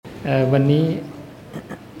วันนี้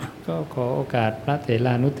ก็ขอโอกาสพระเถร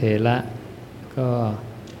านุเถระก็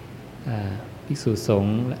ภิกษุสง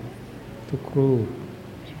ฆ์ทุกรูป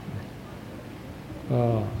ก็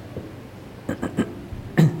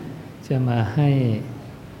จะมาให้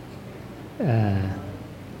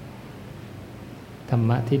ธรรม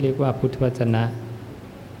ะที่เรียกว่าพุทธวจนะ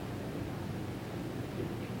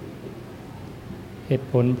เหตุ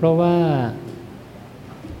ผลเพราะว่า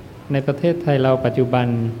ในประเทศไทยเราปัจจุบัน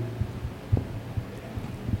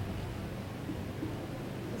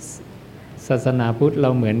ศาสนาพุทธเรา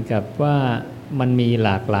เหมือนกับว่ามันมีหล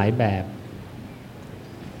ากหลายแบบ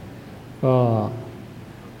ก็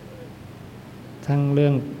ทั้งเรื่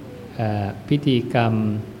องพิธีกรรม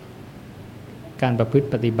การประพฤติ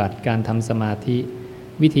ปฏิบัติการทำสมาธิ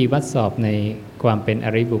วิธีวัดสอบในความเป็นอ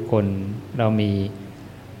ริยบุคคลเรามี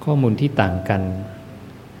ข้อมูลที่ต่างกัน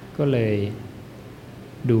ก็เลย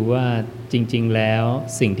ดูว่าจริงๆแล้ว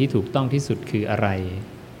สิ่งที่ถูกต้องที่สุดคืออะไร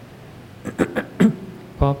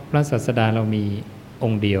เพราะพระศาสดาเรามีอ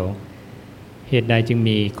งค์เดียวเหตุใดจึง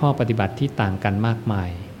มีข้อปฏิบัติที่ต่างกันมากมาย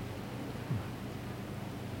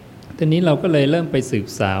ทีนี้เราก็เลยเริ่มไปสืบ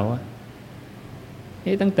สาว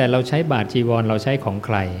ตั้งแต่เราใช้บาตรจีวรเราใช้ของใค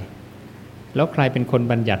รแล้วใครเป็นคน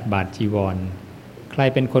บัญญัติบาตรจีวรใคร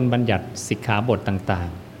เป็นคนบัญญัติสิกขาบทต่าง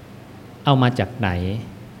ๆเอามาจากไหน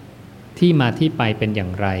ที่มาที่ไปเป็นอย่า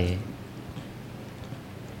งไร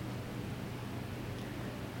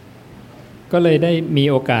ก็เลยได้มี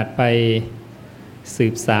โอกาสไปสื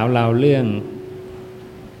บสาวราวเรื่อง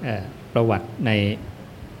ประวัติใน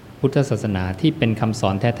พุทธศาสนาที่เป็นคำสอ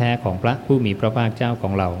นแท้ๆของพระผู้มีพระภาคเจ้าขอ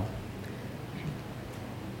งเรา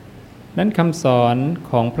นั้นคำสอน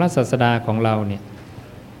ของพระศาสดาของเราเนี่ย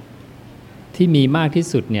ที่มีมากที่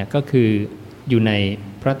สุดเนี่ยก็คืออยู่ใน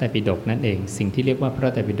พระไตรปิฎกนั่นเองสิ่งที่เรียกว่าพระ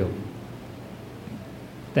ไตรปิฎก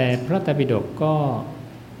แต่พระไตรปิฎกก็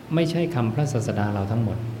ไม่ใช่คำพระศาสดาเราทั้งหม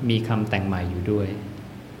ดมีคำแต่งใหม่อยู่ด้วย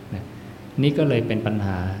นะนี่ก็เลยเป็นปัญห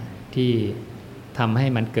าที่ทำให้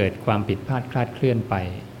มันเกิดความผิดพลาดคลาดเคลื่อนไป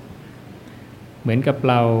เหมือนกับ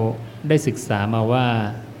เราได้ศึกษามาว่า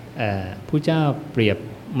ผู้เจ้าเปรียบ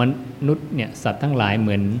มนุษย์เนี่ยสัตว์ทั้งหลายเห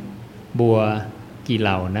มือนบัวกี่เห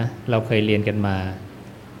ล่านะเราเคยเรียนกันมา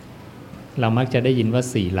เรามักจะได้ยินว่า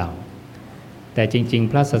4เหล่าแต่จริง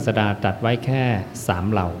ๆพระศาสดาตรัสไว้แค่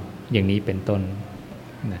3เหล่าอย่างนี้เป็นต้น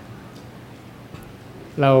นะ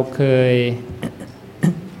เราเคย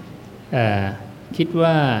คิด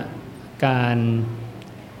ว่าการ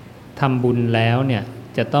ทำบุญแล้วเนี่ย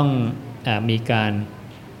จะต้องมีการ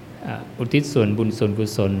อุทิศส่วนบุญส่วนกุ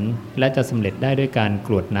ศลและจะสำเร็จได้ด้วยการก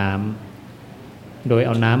รวดน้ำโดยเอ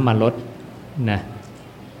าน้ำมาลดนะ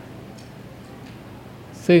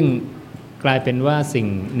ซึ่งกลายเป็นว่าสิ่ง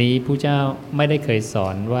นี้พระเจ้าไม่ได้เคยสอ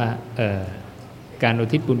นว่าการอุ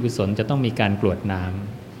ทิศบุญกุศลจะต้องมีการกรวดน้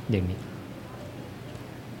ำอย่างนี้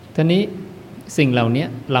ทีนี้สิ่งเหล่านี้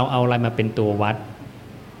เราเอาอะไรมาเป็นตัววัด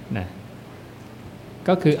นะ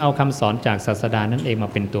ก็คือเอาคำสอนจากศาสดานั่นเองมา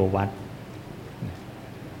เป็นตัววัด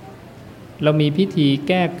เรามีพิธีแ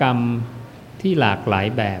ก้กรรมที่หลากหลาย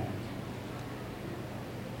แบบ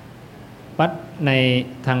วัดใน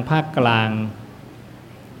ทางภาคกลาง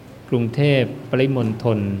กรุงเทพปริมณฑ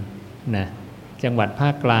ลนะจังหวัดภา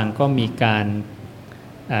คกลางก็มีการ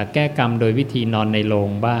แก้กรรมโดยวิธีนอนในโลง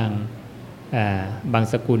บ้างบาง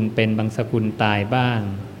สกุลเป็นบางสกุลตายบ้าง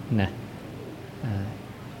นะ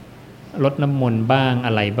ลดน้ำมนต์บ้างอ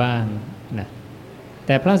ะไรบ้างนะแ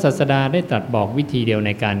ต่พระศาสดาได้ตรัสบอกวิธีเดียวใ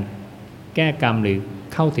นการแก้กรรมหรือ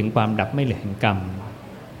เข้าถึงความดับไม่เหลือแห่งกรรม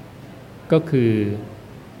ก็คือ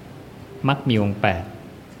มรรคมีองค์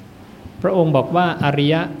8พระองค์บอกว่าอริ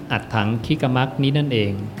ยอัตถังคิกมรรคนี้นั่นเอ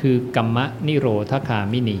งคือกัมมะนิโรธคา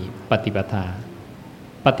มินีปฏิปทา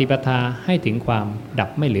ปฏิปทาให้ถึงความดับ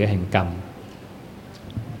ไม่เหลือแห่งกรรม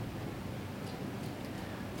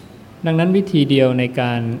ดังนั้นวิธีเดียวในก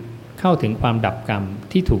ารเข้าถึงความดับกรรม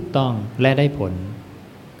ที่ถูกต้องและได้ผล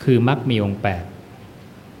คือมรรคมีองค์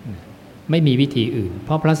8ไม่มีวิธีอื่นเพ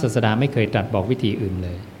ราะพระศาสดาไม่เคยตรัสบอกวิธีอื่นเล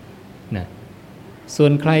ยนะส่ว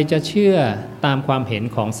นใครจะเชื่อตามความเห็น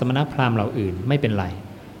ของสมณพราหมณ์เหล่าอื่นไม่เป็นไร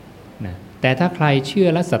นะแต่ถ้าใครเชื่อ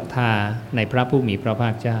และศรัทธาในพระผู้มีพระภา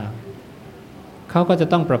คเจ้าเขาก็จะ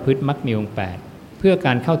ต้องประพฤติมรรคมีองค์8เพื่อก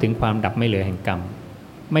ารเข้าถึงความดับไม่เหลือแห่งกรรม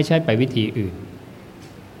ไม่ใช่ไปวิธีอื่น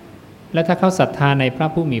และถ้าเขาศรัทธาในพระ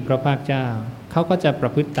ผู้มีพระภาคเจ้าเขาก็จะปร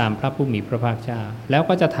ะพฤติตามพระผู้มีพระภาคเจ้าแล้ว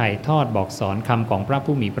ก็จะถ่ายทอดบอกสอนคำของพระ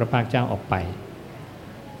ผู้มีพระภาคเจ้าออกไป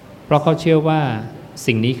เพราะเขาเชื่อว่า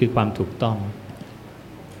สิ่งนี้คือความถูกต้อง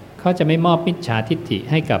เขาจะไม่มอบมิจฉาทิฏฐิ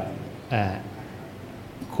ให้กับ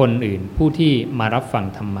คนอื่นผู้ที่มารับฟัง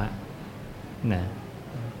ธรรมะนะ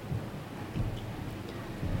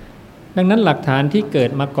ดังนั้นหลักฐานที่เกิ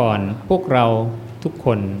ดมาก่อนพวกเราทุกค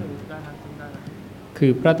นคื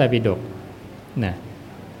อพระไตรปิฎกนะ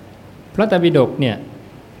พระไตรปิฎกเนี่ย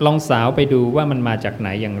ลองสาวไปดูว่ามันมาจากไหน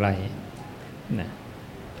อย่างไรนะ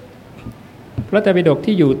พระไตรปิฎก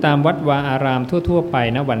ที่อยู่ตามวัดวาอารามทั่วๆไป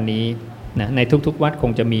นะวันนี้นะในทุกๆวัดค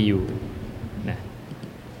งจะมีอยู่นะ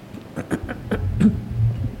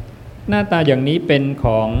หน้าตาอย่างนี้เป็นข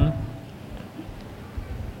อง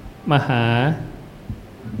มหา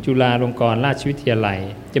จุฬาลงกรณราชวิทยาลัย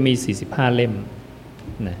จะมี45เล่ม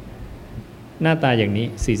นะหน้าตาอย่างนี้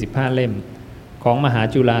45เล่มของมหา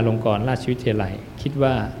จุฬาลงกรณราชวิทยาลัยคิดว่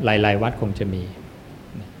าหลายๆวัดคงจะมี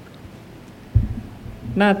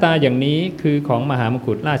หน้าตาอย่างนี้คือของมหาม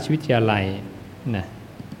กุฏราชวิทยาลัยนะ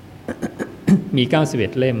มี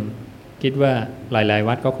91เล่มคิดว่าหลายๆ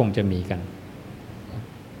วัดก็คงจะมีกัน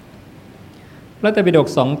พระไตรปิฎก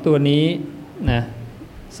2ตัวนี้นะ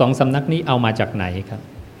2สำนักนี้เอามาจากไหนครับ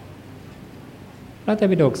พระไตร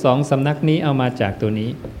ปิฎก2สำนักนี้เอามาจากตัวนี้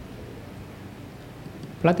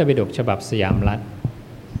พระไตรปิฎกฉบับสยามรัฐ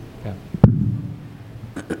ครับ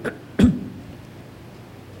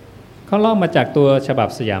เขาลอกมาจากตัวฉบับ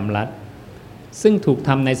สยามรัฐซึ่งถูกท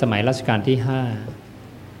ำในสมัยรัชกาลที่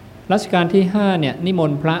5รัชกาลที่5เนี่ยนิม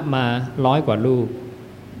นต์พระมา100 กว่ารูป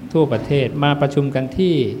ทั่วประเทศมาประชุมกัน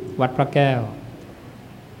ที่วัดพระแก้ว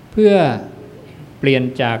เพื่อเปลี่ยน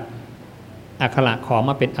จากอักขระขอม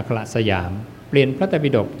มาเป็นอักขระสยามเปลี่ยนพระไตรปิ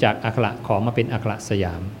ฎกจากอักขระขอมมาเป็นอักขระสย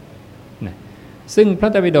ามนะซึ่งพระ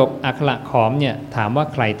ไตรปิฎกอักขระขอมเนี่ยถามว่า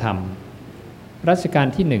ใครทำรัชกาล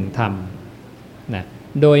ที่1ทำนะ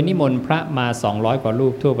โดยนิมนต์พระมา200 กว่ารู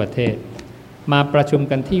ปทั่วประเทศมาประชุม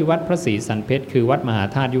กันที่วัดพระศรีสันเพชรคือวัดมหา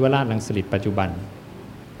ธาตุยุวราชรังสิตปัจจุบัน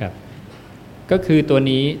ครับก็คือตัว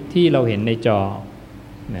นี้ที่เราเห็นในจอ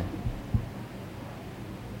นะ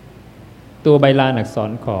ตัวใบลานอักษ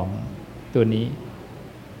รของตัวนี้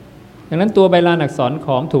ดังนั้นตัวใบลานอักษรข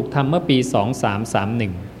องถูกทำเมื่อปี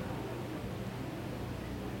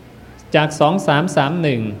2331จาก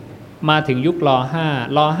2331มาถึงยุคร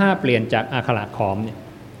.5 เปลี่ยนจากอักขระขอมเนี่ย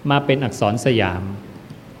มาเป็นอักษรสยาม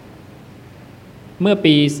เมื่อ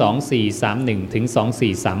ปี2431ถึง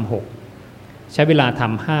2436ใช้เวลาท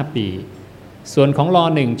ำ5ปีส่วนของร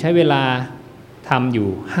.1ใช้เวลาทำอยู่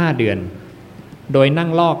5เดือนโดยนั่ง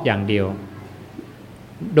ลอกอย่างเดียว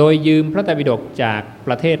โดยยืมพระไตรปิฎกจากป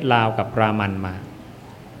ระเทศลาวกับรามันมา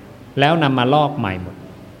แล้วนำมาลอกใหม่หมด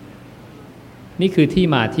นี่คือที่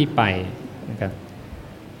มาที่ไปนะครับ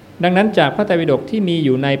ดังนั้นจากพระไตรปิฎกที่มีอ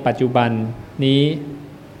ยู่ในปัจจุบันนี้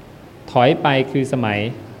ถอยไปคือสมัย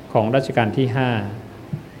ของรัชกาลที่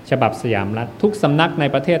5ฉบับสยามรัฐทุกสำนักใน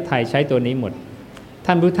ประเทศไทยใช้ตัวนี้หมด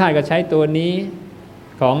ท่านพุทธทาสก็ใช้ตัวนี้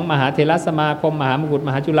ของมหาเถรสมาคมมหามกุฏม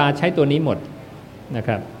หาจุฬาใช้ตัวนี้หมดนะค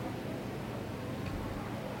รับ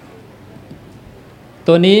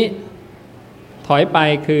ตัวนี้ถอยไป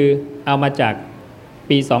คือเอามาจาก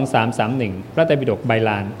ปี2331พระไตรปิฎกใบล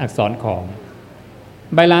านอักษรขอม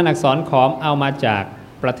ใบลานอักษรขอมเอามาจาก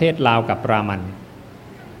ประเทศลาวกับรามัน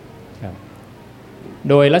ครับ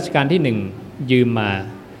โดยรัชกาลที่1ยืมมา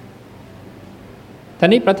ที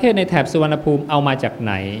นี้ประเทศในแถบสุวรรณภูมิเอามาจากไ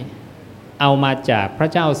หนเอามาจากพระ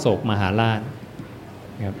เจ้าโศกมหาราช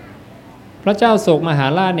ครับพระเจ้าโศกมหา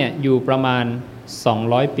ราชเนี่ยอยู่ประมาณ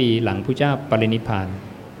200 ปีหลังพุทธเจ้าปรินิพพาน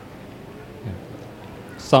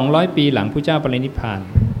200 ปีหลังพุทธเจ้าปรินิพพาน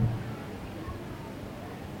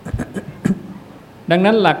ดัง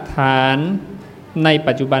นั้นหลักฐานใน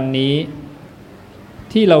ปัจจุบันนี้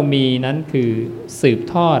ที่เรามีนั้นคือสืบ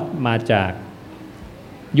ทอดมาจาก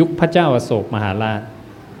ยุคพระเจ้าอโศกมหาราช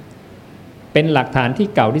เป็นหลักฐานที่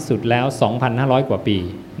เก่าที่สุดแล้ว 2,500 กว่าปี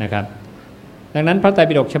นะครับดังนั้นพระไตร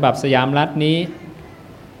ปิฎกฉบับสยามรัฐนี้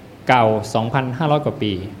เก่า 2,500 กว่า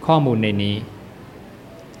ปีข้อมูลในนี้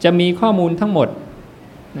จะมีข้อมูลทั้งหมด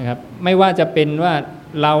นะครับไม่ว่าจะเป็นว่า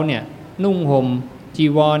เราเนี่ยนุ่งห่มจี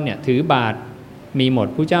วรเนี่ยถือบาตรมีหมด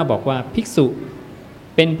พระเจ้าบอกว่าภิกษุ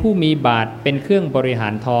เป็นผู้มีบาตรเป็นเครื่องบริหา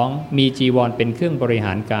รท้องมีจีวรเป็นเครื่องบริห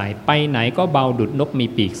ารกายไปไหนก็เบาดุจนกมี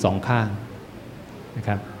ปีก2 ข้างนะค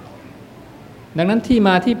รับดังนั้นที่ม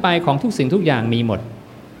าที่ไปของทุกสิ่งทุกอย่างมีหมด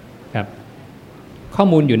ครับข้อ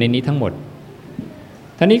มูลอยู่ในนี้ทั้งหมด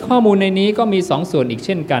ทีนี้ข้อมูลในนี้ก็มี2 ส่วนอีกเ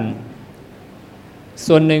ช่นกัน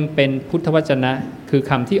ส่วนหนึ่งเป็นพุทธวจนะคือ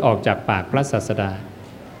คำที่ออกจากปากพระศาสดา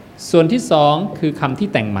ส่วนที่2คือคำที่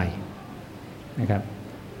แต่งใหม่นะครับ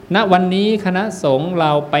ณวันนี้คณะสงฆ์เร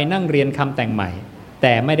าไปนั่งเรียนคำแต่งใหม่แ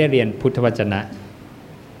ต่ไม่ได้เรียนพุทธวจนะ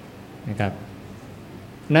นะครับ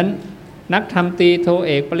นั้นนักธรรมตรีโทเ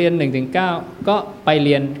อกปริญญา 1-9 ก็ไปเ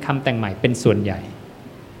รียนคำแต่งใหม่เป็นส่วนใหญ่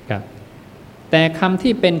ครับแต่คำ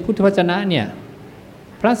ที่เป็นพุทธวจนะเนี่ย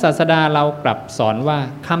พระศาสดาเรากลับสอนว่า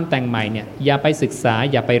คำแต่งใหม่เนี่ยอย่าไปศึกษา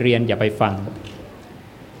อย่าไปเรียนอย่าไปฟัง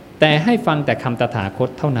แต่ให้ฟังแต่คำตถาคต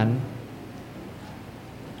เท่านั้น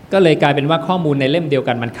ก็เลยกลายเป็นว่าข้อมูลในเล่มเดียว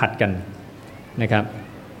กันมันขัดกันนะครับ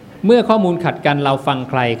เมื่อข้อมูลขัดกันเราฟัง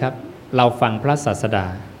ใครครับเราฟังพระศาสดา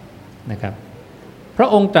นะครับพระ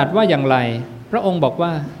องค์ตรัสว่าอย่างไรพระองค์บอกว่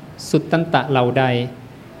าสุตตันตะเหล่าใด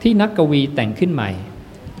ที่นักกวีแต่งขึ้นใหม่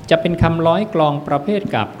จะเป็นคำร้อยกลองประเภท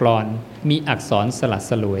กาบกลอนมีอักษรสลัด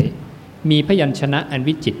สลวยมีพยัญชนะอัน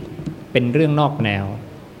วิจิตรเป็นเรื่องนอกแนว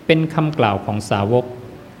เป็นคำกล่าวของสาวก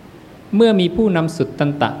เมื่อมีผู้นำสุตตั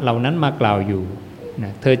นตะเหล่านั้นมากล่าวอยู่น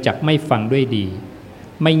ะเธอจักไม่ฟังด้วยดี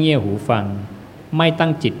ไม่เงี่ยหูฟังไม่ตั้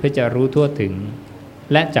งจิตเพื่อจะรู้ทั่วถึง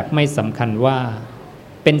และจักไม่สำคัญว่า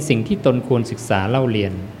เป็นสิ่งที่ตนควรศึกษาเล่าเรีย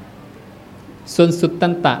นส่วนสุตตั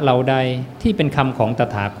นตะเหล่าใดที่เป็นคำของต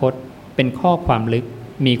ถาคตเป็นข้อความลึก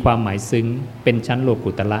มีความหมายซึ้งเป็นชั้นโล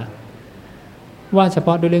กุตละว่าเฉพ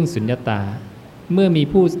าะด้วยเรื่องสุญญตาเมื่อมี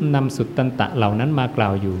ผู้นำสุตตันตะเหล่านั้นมากล่า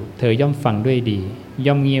วอยู่เธอย่อมฟังด้วยดี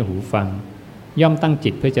ย่อมเงี่ยหูฟังย่อมตั้งจิ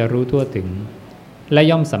ตเพื่อจะรู้ทั่วถึงและ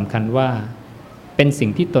ย่อมสำคัญว่าเป็นสิ่ง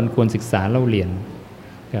ที่ตนควรศึกษาเล่าเรียน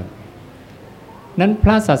ครับนั้นพ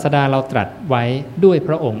ระศาสดาเราตรัสไว้ด้วยพ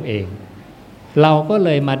ระองค์เองเราก็เล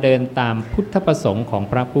ยมาเดินตามพุทธประสงค์ของ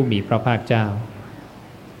พระผู้มีพระภาคเจ้า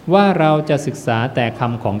ว่าเราจะศึกษาแต่ค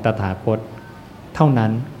ำของตถาคตเท่านั้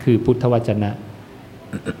นคือพุทธวจนะ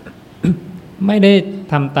ไม่ได้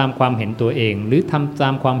ทำตามความเห็นตัวเองหรือทำตา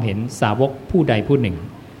มความเห็นสาวกผู้ใดผู้หนึ่ง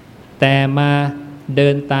แต่มาเดิ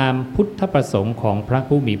นตามพุทธประสงค์ของพระ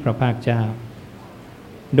ผู้มีพระภาคเจ้า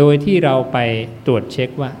โดยที่เราไปตรวจเช็ค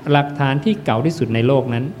ว่าหลักฐานที่เก่าที่สุดในโลก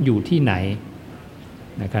นั้นอยู่ที่ไหน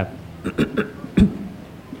นะครับ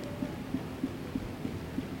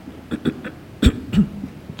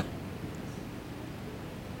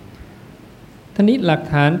ทีนี้หลัก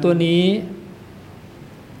ฐานตัวนี้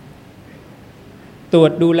ตรว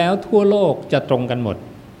จดูแล้วทั่วโลกจะตรงกันหมด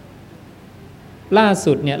ล่า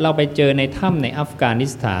สุดเนี่ยเราไปเจอในถ้ำในอัฟกานิ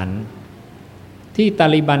สถานที่ตา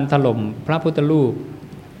ลิบันถล่มพระพุทธรูป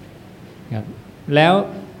ครับแล้ว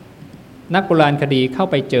นักโบราณคดีเข้า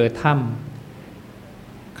ไปเจอถ้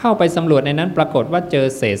ำเข้าไปสำรวจในนั้นปรากฏว่าเจอ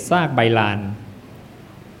เศษซากใบลาน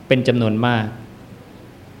เป็นจำนวนมาก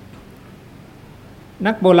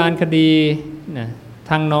นักโบราณคดีนะ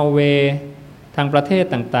ทางนอร์เวย์ทางประเทศ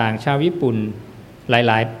ต่างๆชาวญี่ปุ่นห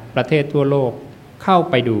ลายๆประเทศทั่วโลกเข้า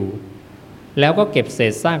ไปดูแล้วก็เก็บเศ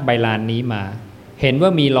ษซากใบลานนี้มาเห็นว่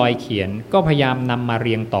ามีรอยเขียนก็พยายามนำมาเ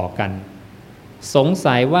รียงต่อกันสง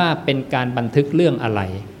สัยว่าเป็นการบันทึกเรื่องอะไร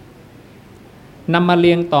นำมาเ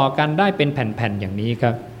รียงต่อกันได้เป็นแผ่นๆอย่างนี้ค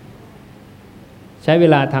รับใช้เว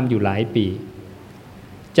ลาทำอยู่หลายปี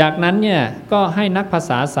จากนั้นเนี่ยก็ให้นักภา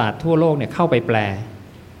ษาศาสตร์ทั่วโลกเนี่ยเข้าไปแปล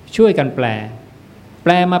ช่วยกันแป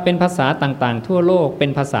ลมาเป็นภาษาต่างๆทั่วโลกเป็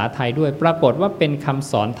นภาษาไทยด้วยปรากฏว่าเป็นค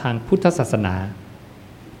ำสอนทางพุทธศาสนา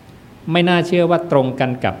ไม่น่าเชื่อว่าตรงกั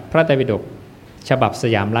นกับพระไตรปิฎกฉบับส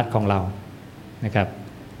ยามรัฐของเรานะครับ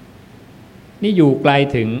นี่อยู่ไกล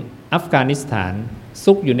ถึงอัฟกานิสถาน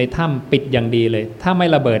ซุกอยู่ในถ้ำปิดอย่างดีเลยถ้าไม่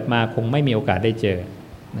ระเบิดมาคงไม่มีโอกาสได้เจอ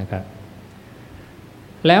นะครับ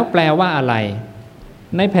แล้วแปลว่าอะไร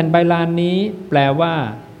ในแผ่นใบลานนี้แปลว่า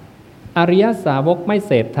อริยสาวกไม่เ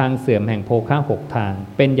สพทางเสื่อมแห่งโภคะหกทาง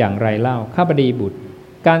เป็นอย่างไรเล่าข้าพดีบุตร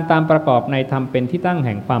การตามประกอบในธรรมเป็นที่ตั้งแ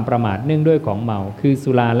ห่งความประมาทเนื่องด้วยของเมาคือ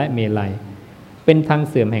สุราและเมลัยเป็นทาง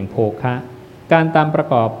เสื่อมแห่งโภคะการตามประ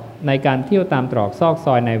กอบในการเที่ยวตามตรอกซอกซ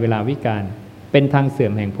อยในเวลาวิกาลเป็นทางเสื่อ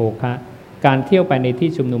มแห่งโภคะการเที่ยวไปในที่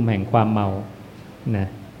ชุมนุมแห่งความเมานะ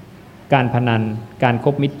การพนันการค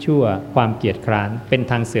บมิตรชั่วความเกียจคร้านเป็น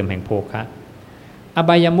ทางเสื่อมแห่งโภคะอบ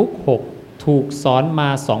ายมุข6ถูกสอนมา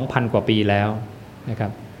 2,000 กว่าปีแล้วนะครั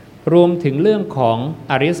บรวมถึงเรื่องของ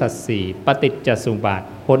อริยสัจสี่ปฏิจจสมุปบาท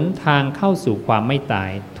หนทางเข้าสู่ความไม่ตาย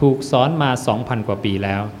ถูกสอนมา 2,000 กว่าปีแ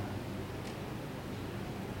ล้ว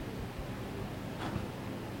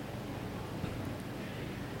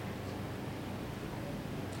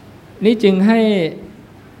นี่จึงให้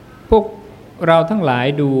พวกเราทั้งหลาย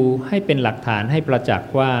ดูให้เป็นหลักฐานให้ประจัก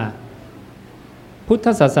ษ์ว่าพุทธ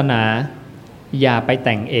ศาสนาอย่าไปแ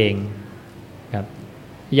ต่งเองครับ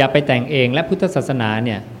อย่าไปแต่งเองและพุทธศาสนาเ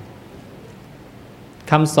นี่ย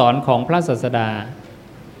คำสอนของพระศาสดา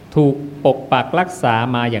ถูกปกปักรักษา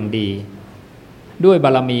มาอย่างดีด้วยบา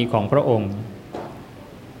รมีของพระองค์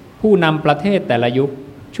ผู้นำประเทศแต่ละยุค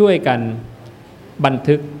ช่วยกันบัน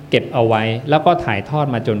ทึกเก็บเอาไว้แล้วก็ถ่ายทอด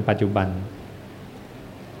มาจนปัจจุบัน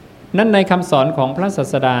นั้นในคำสอนของพระศา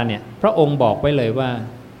สดาเนี่ยพระองค์บอกไว้เลยว่า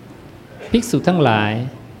ภิกษุทั้งหลา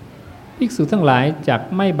ยจัก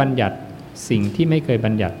ไม่บัญญัติสิ่งที่ไม่เคยบั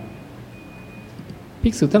ญญัติภิ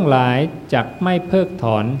กษุทั้งหลายจักไม่เพิกถ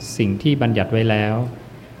อนสิ่งที่บัญญัติไว้แล้ว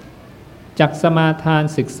จักสมาทาน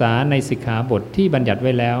ศึกษาในสิกขาบทที่บัญญัติไ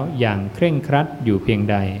ว้แล้วอย่างเคร่งครัดอยู่เพียง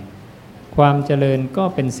ใดความเจริญก็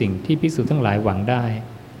เป็นสิ่งที่ภิกษุทั้งหลายหวังได้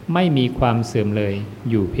ไม่มีความเสื่อมเลย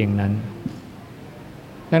อยู่เพียงนั้น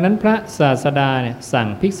ดังนั้นพระศาสดาเนี่ยสั่ง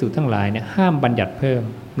ภิกษุทั้งหลายเนี่ยห้ามบัญญัติเพิ่ม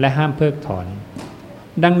และห้ามเพิกถอน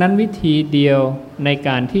ดังนั้นวิธีเดียวในก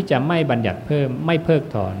ารที่จะไม่บัญญัติเพิ่มไม่เพิก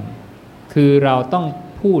ถอนคือเราต้อง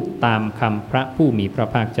พูดตามคำพระผู้มีพระ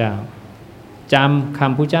ภาคเจ้าจำค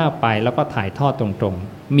ำพระเจ้าไปแล้วก็ถ่ายทอดตรง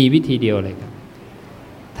ๆมีวิธีเดียวเลยครับ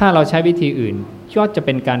ถ้าเราใช้วิธีอื่นก็จะเ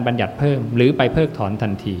ป็นการบัญญัติเพิ่มหรือไปเพิกถอนทั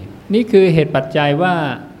นทีนี่คือเหตุปัจจัยว่า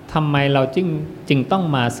ทำไมเราจึงต้อง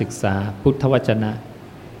มาศึกษาพุทธวจนะ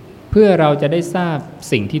เพื่อเราจะได้ทราบ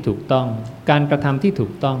สิ่งที่ถูกต้องการกระทำที่ถู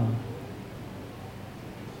กต้อง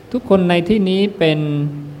ทุกคนในที่นี้เป็น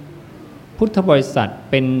พุทธบริษัท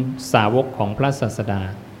เป็นสาวกของพระศาสดา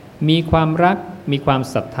มีความรักมีความ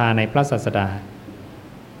ศรัทธาในพระศาสดา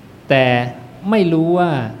แต่ไม่รู้ว่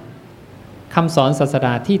าคำสอนศาสด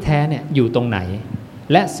าที่แท้เนี่ยอยู่ตรงไหน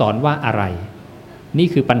และสอนว่าอะไรนี่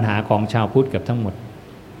คือปัญหาของชาวพุทธเกือบทั้งหมด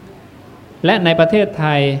และในประเทศไท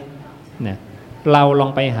ยเนี่ยเราลอ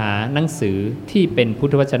งไปหาหนังสือที่เป็นพุท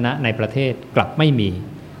ธวจนะในประเทศกลับไม่มี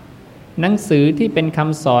หนังสือที่เป็นค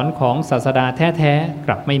ำสอนของศาสดาแท้ๆก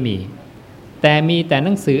ลับไม่มีแต่มีแต่ห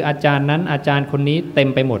นังสืออาจารย์นั้นอาจารย์คนนี้เต็ม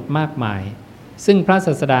ไปหมดมากมายซึ่งพระศ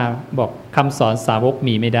าสดาบอกคำสอนสาวก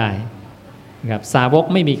มีไม่ได้ครับสาวก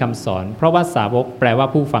ไม่มีคำสอนเพราะว่าสาวกแปลว่า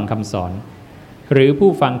ผู้ฟังคำสอนหรือ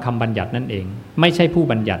ผู้ฟังคำบัญญัตินั่นเองไม่ใช่ผู้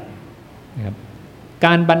บัญญัตินะครับก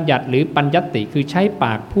ารบัญญัติหรือปัญญัติคือใช้ป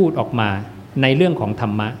ากพูดออกมาในเรื่องของธร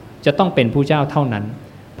รมะจะต้องเป็นผู้เจ้าเท่านั้น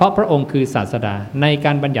เพราะพระองค์คือศาสดาในก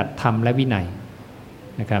ารบัญญัติธรรมและวินัย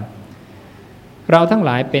นะครับเราทั้งห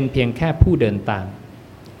ลายเป็นเพียงแค่ผู้เดินตาม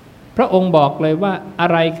พระองค์บอกเลยว่าอะ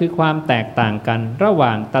ไรคือความแตกต่างกันระหว่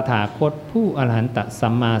างตถาคตผู้อรหันตสั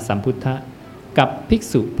มมาสัมพุทธะกับภิก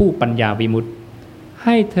ษุผู้ปัญญาวิมุตติใ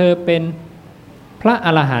ห้เธอเป็นพระอ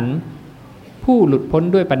รหันต์ผู้หลุดพ้น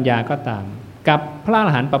ด้วยปัญญาก็ตามกับพระอร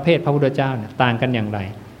หันต์ประเภทพระพุทธเจ้าเนี่ยต่างกันอย่างไร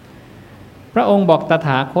พระองค์บอกตถ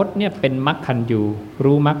าคตเนี่ยเป็นมรรคคันยู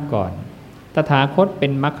รู้มรรคก่อนตถาคตเป็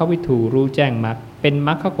นมรรควิทูรู้แจ้งมรรคเป็นม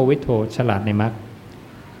รรคโกวิโทฉลาดในมรรค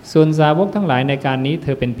ส่วนสาวกทั้งหลายในการนี้เธ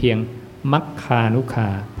อเป็นเพียงมัคคานุคา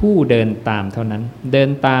ผู้เดินตามเท่านั้นเดิน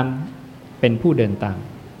ตามเป็นผู้เดินตาม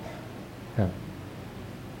ครับ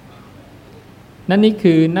นั่นนี่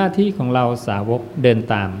คือหน้าที่ของเราสาวกเดิน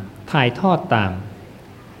ตามถ่ายทอดตาม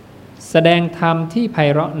แสดงธรรมที่ไพ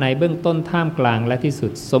เราะในเบื้องต้นท่ามกลางและที่สุ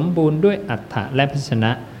ดสมบูรณ์ด้วยอรรถะและพยัญชน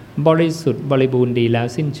ะบริสุทธิ์บริบูรณ์ดีแล้ว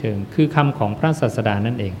สิ้นเชิงคือคำของพระศาสดา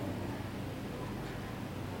นั่นเอง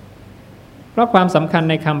เพราะความสำคัญ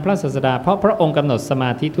ในคำพระศาสดาเพราะพระองค์กำหนดสม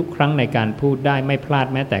าธิทุกครั้งในการพูดได้ไม่พลาด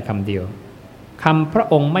แม้แต่คำเดียวคำพระ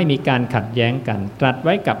องค์ไม่มีการขัดแย้งกันตรัสไ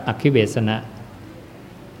ว้กับอคิเวสนะ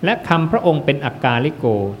และคำพระองค์เป็นอากาลิโก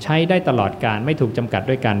ใช้ได้ตลอดกาลไม่ถูกจำกัด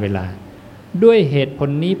ด้วยการเวลาด้วยเหตุผล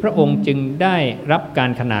นี้พระองค์จึงได้รับการ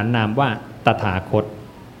ขนานนามว่าตถาคต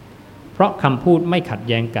เพราะคำพูดไม่ขัด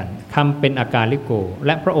แย้งกันคำเป็นอากาลิโกแล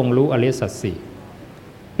ะพระองค์รู้อริยสัจสี่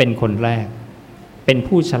เป็นคนแรกเป็น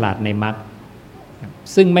ผู้ฉลาดในมรรค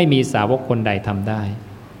ซึ่งไม่มีสาวกคนใดทำได้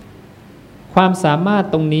ความสามารถ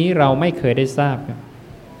ตรงนี้เราไม่เคยได้ทราบครับ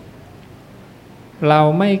เรา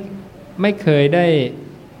ไม่เคยได้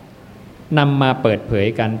นำมาเปิดเผย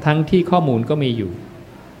กันทั้งที่ข้อมูลก็มีอยู่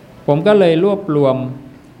ผมก็เลยรวบรวม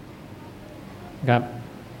ครับ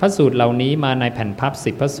พระสูตรเหล่านี้มาในแผ่นพับ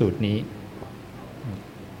10พระสูตรนี้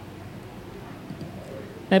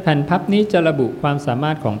ในแผ่นพับนี้จะระบุความสาม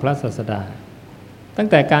ารถของพระศาสดาตั้ง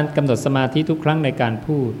แต่การกำหนดสมาธิทุกครั้งในการ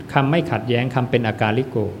พูดคำไม่ขัดแย้งคำเป็นอากาลิ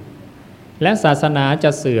โกและศาสนาจ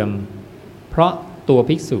ะเสื่อมเพราะตัว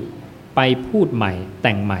ภิกษุไปพูดใหม่แ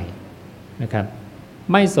ต่งใหม่นะครับ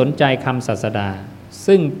ไม่สนใจคำศาสดา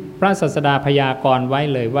ซึ่งพระศาสดาพยากรณ์ไว้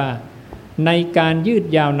เลยว่าในการยืด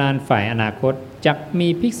ยาวนานฝ่ายอนาคตจะมี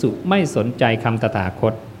ภิกษุไม่สนใจคำตถาค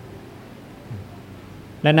ต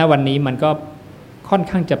และณวันนี้มันก็ค่อน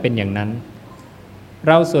ข้างจะเป็นอย่างนั้นเ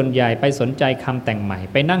ราส่วนใหญ่ไปสนใจคำแต่งใหม่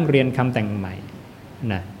ไปนั่งเรียนคำแต่งใหม่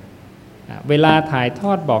นะเวลาถ่ายท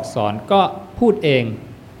อดบอกสอนก็พูดเอ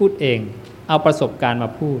งเอาประสบการณ์มา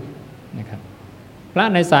พูดนะครับพระ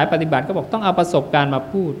ในสายปฏิบัติก็บอกต้องเอาประสบการณ์มา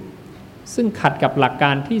พูดซึ่งขัดกับหลักก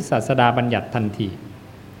ารที่ศาสดาบัญญัติทันที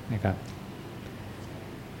นะครับ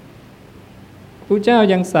พระเจ้า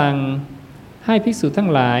ยังสั่งให้ภิกษุทั้ง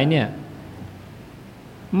หลายเนี่ย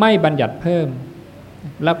ไม่บัญญัติเพิ่ม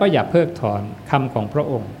แล้วก็อย่าเพิกถอนคำของพระ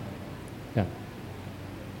องค์ครับ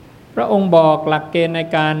พระองค์บอกหลักเกณฑ์ใน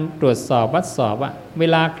การตรวจสอบวัดสอบว่าเว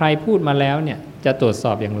ลาใครพูดมาแล้วเนี่ยจะตรวจส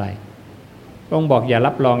อบอย่างไร องค์บอกอย่า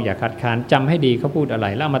รับรองอย่าคัดค้านจำให้ดีเขาพูดอะไร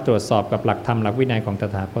แล้วมาตรวจสอบกับหลักธรรมหลักวินัยของต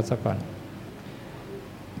ถาคตซะก่อน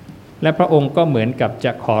และพระองค์ก็เหมือนกับจ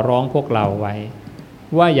ะขอร้องพวกเราไว้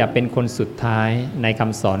ว่าอย่าเป็นคนสุดท้ายในค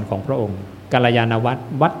ำสอนของพระองค์กัลยาณวัตร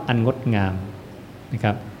วัดอันงดงามนะค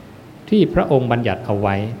รับที่พระองค์บัญญัติเอาไ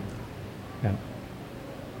ว้ครับ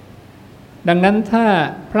ดังนั้นถ้า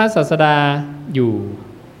พระศาสดาอยู่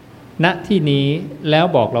ณที่นี้แล้ว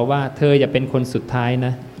บอกเราว่าเธออย่าเป็นคนสุดท้ายน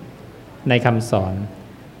ะในคำสอน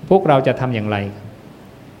พวกเราจะทำอย่างไร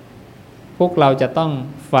พวกเราจะต้อง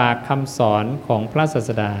ฝากคำสอนของพระศาส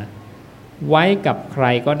ดาไว้กับใคร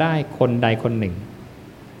ก็ได้คนใดคนหนึ่ง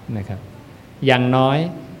นะครับอย่างน้อย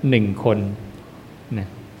1 คนนะ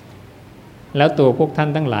แล้วตัวพวกท่าน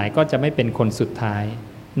ทั้งหลายก็จะไม่เป็นคนสุดท้าย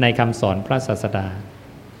ในคำสอนพระศาสดา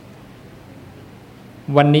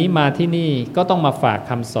วันนี้มาที่นี่ก็ต้องมาฝาก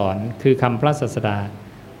คำสอนคือคำพระศาสดา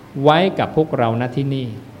ไว้กับพวกเราณที่นี่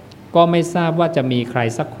ก็ไม่ทราบว่าจะมีใคร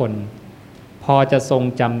สักคนพอจะทรง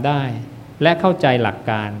จำได้และเข้าใจหลัก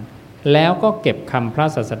การแล้วก็เก็บคำพระ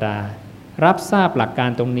ศาสดารับทราบหลักการ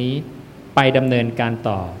ตรงนี้ไปดำเนินการ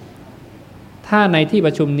ต่อถ้าในที่ป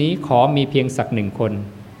ระชุมนี้ขอมีเพียงสัก1 คน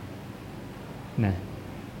นะ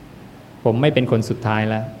ผมไม่เป็นคนสุดท้าย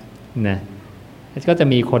แล้วนะก็จะ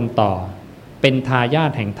มีคนต่อเป็นทายา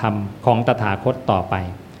ทแห่งธรรมของตถาคตต่อไป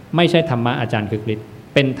ไม่ใช่ธรรมะอาจารย์คึกฤทธิ์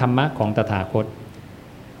เป็นธรรมะของตถาคต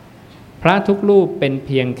พระทุกรูปเป็นเ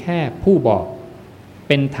พียงแค่ผู้บอกเ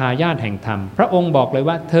ป็นทายาทแห่งธรรมพระองค์บอกเลย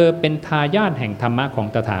ว่าเธอเป็นทายาทแห่งธรรมะของ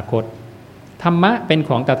ตถาคตธรรมะเป็น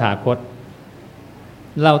ของตถาคต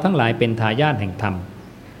เราทั้งหลายเป็นทายาทแห่งธรรม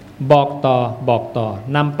บอกต่อ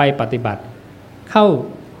นำไปปฏิบัติเข้า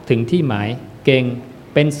ถึงที่หมายเก่ง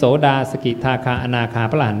เป็นโสดาสกิทาคาอนาคา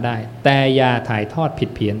พระอรหันต์ได้แต่อย่าถ่ายทอดผิด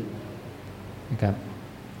เพี้ยนนะครับ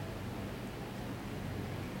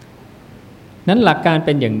นั้นหลักการเ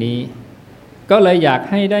ป็นอย่างนี้ก็เลยอยาก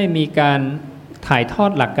ให้ได้มีการถ่ายทอ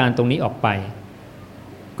ดหลักการตรงนี้ออกไป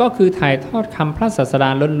ก็คือถ่ายทอดคำพระศาสดา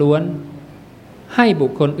ล้วนๆให้บุ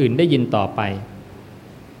คคลอื่นได้ยินต่อไป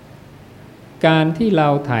การที่เรา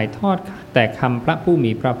ถ่ายทอดแต่คำพระผู้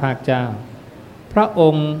มีพระภาคเจ้าพระอ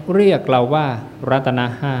งค์เรียกเราว่ารัตนะ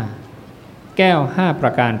5แก้ว5ปร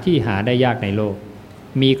ะการที่หาได้ยากในโลก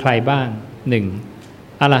มีใครบ้าง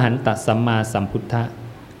 1. อรหันตสัมมาสัมพุทธะ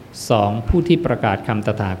 2. ผู้ที่ประกาศคำต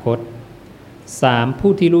ถาคต 3.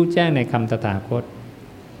 ผู้ที่รู้แจ้งในคำตถาคต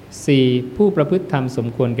 4. ผู้ประพฤติธรรมสม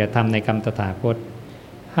ควรแก่ธรรมในคำตถาคต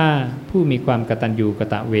 5. ผู้มีความกตัญญูก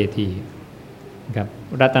ตเวทีครับ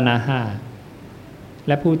รัตนะ5แ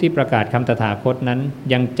ละผู้ที่ประกาศคำตถาคตนั้น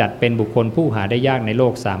ยังจัดเป็นบุคคลผู้หาได้ยากในโล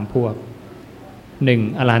ก3 พวก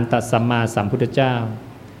 1. อรหันตสัมมาสัมพุทธเจ้า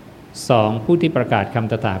 2. ผู้ที่ประกาศค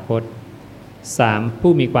ำตถาคต 3.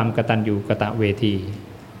 ผู้มีความกตัญญูกตเวที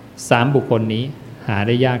3 บุคคลนี้หาไ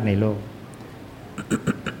ด้ยากในโลก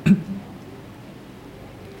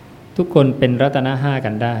ทุกคนเป็นรัตนะ5กั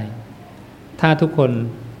นได้ถ้าทุกคน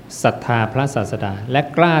ศรัทธาพระศาสดาและ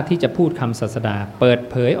กล้าที่จะพูดคำศาสดาเปิด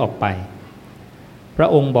เผยออกไปพระ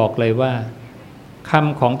องค์บอกเลยว่าค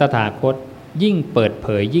ำของตถาคตยิ่งเปิดเผ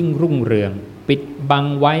ยยิ่งรุ่งเรืองปิดบัง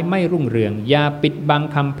ไว้ไม่รุ่งเรืองอย่าปิดบัง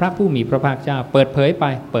คำพระผู้มีพระภาคเจ้าเปิดเผย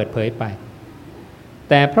ไป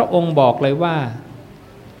แต่พระองค์บอกเลยว่า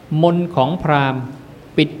มนต์ของพราหมณ์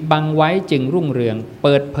ปิดบังไว้จึงรุ่งเรืองเ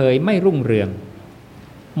ปิดเผยไม่รุ่งเรือง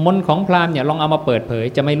มนต์ของพราหมณ์เนี่ยลองเอามาเปิดเผย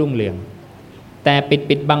จะไม่รุ่งเรืองแต่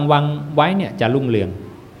ปิดบังไว้เนี่ยจะรุ่งเรือง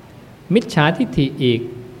มิจฉาทิฏฐิอีก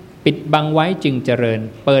ปิดบังไว้จึงเจริญ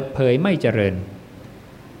เปิดเผยไม่เจริญ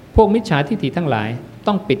พวกมิจฉาทิฏฐิทั้งหลาย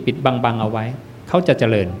ต้องปิดบังเอาไว้เขาจะเจ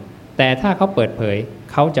ริญแต่ถ้าเขาเปิดเผย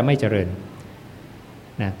เขาจะไม่เจริญ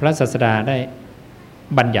นะพระศาสดาได้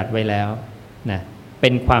บัญญัติไว้แล้วนะเป็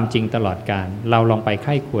นความจริงตลอดกาลเราลองไปไ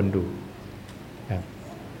ข้ควรดูครับ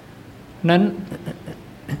นั้น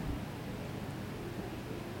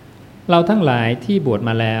เราทั้งหลายที่บวชม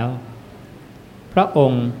าแล้วพระอ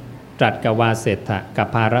งค์ตรัสกับวาเสถะกับ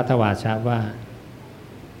ภารัตวาชะว่า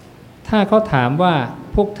ถ้าเขาถามว่า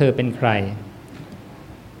พวกเธอเป็นใคร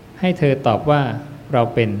ให้เธอตอบว่าเรา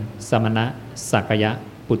เป็นสมณะสักยะ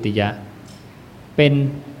ปุตติยะเป็น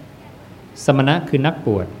สมณะคือนักบ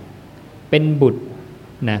วชเป็นบุตร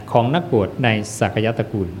นะของนักบวชในสักยะตระ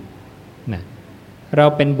กูลนะเรา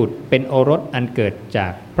เป็นบุตรเป็นโอรสอันเกิดจา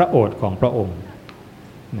กพระโอษฐ์ของพระองค์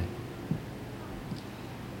นะ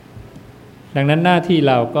ดังนั้นหน้าที่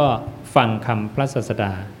เราก็ฟังคำพระศาสด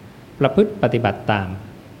าประพฤติปฏิบัติตาม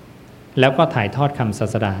แล้วก็ถ่ายทอดคำศา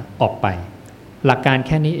สดาออกไปหลักการแ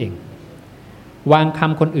ค่นี้เองวางค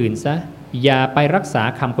ำคนอื่นซะอย่าไปรักษา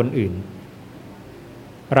คำคนอื่น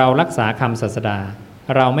เรารักษาคำศาสดา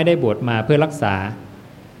เราไม่ได้บวชมาเพื่อรักษา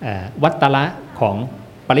วัตตะของ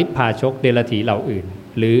ป ริพาชกเดรัจฉีเหล่าอื่น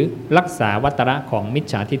หรือรักษาวัตระของมิจ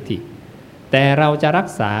ฉาทิฏฐิแต่เราจะรัก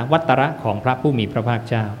ษาวัตระของพระผู้มีพระภาค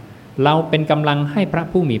เจ้าเราเป็นกำลังให้พระ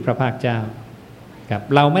ผู้มีพระภาคเจ้าครับ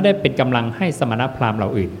เราไม่ได้เป็นกำลังให้สมณพราหมณ์เหล่า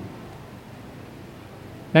อื่น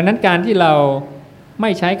ดังนั้นการที่เราไม่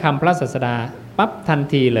ใช้คำพระศาสดาปั๊บทัน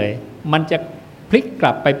ทีเลยมันจะพลิกก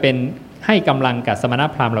ลับไปเป็นให้กำลังกับสมณ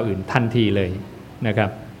พราหมณ์เหล่าอื่นทันทีเลยนะครั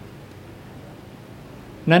บ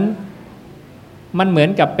นั้นมันเหมือน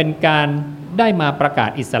กับเป็นการได้มาประกาศ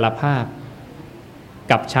อิสรภาพ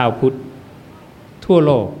กับชาวพุทธทั่วโ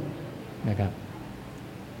ลกนะครับ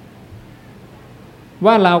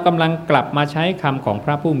ว่าเรากำลังกลับมาใช้คำของพ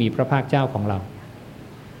ระผู้มีพระภาคเจ้าของเรา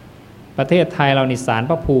ประเทศไทยเรานี่ศาล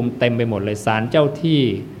พระภูมิเต็มไปหมดเลยศาลเจ้าที่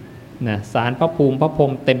นะศาลพระภูมิพระพรห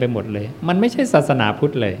มเต็มไปหมดเลยมันไม่ใช่ศาสนาพุท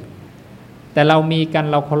ธเลยแต่เรามีกัน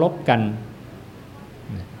เราเคารพกัน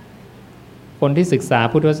คนที่ศึกษา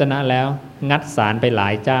พุทธวจนะแล้วงัดศาลไปหลา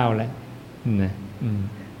ยเจ้าแล้วนะ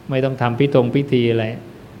ไม่ต้องทำพิธีอะไร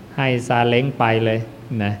ให้ซาเล้งไปเลย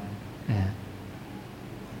นะ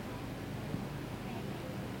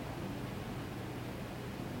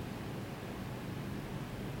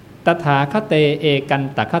ตถาคเตเอกัน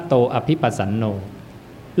ตคโตอภิปัสสันโน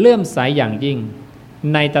เลื่อมใสอย่างยิ่ง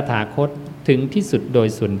ในตถาคตถึงที่สุดโดย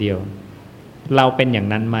ส่วนเดียวเราเป็นอย่าง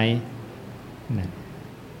นั้นไหมนะ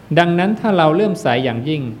ดังนั้นถ้าเราเลื่อมใสอย่าง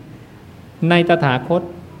ยิ่งในตถาคต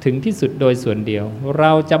ถึงที่สุดโดยส่วนเดียวเร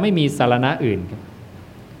าจะไม่มีสรณะอื่น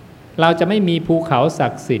เราจะไม่มีภูเขาศั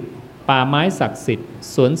กดิ์สิทธิ์ป่าไม้ศักดิ์สิทธิ์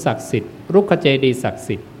สวนศักดิ์สิทธิ์รุกขเจดีย์ศักดิ์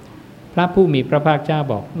สิทธิ์พระผู้มีพระภาคเจ้า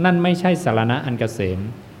บอกนั่นไม่ใช่สรณะอันเกษม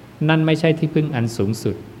นั่นไม่ใช่ที่พึ่งอันสูง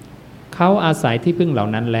สุดเขาอาศัยที่พึ่งเหล่า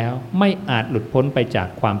นั้นแล้วไม่อาจหลุดพ้นไปจาก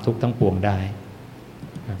ความทุกข์ทั้งปวงได้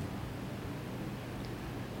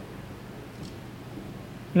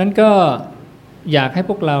นั้นก็อยากให้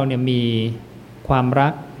พวกเราเนี่ยมีความรั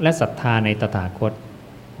กและศรัทธาในตถาคต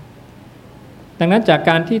ดังนั้นจาก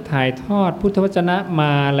การที่ถ่ายทอดพุทธวจนะม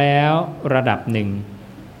าแล้วระดับหนึ่ง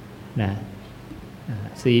นะ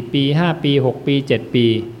4 ปี 5 ปี 6 ปี 7 ปี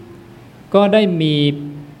ก็ได้มี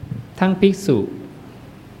ทั้งภิกษุ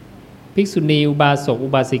ภิกษุณีอุบาสกอุ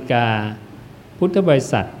บาสิกาพุทธบริ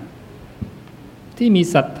ษัทที่มี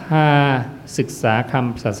ศรัทธาศึกษาค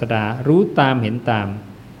ำศาสดารู้ตามเห็นตาม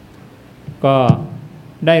ก็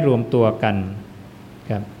ได้รวมตัวกัน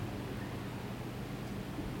ครับ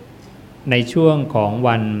ในช่วงของ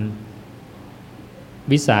วัน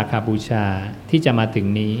วิสาขบูชาที่จะมาถึง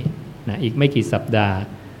นี้นะอีกไม่กี่สัปดาห์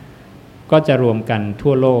ก็จะรวมกัน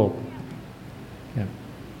ทั่วโลก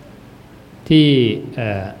ที่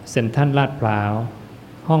เซ็นทรัลลาดพร้าว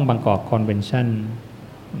ห้องบางกอกคอนเวนชั่น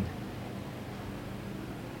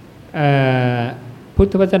พุท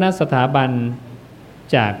ธวจนะสถาบัน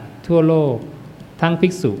จากทั่วโลกทั้งภิ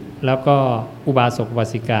กษุแล้วก็อุบาสกอุบา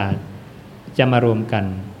สิกาจะมารวมกัน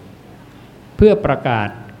เพื่อประกาศ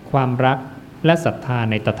ความรักและศรัทธา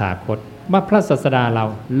ในตถาคตว่าพระศาสดาเรา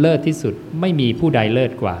เลิศที่สุดไม่มีผู้ใดเลิ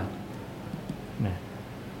ศกว่า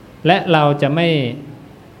และเราจะไ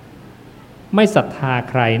ม่ศรัทธา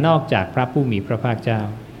ใครนอกจากพระผู้มีพระภาคเจ้า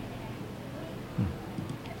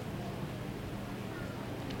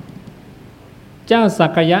เจ้าสั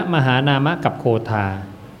กยะมหานามะกับโคทา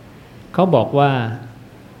เขาบอกว่า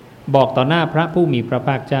บอกต่อหน้าพระผู้มีพระภ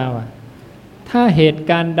าคเจ้าว่าถ้าเหตุ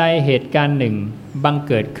การณ์ใดเหตุการณ์หนึ่งบังเ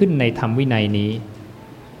กิดขึ้นในธรรมวินัยนี้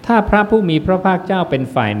ถ้าพระผู้มีพระภาคเจ้าเป็น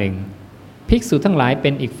ฝ่ายหนึ่งภิกษุทั้งหลายเป็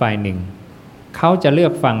นอีกฝ่ายหนึ่งเขาจะเลือ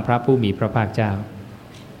กฟังพระผู้มีพระภาคเจ้า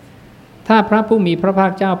ถ้าพระผู้มีพระภา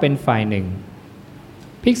คเจ้าเป็นฝ่ายหนึ่ง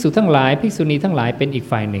ภิกษุทั้งหลายภิกษุณีทั้งหลายเป็นอีก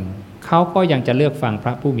ฝ่ายหนึ่งเขาก็ยังจะเลือกฟังพร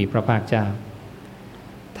ะผู้มีพระภาคเจ้า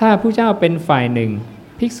ถ้าผู้เจ้าเป็นฝ่ายหนึ่ง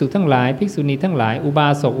ภิกษุทั้งหลายภิกษุณีทั้งหลายอุบา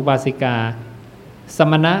สกอุบาสิกาส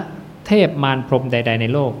มณะเทพมารพรหมใดๆใน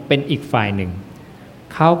โลกเป็นอีกฝ่ายหนึ่ง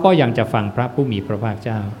เขาก็ยังจะฟังพระผู้มีพระภาคเ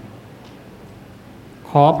จ้า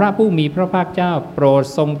ขอพระผู้มีพระภาคเจ้าโปรด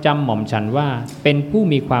ทรงจำหม่อมฉันว่าเป็นผู้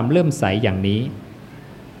มีความเลื่อมใสอย่างนี้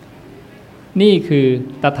นี่คือ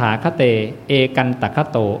ตถาคเตเอกันตค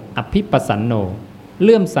โตอภิปัสสันโนเ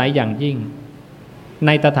ลื่อมใสอย่างยิ่งใน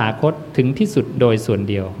ตถาคตถึงที่สุดโดยส่วน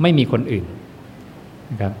เดียวไม่มีคนอื่น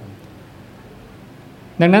นะครับ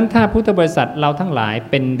ดังนั้นถ้าพุทธบริษัทเราทั้งหลาย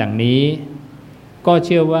เป็นดังนี้ก็เ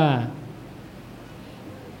ชื่อว่า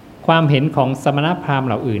ความเห็นของสมณพราหมณ์เ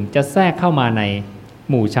หล่าอื่นจะแทรกเข้ามาใน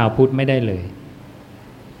หมู่ชาวพุทธไม่ได้เลย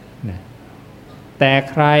นะแต่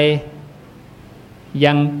ใคร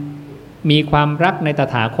ยังมีความรักในต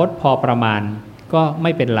ถาคตพอประมาณก็ไ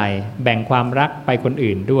ม่เป็นไรแบ่งความรักไปคน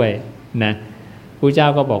อื่นด้วยนะพระเจ้า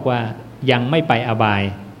ก็บอกว่ายังไม่ไปอบาย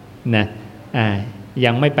นะ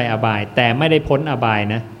ยังไม่ไปอบายแต่ไม่ได้พ้นอบาย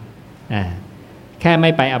นะ แค่ไ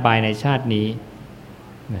ม่ไปอบายในชาตินี้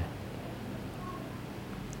นะ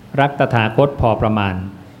รักตถาคตพอประมาณ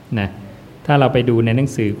นะถ้าเราไปดูในหนัง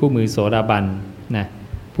สือคู่มือโสดาบันนะ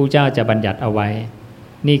ผู้เจ้าจะบัญญัติเอาไว้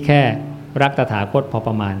นี่แค่รักตถาคตพอป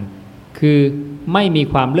ระมาณคือไม่มี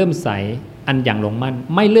ความเลื่อมใสอันอย่างลงมั่น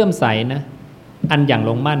ไม่เลื่อมใสนะอันอย่าง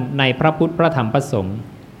ลงมั่นในพระพุทธพระธรรมพระสงฆ์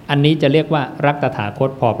อันนี้จะเรียกว่ารักตถาคต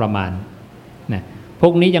พอประมาณนะพว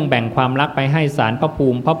กนี้ยังแบ่งความรักไปให้ศาลพระภู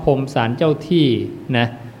มิพระพรหมศาลเจ้าที่นะ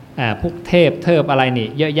พวกเทพเทิบอะไรนี่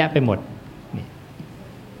เยอะแยะไปหมดนี่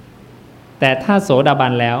แต่ถ้าโสดาบั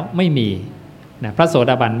นแล้วไม่มีนะพระโส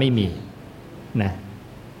ดาบันไม่มีนะ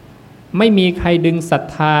ไม่มีใครดึงศรัท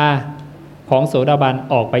ธาของโสดาบัน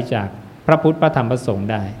ออกไปจากพระพุทธพระธรรมพระสงฆ์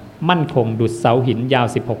ได้มั่นคงดุจเสาหินยาว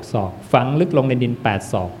16 ศอกฝังลึกลงในดิน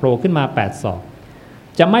8 ศอกโผล่ขึ้นมา8 ศอก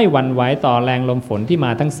จะไม่หวั่นไหวต่อแรงลมฝนที่ม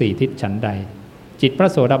าทั้ง4 ทิศฉันใดจิตพระ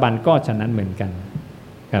โสดาบันก็ฉะนั้นเหมือนกัน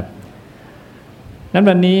ครับนั้น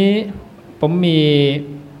วันนี้ผมมี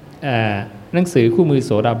หนังสือคู่มือโ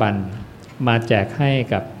สดาบันมาแจกให้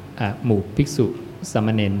กับหมู่ภิกษุสาม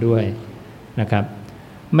เณรด้วยนะครับ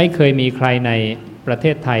ไม่เคยมีใครในประเท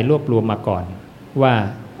ศไทยรวบรวมมาก่อนว่า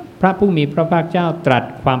พระผู้มีพระภาคเจ้าตรัส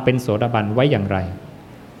ความเป็นโสดาบันไว้อย่างไร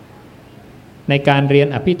ในการเรียน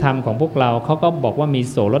อภิธรรมของพวกเราเขาก็บอกว่ามี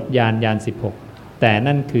โสรถญาณญาณ16แต่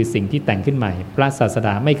นั่นคือสิ่งที่แต่งขึ้นใหม่พระศาสด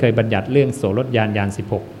าไม่เคยบัญญัติเรื่องโสรถญาณญาณ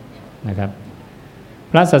16นะครับ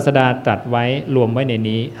พระศาสดาตรัสไว้รวมไว้ใน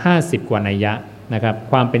นี้50 กว่านัยยะนะครับ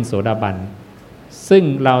ความเป็นโสดาบันซึ่ง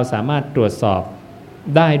เราสามารถตรวจสอบ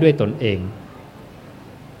ได้ด้วยตนเอง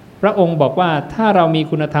พระองค์บอกว่าถ้าเรามี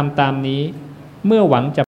คุณธรรมตามนี้เมื่อหวัง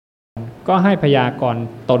จะก็ให้พยากรณ์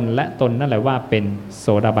ตนและตนนั่นแหละว่าเป็นโส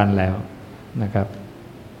ดาบันแล้วนะครับ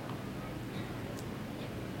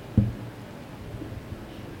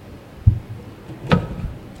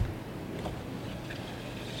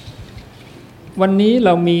วันนี้เร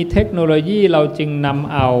ามีเทคโนโลยีเราจึงน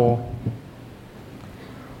ำเอา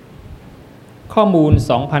ข้อมูล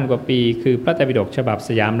 2,000 กว่าปีคือพระไตรปิฎกฉบับส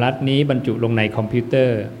ยามรัฐนี้บรรจุลงในคอมพิวเตอ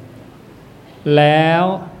ร์แล้ว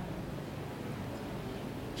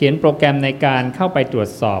เขียนโปรแกรมในการเข้าไปตรวจ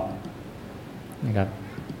สอบนะครับ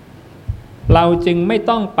เราจึงไม่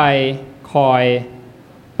ต้องไปคอย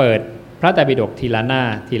เปิดพระไตรปิฎกทีละหน้า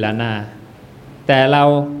ทีละหน้าแต่เรา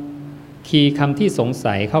คีย์คำที่สง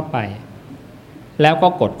สัยเข้าไปแล้วก็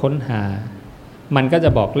กดค้นหามันก็จะ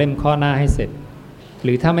บอกเล่มข้อหน้าให้เสร็จห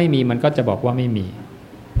รือถ้าไม่มีมันก็จะบอกว่าไม่มี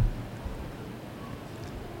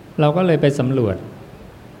เราก็เลยไปสำรวจ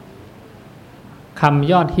ค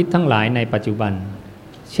ำยอดฮิตทั้งหลายในปัจจุบัน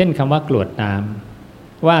เช่นคำว่ากรวดน้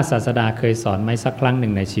ำว่าศาสดาเคยสอนไหมสักครั้งหนึ่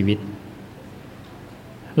งในชีวิต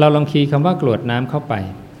เราลองคีย์คำว่ากรวดน้ำเข้าไป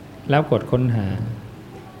แล้วกดค้นหา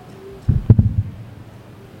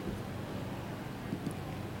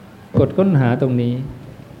กดค้นหาตรงนี้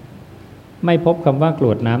ไม่พบคำว่ากร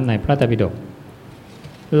วดน้ำในพระไตรปิฎก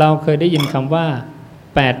เราเคยได้ยินคำว่า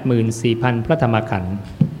 84,000 พระธรรมขันธ์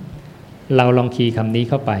เราลองคีย์คำนี้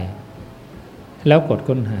เข้าไปแล้วกด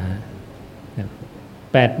ค้นหา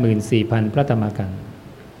 84,000 พระธรรมขันธ์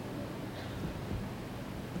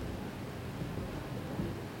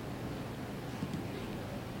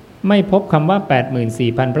ไม่พบคำว่า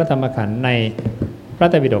 84,000 พระธรรมขันธ์ในพระ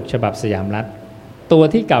ไตรปิฎกฉบับสยามรัฐตัว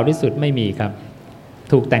ที่เก่าที่สุดไม่มีครับ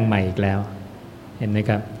ถูกแต่งใหม่อีกแล้วเห็นไหม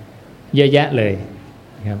ครับเยอะแยะเลย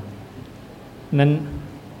ครับนั้น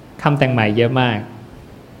คำแต่งใหม่เยอะมาก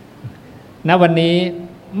ณวันนี้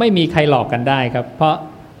ไม่มีใครหลอกกันได้ครับเพราะ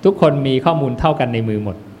ทุกคนมีข้อมูลเท่ากันในมือหม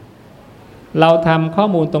ดเราทำข้อ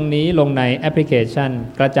มูลตรงนี้ลงในแอปพลิเคชัน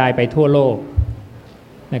กระจายไปทั่วโลก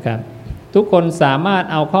นะครับทุกคนสามารถ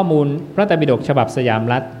เอาข้อมูลพระไตรปิฎกฉบับสยาม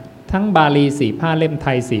รัฐทั้งบาลี45 เล่มไท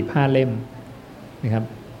ย45 เล่มนะครับ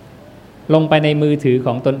ลงไปในมือถือข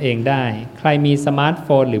องตนเองได้ใครมีสมาร์ทโฟ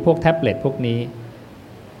นหรือพวกแท็บเล็ตพวกนี้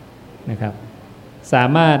นะครับสา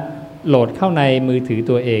มารถโหลดเข้าในมือถือ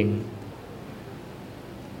ตัวเอง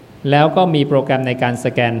แล้วก็มีโปรแกรมในการส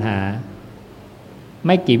แกนหาไ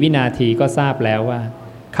ม่กี่วินาทีก็ทราบแล้วว่า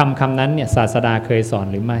คำนั้นเนี่ยศาสดาเคยสอน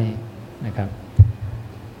หรือไม่นะครับ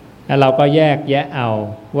แล้วเราก็แยกแยะเอา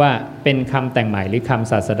ว่าเป็นคำแต่งใหม่หรือค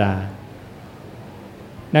ำศาสดา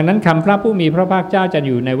ดังนั้นคำพระผู้มีพระภาคเจ้าจะอ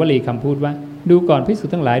ยู่ในวลีคำพูดว่าดูก่อนภิกษุ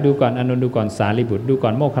ทั้งหลายดูก่อนอานนท์ดูก่อนสารีบุตรดูก่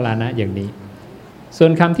อนโมคคัลลานะอย่างนี้ส่ว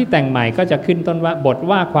นคำที่แต่งใหม่ก็จะขึ้นต้นว่าบท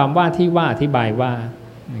ว่าความว่าที่ว่าอธิบายว่า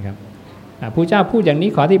นะครับผู้เจ้าพูดอย่างนี้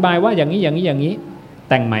ขออธิบายว่าอย่างนี้อย่างนี้อย่างนี้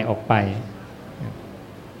แต่งใหม่ออกไป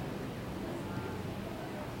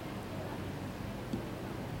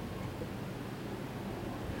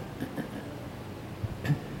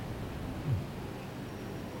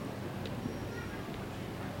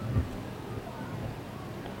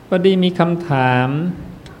พอดีมีคำถาม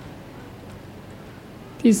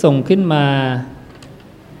ที่ส่งขึ้นมา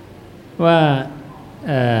ว่า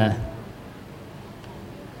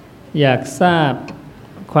อยากทราบ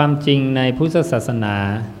ความจริงในพุทธศาสนา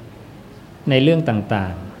ในเรื่องต่า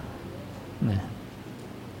งๆนะ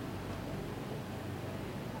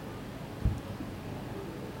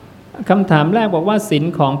คำถามแรกบอกว่าศีล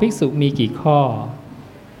ของภิกษุมีกี่ข้อ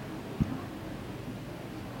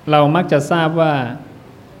เรามักจะทราบว่า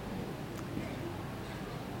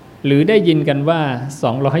หรือได้ยินกันว่า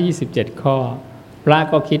227ข้อพระ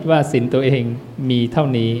ก็คิดว่าศีลตัวเองมีเท่า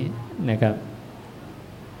นี้นะครับ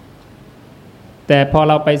แต่พอ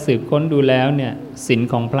เราไปสืบค้นดูแล้วเนี่ยศีล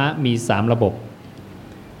ของพระมี3ระบบ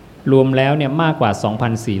รวมแล้วเนี่ยมากกว่า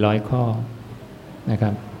 2,400 ข้อนะค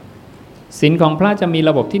รับศีลของพระจะมี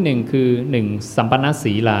ระบบที่1คือ1สัมปน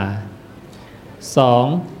ศีลา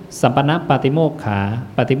2สัมปนปาติโมกขา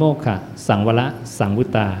ปาติโมกขะสังวรสังวุ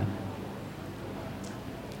ตา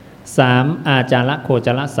3อาจาระโคจ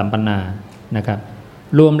รสัมปนานะครับ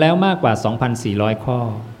รวมแล้วมากกว่า 2,400 ข้อ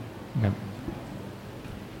นะครับ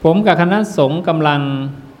ผมกับคณะสงฆ์กำลัง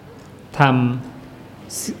ท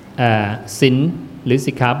ำศีลหรือ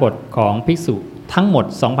สิกขาบทของภิกษุทั้งหมด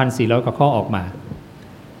 2,400 กว่าข้อออกมา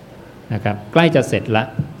นะครับใกล้จะเสร็จละ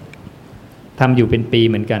ทำอยู่เป็นปี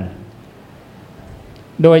เหมือนกัน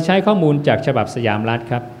โดยใช้ข้อมูลจากฉบับสยามรัฐ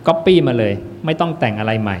ครับก๊อปปี้มาเลยไม่ต้องแต่งอะไ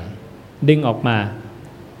รใหม่ดึงออกมา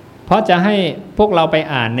เพราะจะให้พวกเราไป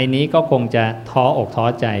อ่านในนี้ก็คงจะท้ออกท้อ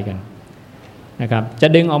ใจกันนะครับจะ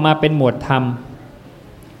ดึงออกมาเป็นหมวดธรรม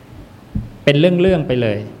เป็นเรื่องๆไปเล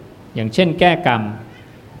ยอย่างเช่นแก้กรรม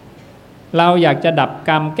เราอยากจะดับ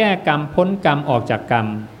กรรมแก้กรรมพ้นกรรมออกจากกรรม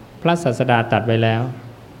พระศาสดาตรัสไว้แล้ว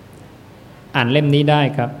อ่านเล่มนี้ได้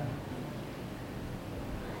ครับ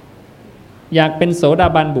อยากเป็นโสดา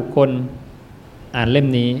บันบุคคลอ่านเล่ม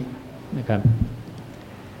นี้นะครับ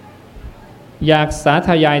อยากสาธ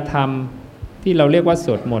ยายธรรมที่เราเรียกว่าส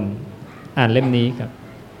วดมนต์อ่านเล่มนี้ครับ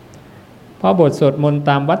เพราะบทสวดมนต์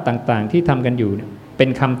ตามวัดต่างๆที่ทำกันอยู่เป็น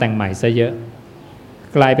คำแต่งใหม่ซะเยอะ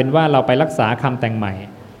กลายเป็นว่าเราไปรักษาคำแต่งใหม่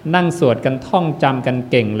นั่งสวดกันท่องจำกัน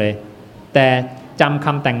เก่งเลยแต่จำค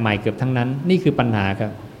ำแต่งใหม่เกือบทั้งนั้นนี่คือปัญหาครั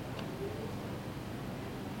บ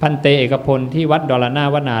พันเตเอกพลที่วัดดรนา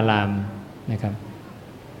วนารามนะครับ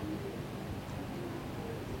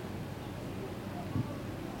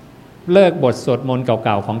เลิกบทสวดมนต์เก่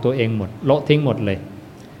าๆของตัวเองหมดโละทิ้งหมดเลย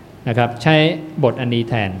นะครับใช้บทอันนี้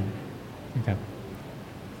แทนนะครับ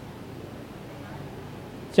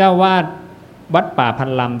เจ้าวาดวัดป่าพัน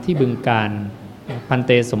ลำที่บึงกาฬพันเ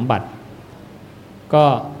ตสมบัติก็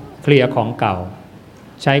เคลียร์ของเก่า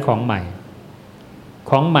ใช้ของให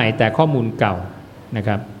ม่แต่ข้อมูลเก่านะค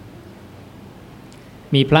รับ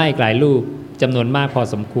มีพระอีกหลายรูปจำนวนมากพอ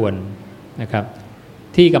สมควรนะครับ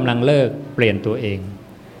ที่กำลังเลิกเปลี่ยนตัวเอง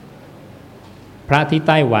พระที่ไ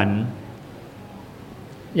ต้หวัน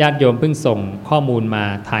ญาติโยมเพิ่งส่งข้อมูลมา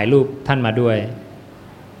ถ่ายรูปท่านมาด้วย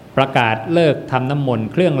ประกาศเลิกทำน้ำมนต์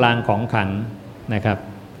เครื่องรางของขลังนะครับ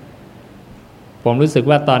ผมรู้สึก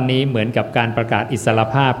ว่าตอนนี้เหมือนกับการประกาศอิสร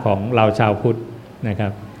ภาพของเราชาวพุทธนะครั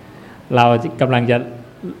บเรากำลังจะ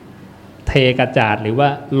เทกระจาดหรือว่า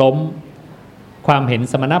ล้มความเห็น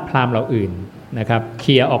สมณพราหมณ์เราอื่นนะครับเค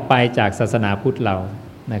ลียร์ออกไปจากศาสนาพุทธเรา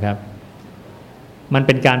นะครับมันเ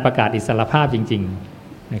ป็นการประกาศอิสรภาพจริง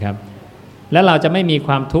ๆนะครับและเราจะไม่มีค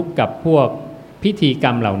วามทุกข์กับพวกพิธีกร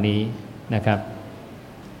รมเหล่านี้นะครับ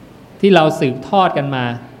ที่เราสืบทอดกันมา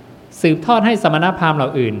สืบทอดให้สมณพราหมณ์เหล่า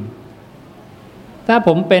อื่นถ้าผ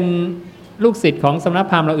มเป็นลูกศิษย์ของสมณ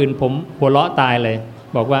พราหมณ์เหล่าอื่นผมหัวเราะตายเลย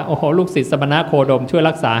บอกว่าโอ้โหลูกศิษย์สมณโคดมช่วย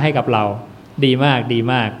รักษาให้กับเราดีมากดี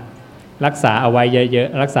มากรักษาเอาไว้เยอะ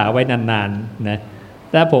ๆรักษาไว้นานๆนะ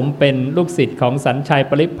ถ้าผมเป็นลูกศิษย์ของสัญชัย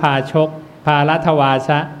ปริพาชกภารัทวาช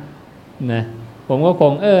ะนะผมก็ค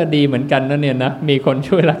งดีเหมือนกันนะเนี่ยนะมีคน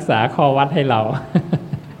ช่วยรักษาข้อวัดให้เรา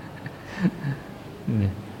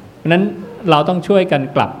เพราะนั้นเราต้องช่วยกัน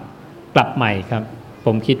กลับใหม่ครับผ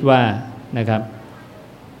มคิดว่านะครับ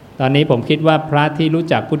ตอนนี้ผมคิดว่าพระที่รู้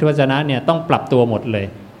จักพุทธวจนะเนี่ยต้องปรับตัวหมดเลย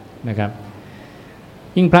นะครับ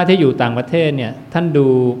ยิ่งพระที่อยู่ต่างประเทศเนี่ยท่านดู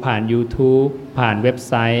ผ่าน YouTube ผ่านเว็บ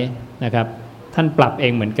ไซต์นะครับท่านปรับเอ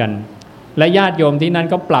งเหมือนกันและญาติโยมที่นั่น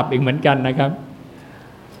ก็ปรับเองเหมือนกันนะครับ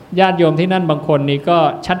ญาติโยมที่นั่นบางคนนี่ก็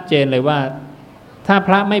ชัดเจนเลยว่าถ้าพ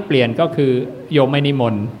ระไม่เปลี่ยนก็คือโยมไม่นิม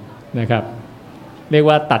นต์นะครับเรียก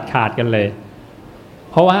ว่าตัดขาดกันเลย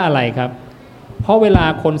เพราะว่าอะไรครับเพราะเวลา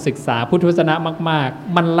คนศึกษาพุทธวจนะมาก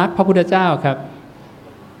ๆมันรักพระพุทธเจ้าครับ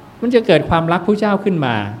มันจะเกิดความรักพระเจ้าขึ้นม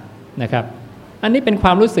านะครับอันนี้เป็นคว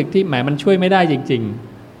ามรู้สึกที่หมายมันช่วยไม่ได้จริง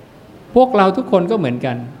ๆพวกเราทุกคนก็เหมือน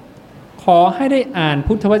กันขอให้ได้อ่าน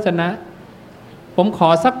พุทธวจนะ ผมขอ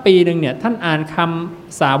สักปีหนึ่งเนี่ยท่านอ่านค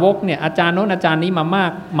ำสาวกเนี่ยอาจารย์โน้นอาจารย์นี้มามา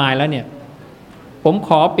กมายแล้วเนี่ยผมข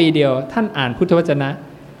อปีเดียวท่านอ่านพุทธวจนะ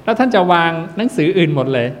แล้วท่านจะวางหนังสืออื่นหมด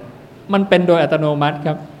เลยมันเป็นโดยอัตโนมัติค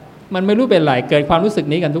รับมันไม่รู้เป็นไรเกิดความรู้สึก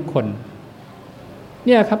นี้กันทุกคนเ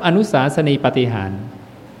นี่ยครับอนุสาสนีปาฏิหาริย์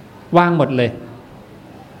วางหมดเลย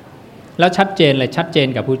แล้วชัดเจนเลยชัดเจน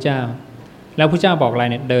กับพระเจ้าแล้วพระเจ้าบอกอะไร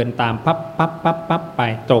เนี่ยเดินตามปั๊บปั๊บปั๊บปั๊บไป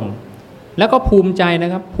ตรงแล้วก็ภูมิใจน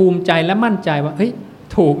ะครับภูมิใจและมั่นใจว่าเฮ้ย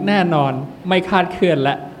ถูกแน่นอนไม่คาดเคลื่อนแ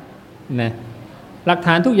ล้วนะหลักฐ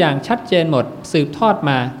านทุกอย่างชัดเจนหมดสืบทอด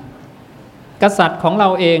มากษัตริย์ของเรา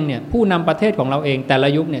เองเนี่ยผู้นำประเทศของเราเองแต่ละ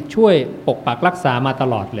ยุคเนี่ยช่วยปกปักรักษามาต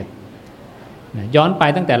ลอดเลยนะย้อนไป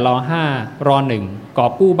ตั้งแต่ร.5 ร.1 กอ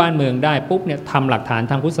บกู้บ้านเมืองได้ปุ๊บเนี่ยทำหลักฐาน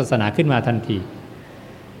ทางพุทธศาสนาขึ้นมาทันที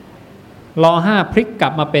ร.5 พลิกกลั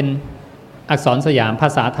บมาเป็นอักษรสยามภา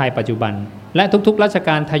ษาไทยปัจจุบันและทุกๆรัชก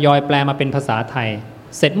าลทยอยแปลมาเป็นภาษาไทย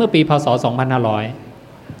เสร็จเมื่อปีพ.ศ.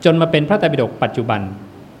 2500จนมาเป็นพระไตรปิฎกปัจจุบัน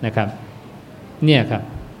นะครับเนี่ยครับ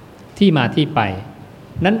ที่มาที่ไป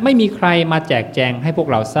นั้นไม่มีใครมาแจกแจงให้พวก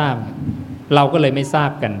เราทราบเราก็เลยไม่ทรา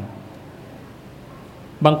บกัน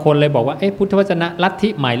บางคนเลยบอกว่าพุทธวจนะลัทธิ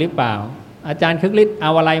ใหม่หรือเปล่าอาจารย์คึกฤทธิ์เอ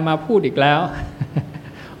าอะไรมาพูดอีกแล้ว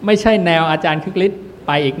ไม่ใช่แนวอาจารย์คึกฤทธิ์ไ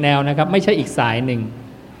ปอีกแนวนะครับไม่ใช่อีกสายหนึ่ง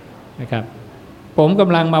นะครับผมก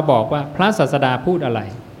ำลังมาบอกว่าพระศาสดาพูดอะไร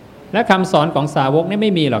และคำสอนของสาวกนี่ไ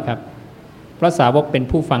ม่มีหรอกครับเพราะสาวกเป็น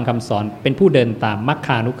ผู้ฟังคำสอนเป็นผู้เดินตามมัคค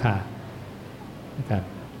านุคานะครับ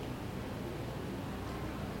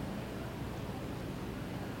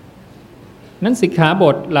นั้นสิกขาบ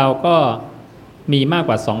ทเราก็มีมาก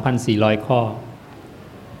กว่า 2,400 ข้อ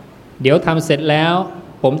เดี๋ยวทำเสร็จแล้ว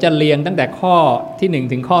ผมจะเรียงตั้งแต่ข้อที่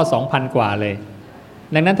1ถึงข้อ 2,000 กว่าเลย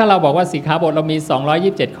ดังนั้นถ้าเราบอกว่าสิกขาบทเรามี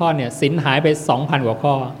227ข้อเนี่ยศีลหายไป 2,000 กว่า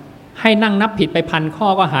ข้อให้นั่งนับผิดไป 1,000 ข้อ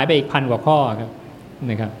ก็หายไปอีก 1,000 กว่าข้อครับ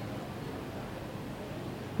นะครับ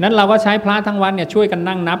นั้นเราก็ใช้พระทั้งวันเนี่ยช่วยกัน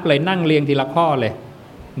นั่งนับเลยนั่งเรียงทีละข้อเลย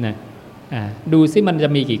นะดูซิมันจะ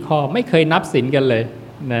มีกี่ข้อไม่เคยนับศีลกันเลย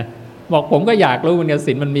นะบอกผมก็อยากรู้เหมือนกัน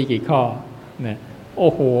ศีลมันมีกี่ข้อนะโ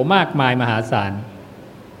อ้โหมากมายมหาศาล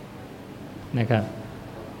นะครับ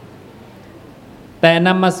แต่น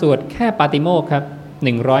ำมาสวดแค่ปาติโมกข์ครับ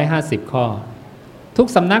150 ข้อทุก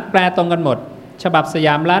สำนักแปลตรงกันหมดฉบับสย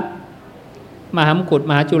ามรัฐมหามกุฏ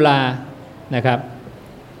มหาจุฬานะครับ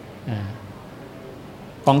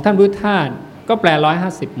ของท่านพุทธทาสก็แปล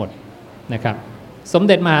150หมดนะครับสมเ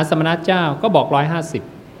ด็จมหาสมณเจ้าก็บอก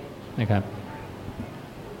150นะครับ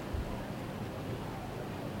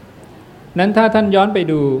นั้นถ้าท่านย้อนไป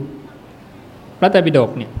ดูพระไตรปิฎก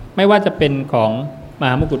เนี่ยไม่ว่าจะเป็นของม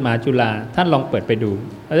หามกุฏมหาจุฬาท่านลองเปิดไปดู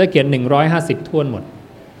เราจะเขียน150ท้วนหมด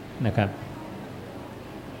นะครับ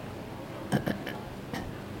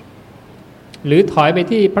หรือถอยไป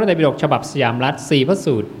ที่พระไตรปิฎกฉบับสยามรัฐ4พระ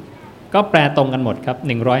สูตรก็แปลตรงกันหมดครับ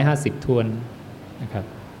150ท้วนนะครับ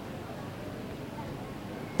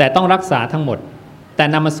แต่ต้องรักษาทั้งหมดแต่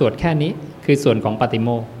นำมาสวดแค่นี้คือส่วนของปาติโม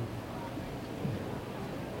กข์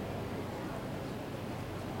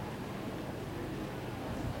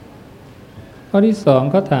ข้อที่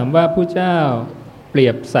2เขาถามว่าผู้เจ้าเปรี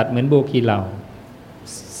ยบสัตว์เหมือนโบกีเหล่า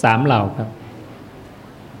3เหล่าครับ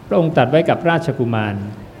พระองค์ตรัสไว้กับราชกุมาร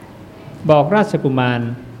บอกราชกุมาร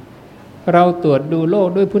เราตรวจดูโลก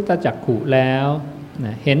ด้วยพุทธจักขุแล้ว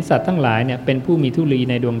เห็นสัตว์ทั้งหลายเนี่ยเป็นผู้มีธุลี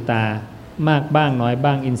ในดวงตามากบ้างน้อย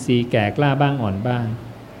บ้างอินทรีย์แก่กล้าบ้างอ่อนบ้าง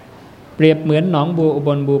เปรียบเหมือนหนองบัวอุบ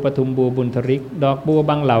ลบัวปทุมบัวบุญทริกดอกบัว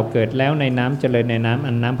บางเหล่าเกิดแล้วในน้ำเจริญในน้ำ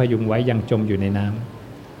อันน้ำพยุงไว้ยังจมอยู่ในน้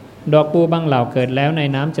ำดอกบัวบางเหล่าเกิดแล้วใน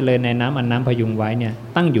น้ำเจริญในน้ำอันน้ำพยุงไว้เนี่ย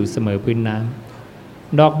ตั้งอยู่เสมอพื้นน้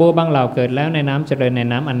ำดอกบัวบางเหล่าเกิดแล้วในน้ำเจริญใน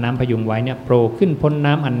น้ำอันน้ำพยุงไว้เนี่ยโผล่ขึ้นพ้น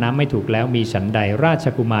น้ำอันน้ำไม่ถูกแล้วมีฉันใดราช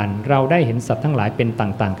กุมารเราได้เห็นสัตว์ทั้งหลายเป็น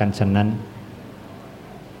ต่างๆกันฉันนั้น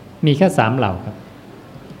มีแค่3เหล่าครับ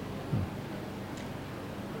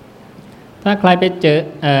ถ้าใครไปเจอ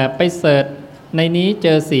ไปเสิร์ชในนี้เจ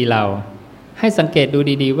อ4เหล่าให้สังเกตดู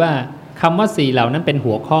ดีๆว่าคำว่า4เหล่านั้นเป็น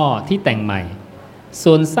หัวข้อที่แต่งใหม่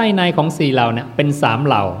ส่วนไส้ในของ4เหล่าเนี่ยเป็น3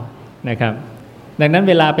เหล่านะครับดังนั้น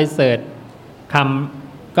เวลาไปเสิร์ชค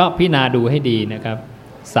ำก็พิจารณาดูให้ดีนะครับ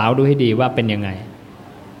สาวดูให้ดีว่าเป็นยังไง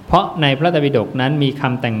เพราะในพระไตรปิฎกนั้นมีค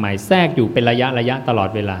ำแต่งใหม่แทรกอยู่เป็นระยะตลอด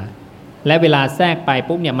เวลาและเวลาแทรกไป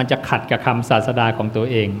ปุ๊บเนี่ยมันจะขัดกับคำศาสดาของตัว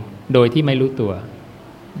เองโดยที่ไม่รู้ตัว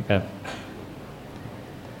นะครับ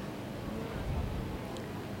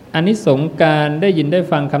อานิสงส์การได้ยินได้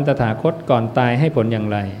ฟังคำตถาคตก่อนตายให้ผลอย่าง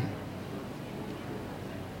ไร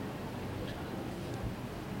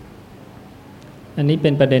อันนี้เป็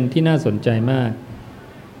นประเด็นที่น่าสนใจมาก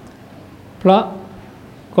เพราะ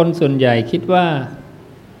คนส่วนใหญ่คิดว่า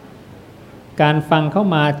การฟังเข้า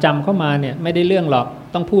มาจำเข้ามาเนี่ยไม่ได้เรื่องหรอก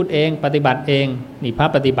ต้องพูดเองปฏิบัติเองนี่พระ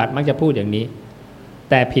ปฏิบัติมักจะพูดอย่างนี้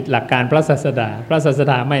แต่ผิดหลักการพระศาส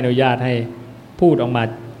ดาไม่อนุญาตให้พูดออกมา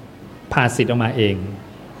ภาษิตออกมาเอง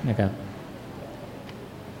นะครับ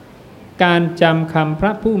การจำคำพร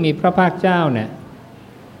ะผู้มีพระภาคเจ้าเนี่ย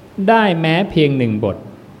ได้แม้เพียงหนึ่งบท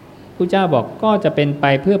พระเจ้าบอกก็จะเป็นไป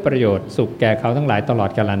เพื่อประโยชน์สุขแก่เขาทั้งหลายตลอด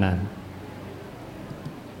กาลนาน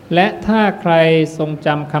และถ้าใครทรงจ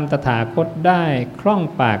ำคำตถาคตได้คล่อง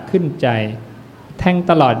ปากขึ้นใจแทง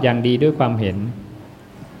ตลอดอย่างดีด้วยความเห็น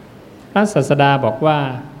พระศาสดาบอกว่า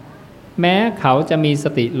แม้เขาจะมีส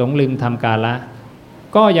ติหลงลืมทำกาละ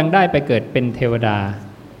ก็ยังได้ไปเกิดเป็นเทวดา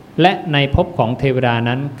และในภพของเทวดา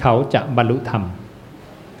นั้นเขาจะบรรลุธรรม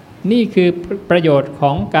นี่คือประโยชน์ข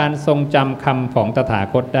องการทรงจำคำของตถา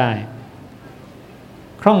คตได้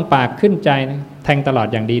คล่องปากขึ้นใจแทงตลอด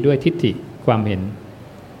อย่างดีด้วยทิฏฐิความเห็น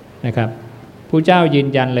นะครับผู้เจ้ายืน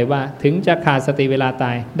ยันเลยว่าถึงจะขาดสติเวลาต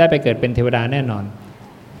ายได้ไปเกิดเป็นเทวดาแน่นอน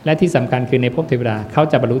และที่สำคัญคือในภพเทวดาเขา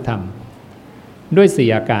จะบรรลุธรรมด้วย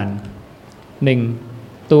4อาการ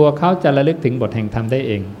 1. ตัวเขาจะระลึกถึงบทแห่งธรรมได้เ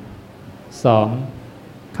อง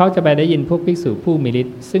 2. เขาจะไปได้ยินพวกภิกษุผู้มีฤท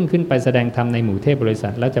ธิ์ซึ่งขึ้นไปแสดงธรรมในหมู่เทพบริษั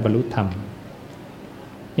ทแล้วจะบรรลุธรรม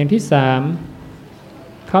อย่างที่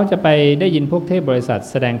 3. เขาจะไปได้ยินพวกเทพบริษัท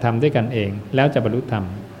แสดงธรรมด้วยกันเองแล้วจะบรรลุธรรม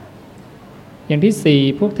อย่างที่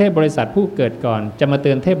 4. พวกเทพบริษัทผู้เกิดก่อนจะมาเ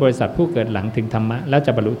ตือนเทพบริษัทผู้เกิดหลังถึงธรรมะแล้วจ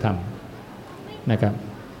ะบรรลุธรรมนะครับ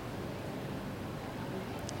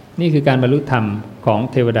นี่คือการบรรลุธรรมของ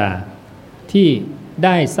เทวดาที่ไ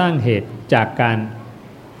ด้สร้างเหตุจากการ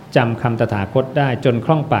จำคำตถาคตได้จนค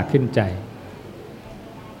ล่องปากขึ้นใจ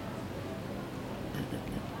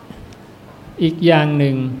อีกอย่างห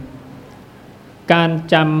นึ่งการ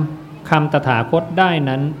จำคำตถาคตได้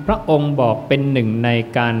นั้นพระองค์บอกเป็นหนึ่งใน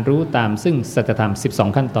การรู้ตามซึ่งสัจธรรม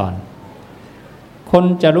12ขั้นตอนคน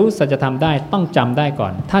จะรู้สัจธรรมได้ต้องจำได้ก่อ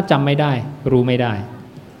นถ้าจำไม่ได้รู้ไม่ได้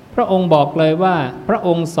พระองค์บอกเลยว่าพระอ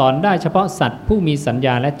งค์สอนได้เฉพาะสัตว์ผู้มีสัญญ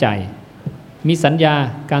าและใจมีสัญญา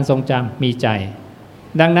การทรงจำมีใจ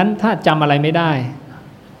ดังนั้นถ้าจำอะไรไม่ได้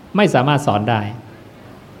ไม่สามารถสอนได้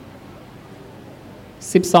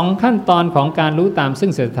12ขั้นตอนของการรู้ตามซึ่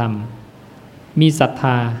งสัจธรรมมีศรัทธ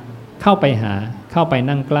าเข้าไปหาเข้าไป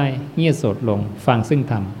นั่งใกล้เงี่ยโสดลงฟังซึ่ง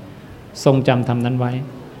ธรรมทรงจำธรรมนั้นไว้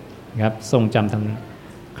ครับทรงจำธรรมนั้น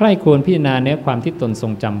ใคร่ควรพิจารณาเนื้อความที่ตนทร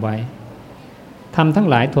งจำไว้ทำทั้ง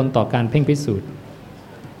หลายทนต่อการเพ่งพิสูจน์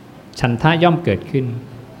ฉันทะย่อมเกิดขึ้น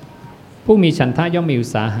ผู้มีฉันทะย่อมมีอุ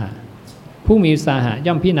ตสาหะผู้มีอุตสาหะ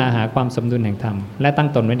ย่อมพิจารณาหาความสมดุลแห่งธรรมและตั้ง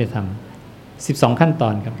ตนไว้ในธรรม12ขั้นตอ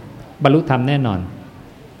นครับบรรลุธรรมแน่นอน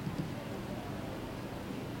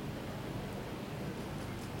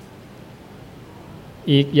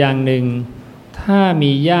อีกอย่างหนึ่งถ้า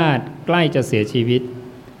มีญาติใกล้จะเสียชีวิต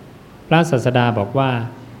พระศาสดาบอกว่า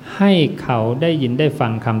ให้เขาได้ยินได้ฟั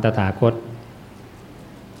งคำตถาคต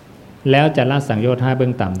แล้วจะละสังโยชน์5เบื้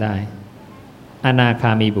องต่ำได้อนาค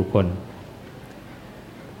ามีบุคคล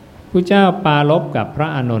พระเจ้าปรารภกับพระ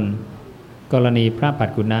อานนท์กรณีพระปัจ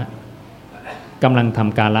กุณะกำลังท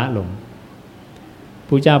ำกาละลงพ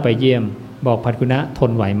ระเจ้าไปเยี่ยมบอกปัจกุณะท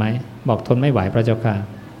นไหวไหมบอกทนไม่ไหวพระเจ้าค่ะ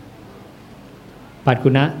ปัจกุ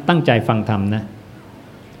ณะตั้งใจฟังธรรมนะ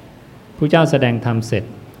พระเจ้าแสดงธรรมเสร็จ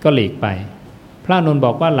ก็หลีกไปพระอานนท์บ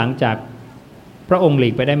อกว่าหลังจากพระองค์หลี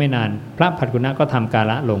กไปได้ไม่นานพระปัจกุณะก็ทำกา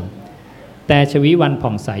ละลงแต่ชวีวันผ่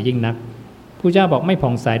องใสยิ่งนักพระเจ้าบอกไม่ผ่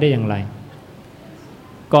องใสได้อย่างไร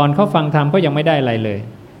ก่อนเขาฟังธรรมก็ยังไม่ได้อะไรเลย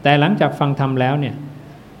แต่หลังจากฟังธรรมแล้วเนี่ย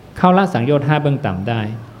เขาละสังโยชน์5เบื้องต่ำได้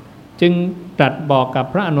จึงตรัสบอกกับ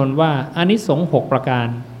พระอานนท์ว่าอานิสงส์6ประการ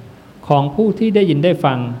ของผู้ที่ได้ยินได้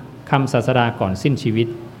ฟังคำศาสดาก่อนสิ้นชีวิต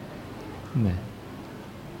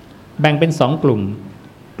แบ่งเป็น2กลุ่ม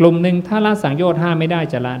กลุ่มหนึ่งถ้าละสังโยชน์5ไม่ได้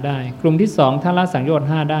จะละได้กลุ่มที่2ถ้าละสังโยชน์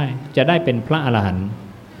5ได้จะได้เป็นพระอรหันต์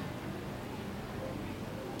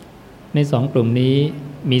ใน2กลุ่มนี้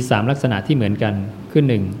มี3ลักษณะที่เหมือนกันคือ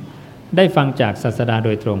 1. ได้ฟังจากศาสดาโด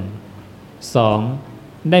ยตรง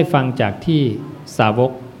 2. ได้ฟังจากที่สาว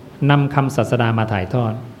กนำคำศาสดามาถ่ายทอ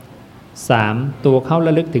ด 3. ตัวเขาร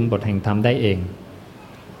ะลึกถึงบทแห่งธรรมได้เอง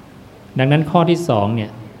ดังนั้นข้อที่2เนี่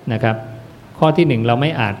ยนะครับข้อที่1เราไ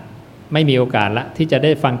ม่มีโอกาสละที่จะไ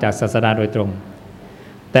ด้ฟังจากศาสดาโดยตรง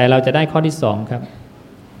แต่เราจะได้ข้อที่2ครับ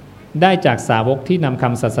ได้จากสาวกที่นำค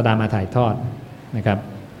ำศาสดามาถ่ายทอดนะครับ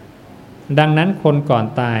ดังนั้นคนก่อน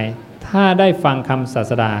ตายถ้าได้ฟังคำศา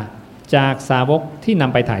สดาจากสาวกที่น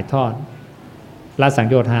ำไปถ่ายทอดละสัง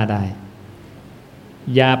โยชน์5ได้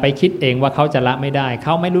อย่าไปคิดเองว่าเขาจะละไม่ได้เข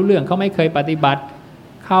าไม่รู้เรื่องเขาไม่เคยปฏิบัติ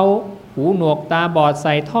เขาหูหนวกตาบอดใ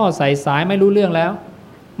ส่ท่อใส่สายไม่รู้เรื่องแล้ว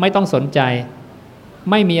ไม่ต้องสนใจ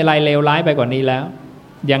ไม่มีอะไรเลวร้ายไปกว่านี้แล้ว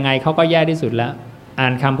ยังไงเขาก็แย่ที่สุดแล้วอ่า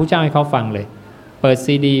นคำพระเจ้าให้เขาฟังเลยเปิด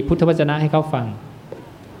ซีดีพุทธวจนะให้เขาฟัง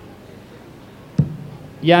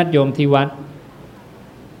ญาติโยมที่วัด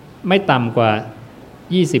ไม่ต่ำกว่า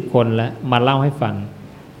20คนแล้วมาเล่าให้ฟัง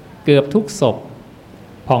เกือบทุกศพ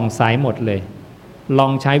ผ่องใสหมดเลยลอ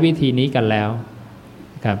งใช้วิธีนี้กันแล้ว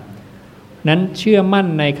ครับนั้นเชื่อมั่น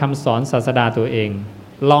ในคำสอนศาสดาตัวเอง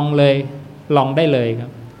ลองเลยลองได้เลยครั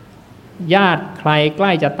บญาติใครใก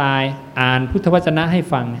ล้จะตายอ่านพุทธวจนะให้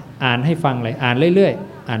ฟังอ่านให้ฟังเลยอ่านเรื่อย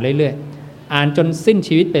ๆอ่านเรื่อยๆอ่านจนสิ้น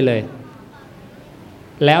ชีวิตไปเลย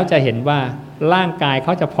แล้วจะเห็นว่าร่างกายเข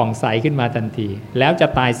าจะผ่องใสขึ้นมาทันทีแล้วจะ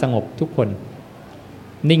ตายสงบทุกคน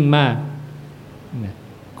นิ่งมาก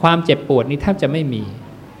ความเจ็บปวดนี้แทบจะไม่มี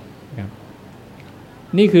ครับ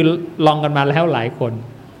นี่คือลองกันมาแล้วหลายคน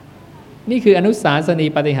นี่คืออนุสาสนี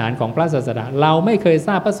ปาฏิหาริย์ของพระศาสดาเราไม่เคยท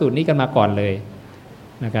ราบพระสูตรนี้กันมาก่อนเลย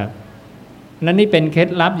นะครับนั่นนี่เป็นเคล็ด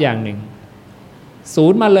ลับอย่างหนึ่งศู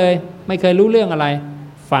นย์มาเลยไม่เคยรู้เรื่องอะไร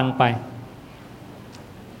ฟังไป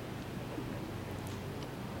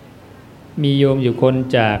มีโยมอยู่คน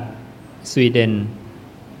จากสวีเดน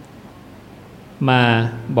มา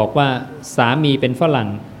บอกว่าสามีเป็นฝรั่ง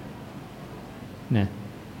นะ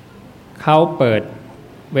เขาเปิด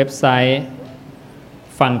เว็บไซต์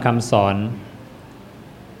ฟังคำสอน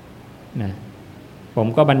นะผม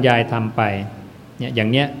ก็บรรยายทำไปเนี่ยอย่าง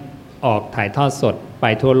เนี้ยออกถ่ายทอดสดไป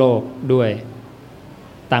ทั่วโลกด้วย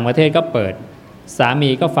ต่างประเทศก็เปิดสามี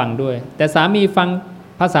ก็ฟังด้วยแต่สามีฟัง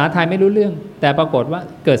ภาษาไทยไม่รู้เรื่องแต่ปรากฏว่า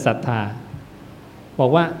เกิดศรัทธาบอ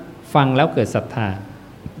กว่าฟังแล้วเกิดศรัทธา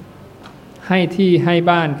ให้ที่ให้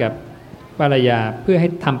บ้านกับภรรยาเพื่อให้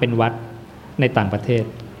ทำเป็นวัดในต่างประเทศ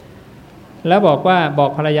แล้วบอกว่าบอ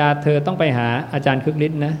กภรรยาเธอต้องไปหาอาจารย์คึกฤ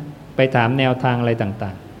ทธิ์นะไปถามแนวทางอะไรต่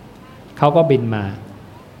างๆเขาก็บินมา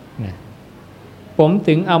นะผม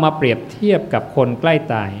ถึงเอามาเปรียบเทียบกับคนใกล้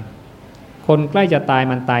ตายคนใกล้จะตาย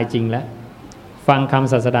มันตายจริงแล้วฟังค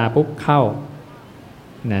ำศาสดาปุ๊บเข้า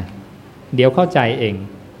นะเดี๋ยวเข้าใจเอง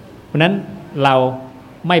เพราะนั้นเรา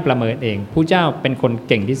ไม่ประเมินเองผู้เจ้าเป็นคน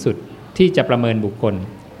เก่งที่สุดที่จะประเมินบุคคล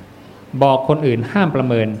บอกคนอื่นห้ามประ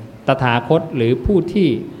เมินตถาคตหรือผู้ที่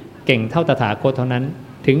เก่งเท่าตถาคตเท่านั้น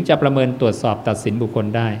ถึงจะประเมินตรวจสอบตัดสินบุคคล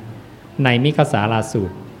ได้ในมิคสาลาสู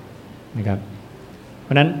ตรนะครับเพ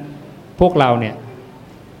ราะนั้นพวกเราเนี่ย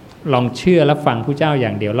ลองเชื่อและฟังผู้เจ้าอย่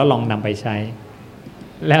างเดียวแล้วลองนำไปใช้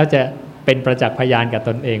แล้วจะเป็นประจักษ์พยานกับต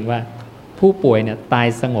นเองว่าผู้ป่วยเนี่ยตาย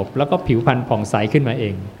สงบแล้วก็ผิวพรรณผ่องใสขึ้นมาเอ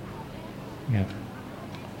งนะครับ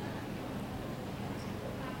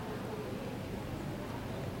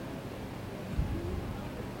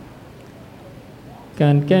ก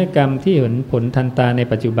ารแก้กรรมที่เห็นผลทันตาใน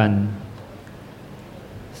ปัจจุบัน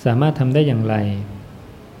สามารถทำได้อย่างไร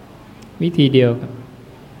วิธีเดียว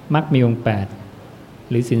มรรคมีองค์8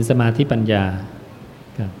หรือศีลสมาธิปัญญา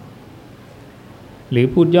ครับหรือ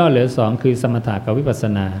พูดย่อเหลือ2คือสมถะกับวิปัสส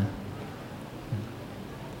นา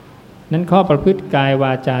นั้นข้อประพฤติกายว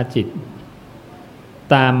าจาจิต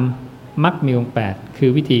ตามมรรคมีองค์8คือ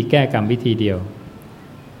วิธีแก้กรรมวิธีเดียว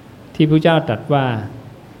ที่พระเจ้าตรัสว่า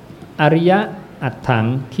อริยะอัตถัง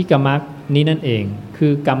คิกมัคนี้นั่นเองคื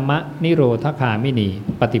อกัมมะนิโรธคามินี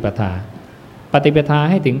ปฏิปทาปฏิปทา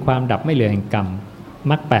ให้ถึงความดับไม่เหลือแห่งกรรม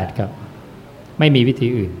มรรค8ครับไม่มีวิธี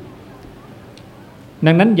อื่น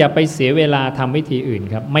ดังนั้นอย่าไปเสียเวลาทำวิธีอื่น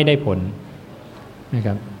ครับไม่ได้ผลนะค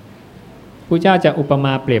รับพระเจ้าจะอุปม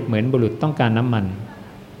าเปรียบเหมือนบุรุษต้องการน้ำมัน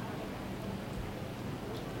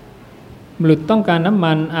บุรุษต้องการน้ำ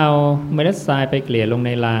มันเอาเมล็ดทรายไปเกลี่ยลงใน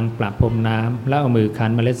รางประพรมน้ำแล้วเอามือคั้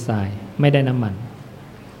นเมล็ดทรายไม่ได้น้ำมัน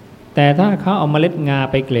แต่ถ้าเขาเอาเมล็ดงา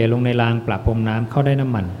ไปเกลี่ยลงในรางประพรมน้ำเขาได้น้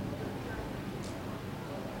ำมัน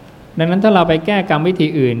ดังนั้นถ้าเราไปแก้กรรมวิธี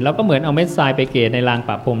อื่นเราก็เหมือนเอาเม็ดทรายไปเกลี่ยในรางป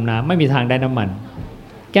ระพรมน้ำไม่มีทางได้น้ำมัน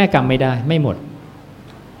แก้กรรมไม่ได้ไม่หมด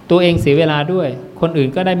ตัวเองเสียเวลาด้วยคนอื่น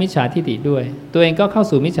ก็ได้มิจฉาทิฏฐิด้วยตัวเองก็เข้า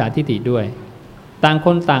สู่มิจฉาทิฏฐิด้วยต่างค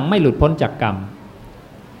นต่างไม่หลุดพ้นจากกรรม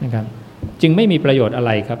นะครับจึงไม่มีประโยชน์อะไ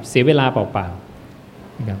รครับเสียเวลาเปล่า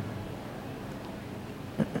ๆนะครับ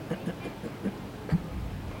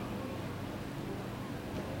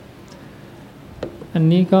อัน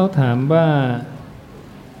นี้เขาถามว่า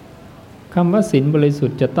คำว่าศีลบริสุท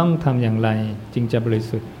ธิ์จะต้องทำอย่างไรจึงจะบริ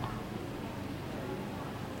สุทธิ์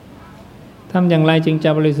ทำอย่างไรจึงจะ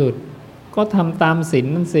บริสุทธิ์ก็ทำตามศีล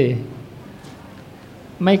นั่นสิ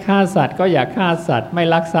ไม่ฆ่าสัตว์ก็อย่าฆ่าสัตว์ไม่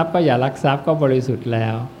ลักทรัพย์ก็อย่าลักทรัพย์ก็บริสุทธิ์แล้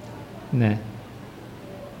วนะ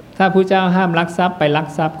ถ้าพระเจ้าห้ามลักทรัพย์ไปลัก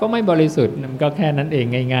ทรัพย์ก็ไม่บริสุทธิ์มันก็แค่นั้นเอง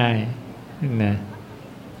ง่ายๆนะ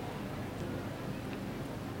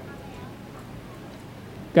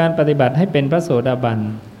การปฏิบัติให้เป็นพระโสดาบัน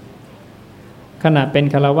ขณะเป็น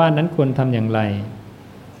ฆราวาสนั้นควรทำอย่างไร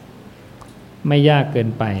ไม่ยากเกิน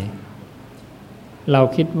ไปเรา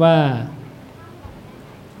คิดว่า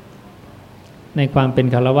ในความเป็น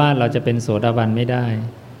ฆราวาสเราจะเป็นโสดาบันไม่ได้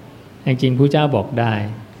จริงๆพระเจ้าบอกได้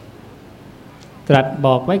ตรัสบ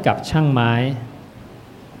อกไว้กับช่างไม้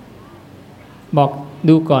บอก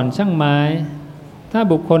ดูก่อนช่างไม้ถ้า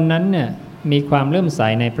บุคคลนั้นเนี่ยมีความเลื่อมใส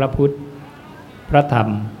ในพระพุทธพระธรรม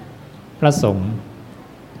พระสงฆ์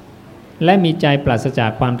และมีใจปราศจา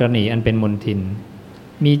กความตระหนี่อันเป็นมลทิน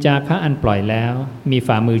มีจาคะอันปล่อยแล้วมี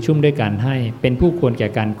ฝ่ามือชุ่มด้วยการให้เป็นผู้ควรแก่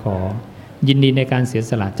การขอยินดีในการเสีย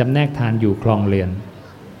สละจำแนกทานอยู่ครองเรือน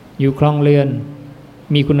อยู่ครองเรือน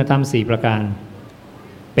มีคุณธรรม4ประการ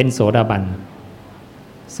เป็นโสดาบัน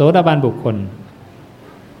โสดาบันบุคคล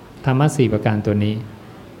ธรรมะ4ประการตัวนี้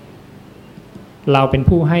เราเป็น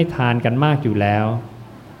ผู้ให้ทานกันมากอยู่แล้ว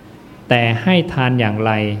แต่ให้ทานอย่างไ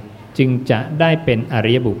รจึงจะได้เป็นอ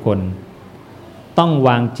ริยบุคคลต้องว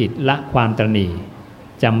างจิตละความตระหนี่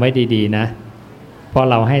จำไว้ดีๆนะเพราะ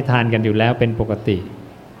เราให้ทานกันอยู่แล้วเป็นปกติ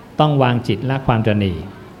ต้องวางจิตละความตระหนี่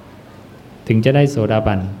ถึงจะได้โสดา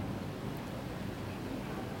บัน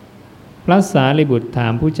พระสารีบุตรถา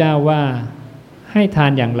มผู้เจ้าว่าให้ทา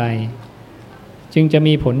นอย่างไรจึงจะ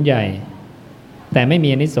มีผลใหญ่แต่ไม่มี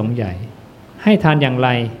อานิสงส์ใหญ่ให้ทานอย่างไร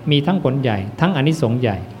มีทั้งผลใหญ่ทั้งอานิสงส์ให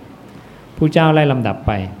ญ่ผู้เจ้าไล่ลำดับไ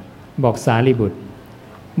ปบอกสารีบุตร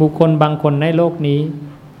บุคคลบางคนในโลกนี้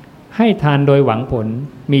ให้ทานโดยหวังผล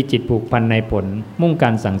มีจิตผูกพันในผลมุ่งกา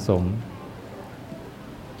รสั่งสม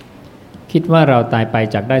คิดว่าเราตายไป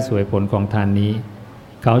จากได้สวยผลของทานนี้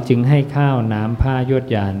เขาจึงให้ข้าวน้ำผ้ายวด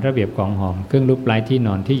ยานระเบียบของหอมเครื่องรูปไล้ที่น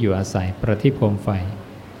อนที่อยู่อาศัยประทีปโคมไฟ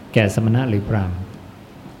แก่สมณะหรือพราหมณ์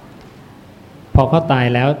พอเขาตาย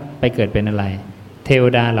แล้วไปเกิดเป็นอะไรเทว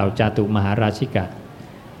ดาเหล่าจาตุมหาราชิกะ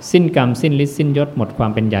สิ้นกรรมสิ้นฤทธิ์สิ้นยศหมดควา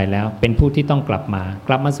มเป็นใหญ่แล้วเป็นผู้ที่ต้องกลับ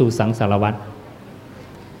มาสู่สังสารวัฏ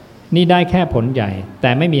นี่ได้แค่ผลใหญ่แ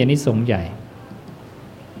ต่ไม่มีอานิสงส์ใหญ่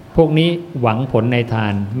พวกนี้หวังผลในทา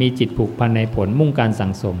นมีจิตผูกพันในผลมุ่งการสั่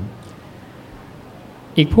งสม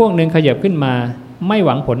อีกพวกหนึ่งขยับขึ้นมาไม่ห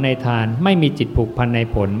วังผลในทานไม่มีจิตผูกพันใน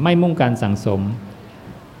ผลไม่มุ่งการสั่งสม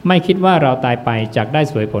ไม่คิดว่าเราตายไปจากได้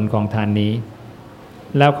สวยผลของทานนี้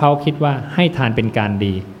แล้วเขาคิดว่าให้ทานเป็นการ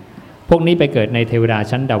ดีพวกนี้ไปเกิดในเทวดา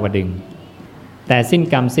ชั้นดาวดึงส์แต่สิ้น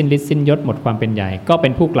กรรมสิ้นฤทธิ์สิ้นยศหมดความเป็นใหญ่ก็เป็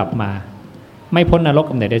นผู้กลับมาไม่พ้นนรก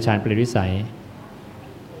กำเนิดเดชฌานเปรตวิสัย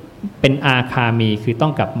เป็นอาคามีคือต้อ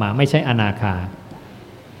งกลับมาไม่ใช่อนาคา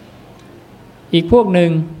อีกพวกหนึ่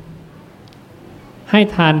งให้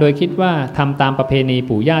ทานโดยคิดว่าทำตามประเพณี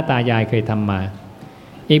ปู่ย่าตายายเคยทำมา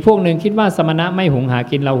อีกพวกหนึ่งคิดว่าสมณะไม่หุงหา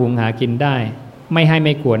กินเราหุงหากินได้ไม่ให้ไ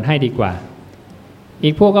ม่ควรให้ดีกว่าอี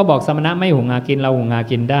กพวกก็บอกสมณะไม่หุงหากินเราหุงหา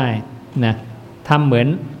กินได้นะทำเหมือน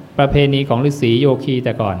ประเพณีของฤาษีโยคีแ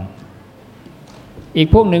ต่ก่อนอีก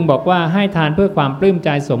พวกหนึ่งบอกว่าให้ทานเพื่อความปลื้มใจ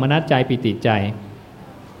โสมนัสใจปิติใจ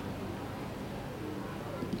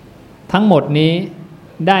ทั้งหมดนี้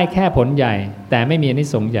ได้แค่ผลใหญ่แต่ไม่มีอานิ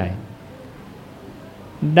สงส์ใหญ่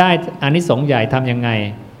ได้อานิสงส์ใหญ่ทำยังไง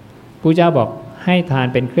พระเจ้าบอกให้ทาน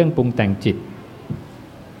เป็นเครื่องปรุงแต่งจิต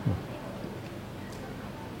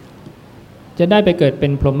จะได้ไปเกิดเป็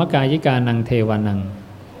นพรหมกายิกานังเทวานัง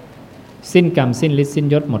สิ้นกรรมสิ้นฤทธิ์สิ้น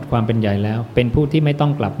ยศหมดความเป็นใหญ่แล้วเป็นผู้ที่ไม่ต้อ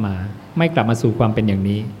งกลับมาไม่กลับมาสู่ความเป็นอย่าง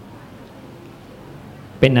นี้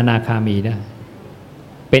เป็นอนาคามีได้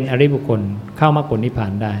เป็นอริยบุคคลเข้ามรรคผลนิพพา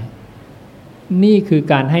นได้นี่คือ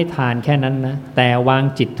การให้ทานแค่นั้นนะแต่วาง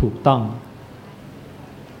จิตถูกต้อง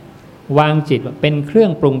วางจิตเป็นเครื่อ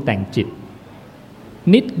งปรุงแต่งจิต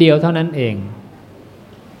นิดเดียวเท่านั้นเอง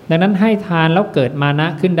ดังนั้นให้ทานแล้วเกิดมานะ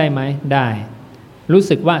ขึ้นได้ไหมได้รู้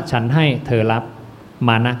สึกว่าฉันให้เธอรับม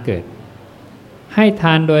านะเกิดให้ท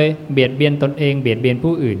านโดยเบียดเบียนตนเองเบียดเบียน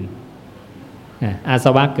ผู้อื่นอาส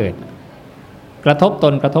วะเกิดกระทบต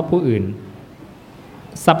นกระทบผู้อื่น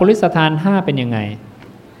สัพพุริสทาน5เป็นยังไง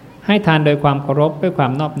ให้ทานโดยความเคารพด้วยควา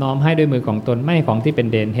มนอบน้อมให้ด้วยมือของตนไม่ให้ของที่เป็น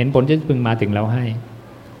เดนเห็นผลจะพึงมาถึงแล้วให้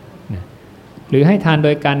หรือให้ทานโด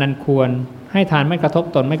ยการนันควรให้ทานไม่กระทบ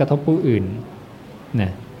ตนไม่กระทบผู้อื่น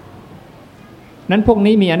นั้นพวก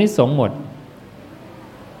นี้มีอานิสงส์หมด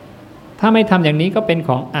ถ้าไม่ทำอย่างนี้ก็เป็นข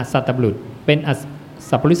องอสัตตบุรุษเป็น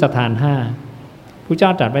สัพพุริสทาน5ผู้เจ้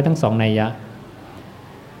าตรัสไว้ทั้ง2นัยยะ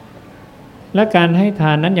และการให้ท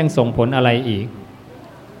านนั้นยังส่งผลอะไรอีก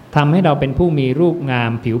ทำให้เราเป็นผู้มีรูปงา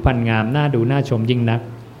มผิวพรรณงามน่าดูน่าชมยิ่งนัก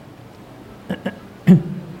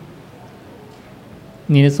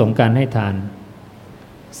นี่สมการให้ทาน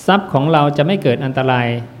ทรัพย์ของเราจะไม่เกิดอันตราย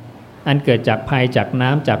อันเกิดจากภัยจากน้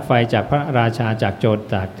ำจากไฟจากพระราชาจากโจร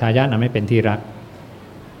จากทายาทอันไม่เป็นที่รัก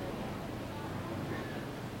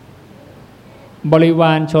บริว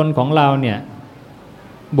ารชนของเราเนี่ย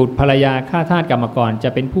บุตรภรรยาข้าทาสกรรมกรจะ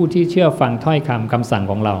เป็นผู้ที่เชื่อฟังถ้อยคำสั่ง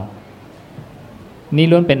ของเรานี่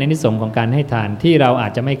ล้วนเป็นอานิสงส์ของการให้ทานที่เราอา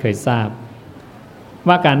จจะไม่เคยทราบ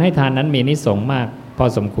ว่าการให้ทานนั้นมีอานิสงส์มากพอ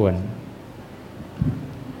สมควร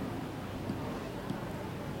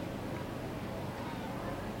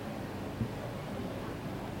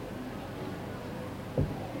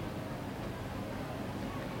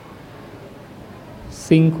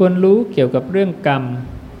สิ่งควรรู้เกี่ยวกับเรื่องกรรม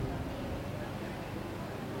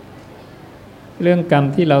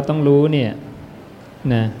ที่เราต้องรู้เนี่ย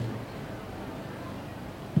นะ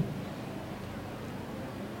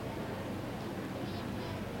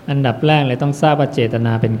อันดับแรกเลยต้องทราบว่าเจตน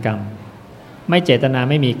าเป็นกรรมไม่เจตนา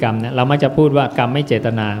ไม่มีกรรมเนี่ยเรามักจะพูดว่ากรรมไม่เจต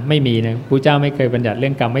นาไม่มีนะพระเจ้าไม่เคยบัญญัติเรื่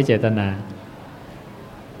องกรรมไม่เจตนา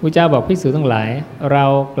พระเจ้าบอกภิกษุทั้งหลายเรา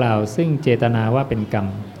กล่าวซึ่งเจตนาว่าเป็นกรรม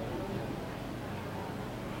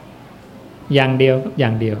อย่างเดี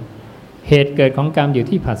ยวเหตุเกิดของกรรมอยู่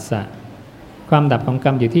ที่ผัสสะความดับของกร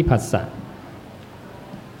รมอยู่ที่ผัสสะ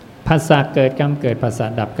ผัสสะเกิดกรรมเกิดผัสสะ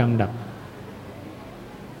ดับกรรมดับ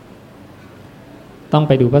ต้องไ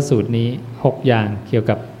ปดูพระสูตรนี้6อย่างเกี่ยว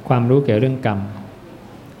กับความรู้เกี่ยวเรื่องกรร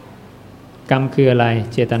มคืออะไร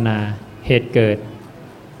เจตนาเหตุเกิด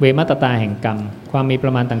เวมัตตาแห่งกรรมความมีปร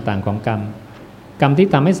ะมาณต่างๆของกรรมที่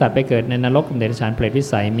ทำให้สัตว์ไปเกิดในนรกเดรัจฉานเปรตวิ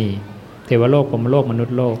สัยมีเทวโลกพรหมโลกมนุษ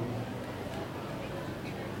ย์โลก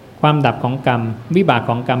ความดับของกรรมวิบาก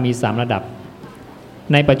ของกรรมมี3ระดับ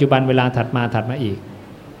ในปัจจุบันเวลาถัดมาอีก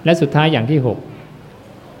และสุดท้ายอย่างที่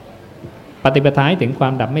6ปฏิปทาให้ถึงควา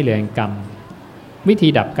มดับไม่เหลือแห่งกรรมวิธี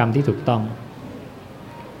ดับกรรมที่ถูกต้อง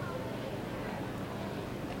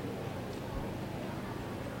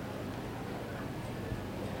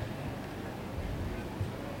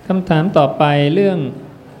คำถามต่อไปเรื่อง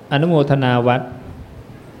อนุโมทนาวัตร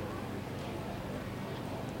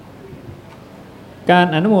การ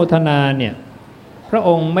อนุโมทนาเนี่ยพระอ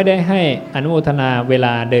งค์ไม่ได้ให้อนุโมทนาเวล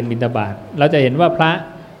าเดินบิณฑบาตเราจะเห็นว่าพระ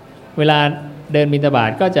เวลาเดินบิณฑบาต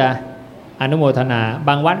ก็จะอนุโมทนาบ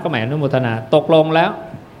างวัดก็ไม่อนุโมทนาตกลงแล้ว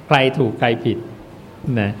ใครถูกใครผิด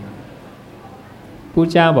นะพระ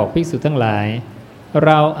เจ้าบอกภิกษุทั้งหลายเ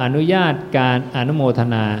ราอนุญาตการอนุโมท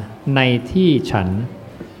นาในที่ฉัน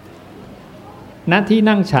ณที่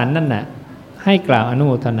นั่งฉันนั่นน่ะให้กล่าวอนุโ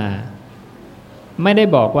มทนาไม่ได้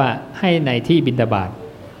บอกว่าให้ในที่บิณฑบาต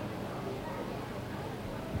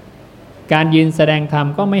การยืนแสดงธรรม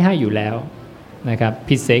ก็ไม่ให้อยู่แล้วนะครับ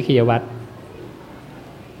ผิดเสขียวัตร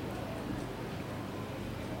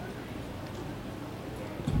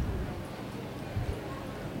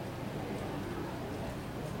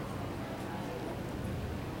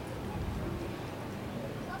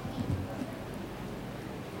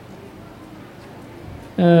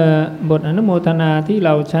บทอนุโมทนาที่เร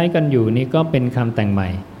าใช้กันอยู่นี่ก็เป็นคำแต่งใหม่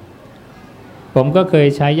ผมก็เคย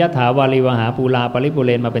ใช้ยถาวาริวหาปูลาปริปุเ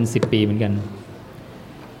รนมาเป็น10 ปีเหมือนกัน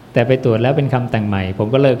แต่ไปตรวจแล้วเป็นคำแต่งใหม่ผม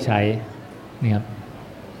ก็เลิกใช้นะครับ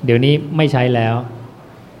เดี๋ยวนี้ไม่ใช้แล้ว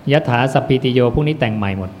ยถาสัพพิติโยพวกนี้แต่งให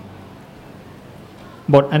ม่หมด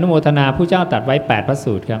บทอนุโมทนาผู้เจ้าตรัสไว้8พระ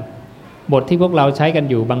สูตรครับบทที่พวกเราใช้กัน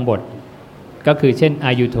อยู่บางบทก็คือเช่นอ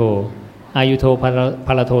ายุโทพ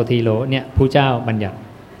าลโททีโลเนี่ยผู้เจ้าบัญญัติ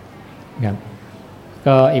ครับ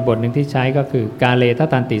ก็อีกบทหนึ่งที่ใช้ก็คือกาเลทั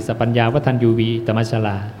ตันติสัพปัญญาวัฏันยูวีตมัชชล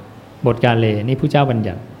าบทกาเลนี่ผู้เจ้าบัญ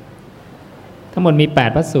ญัติทั้งหมดมี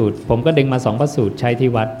8พระสูตรผมก็ดึงมา2พระสูตรใช้ที่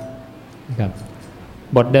วัดนะครับ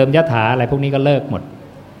บทเดิมยถาอะไรพวกนี้ก็เลิกหมด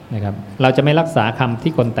นะครับเราจะไม่รักษาคำ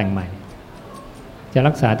ที่คนแต่งใหม่จะ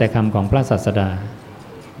รักษาแต่คำของพระศาสดา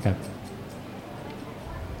ครับ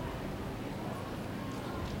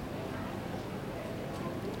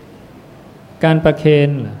การประเค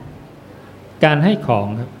นการให้ของ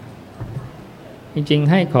ครับจริง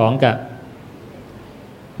ๆให้ของกับ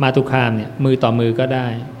มาตุคามเนี่ยมือต่อมือก็ได้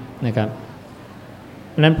นะครับ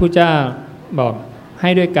เพราะนั้นพระเจ้าบอกให้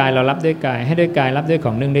ด้วยกายเรารับด้วยกายให้ด้วยกายรับด้วยข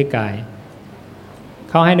องเนื่องด้วยกาย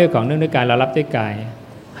เขาให้ด้วยของเนื่องด้วยกายเรารับด้วยกาย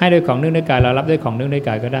ให้ด้วยของเนื่องด้วยกายเรารับด้วยของเนื่องด้วยก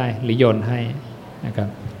ายก็ได้หรือโยนให้นะครับ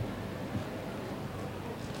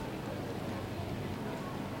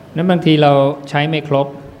นั้นบางทีเราใช้ไม่ครบ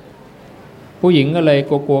ผู้หญิงก็เลย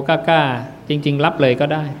กลัวๆกล้าๆจริงๆรับเลยก็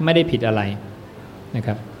ได้ไม่ได้ผิดอะไรนะค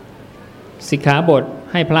รับสิกขาบท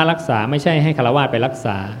ให้พระรักษาไม่ใช่ให้ฆราวาสไปรักษ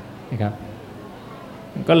านะครับ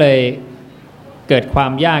ก็เลยเกิดควา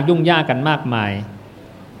มยากยุ่งยากกันมากมาย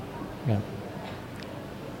ครับ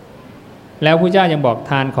แล้วพระเจ้ายังบอก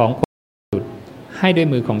ทานของคนอื่นให้ด้วย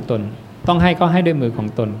มือของตนต้องให้ก็ให้ด้วยมือของ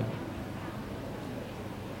ตน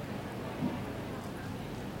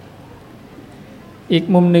อีก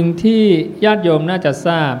มุมหนึ่งที่ญาติโยมน่าจะท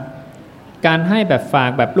ราบการให้แบบฝา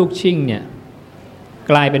กแบบลูกชิ่งเนี่ย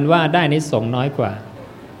กลายเป็นว่าได้อานิสงส์น้อยกว่า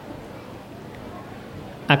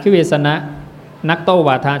อคิเวสนะนักโต้ว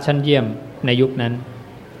าทะชั้นเยี่ยมในยุคนั้น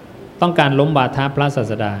ต้องการล้มวาทะพระศา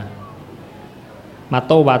สดามาโ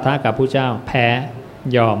ต้วาทะกับผู้เจ้าแพ้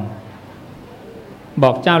ยอมบ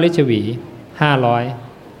อกเจ้าฤชวี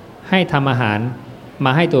500ให้ทำอาหารม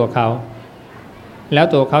าให้ตัวเขาแล้ว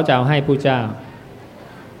ตัวเขาจะเอาให้ผู้เจ้า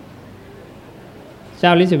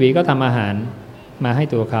ฤชวีก็ทำอาหารมาให้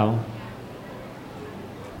ตัวเขา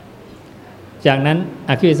จากนั้น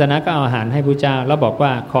อคิวิสนะก็เอาอาหารให้พระเจ้าแล้วบอกว่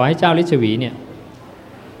าขอให้เจ้าฤชวีเนี่ย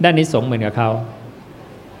ได้อานิสงส์เหมือนกับเขา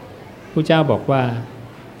พระเจ้าบอกว่า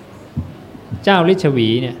เจ้าฤชวี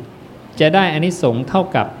เนี่ยจะได้อานิสงส์เท่า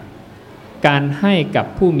กับการให้กับ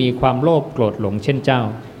ผู้มีความโลภโกรธหลงเช่นเจ้า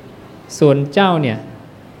ส่วนเจ้าเนี่ย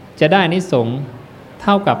จะได้อานิสงส์เ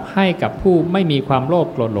ท่ากับให้กับผู้ไม่มีความโลภ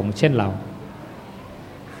โกรธหลงเช่นเรา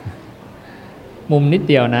มุมนิด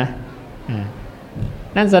เดียวนะ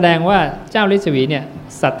นั่นแสดงว่าเจ้าฤชวีเนี่ย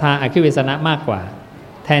ศรัทธาอคิวิสนะมากกว่า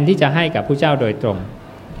แทนที่จะให้กับผู้เจ้าโดยตรง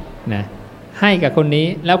นะให้กับคนนี้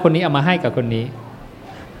แล้วคนนี้เอามาให้กับคนนี้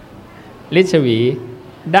ฤชวี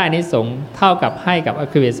ได้อานิสงส์เท่ากับให้กับอ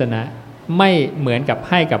คิวิสนะไม่เหมือนกับ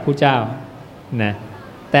ให้กับผู้เจ้านะ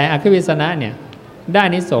แต่อคิวิสนะเนี่ยได้อ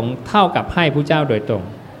านิสงส์เท่ากับให้ผู้เจ้าโดยตรง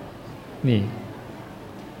นี่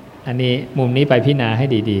อันนี้มุมนี้ไปพิจารณาให้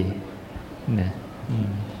ดีๆนะ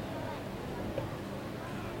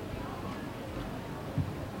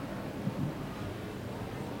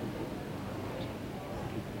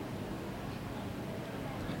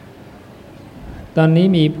ตอนนี้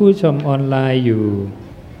มีผู้ชมออนไลน์อยู่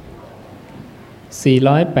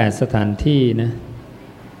408สถานที่นะ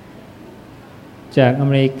จากอเ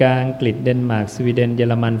มริกาอังกฤษเดนมาร์กสวีเดนเยอ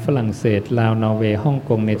รมันฝรั่งเศสลาวนอร์เวย์ฮ่อง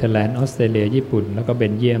กงเนเธอร์แลนด์ออสเตรเลียญี่ปุ่นแล้วก็เบ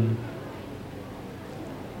ลเยียม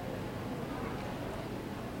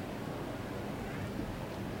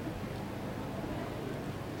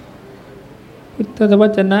พุทธว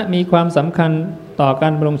จนะมีความสำคัญต่อกา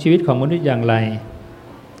รดำรงชีวิตของมนุษย์อย่างไร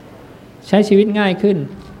ใช้ชีวิตง่ายขึ้น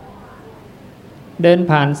เดิน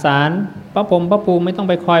ผ่านศาลพระพรหมพระภูมิไม่ต้อง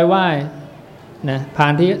ไปคอยไหว้นะผ่า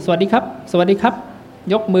นที่สวัสดีครับสวัสดีครับ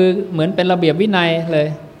ยกมือเหมือนเป็นระเบียบวินัยเลย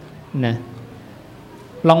นะ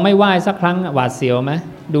ลองไม่ไหว้สักครั้งหวาดเสียวไหม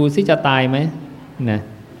ดูสิจะตายไหมนะ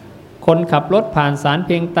คนขับรถผ่านศาลเ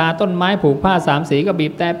พียงตาต้นไม้ผูกผ้าสามสีก็บี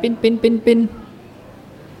บแต่ปิ้นปิ้นปิ้นปิ้น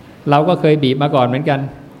เราก็เคยบีบมาก่อนเหมือนกัน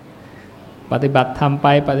ปฏิบัติทำไป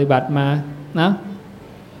ปฏิบัติมานะ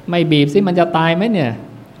ไม่บีบสิมันจะตายไหมเนี่ย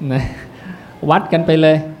นะวัดกันไปเล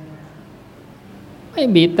ยไม่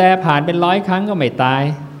บีบแต่ผ่านเป็น100 ครั้งก็ไม่ตาย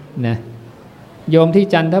นะโยมที่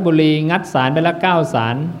จันทบุรีงัดศาลไปแล้ว9 ศา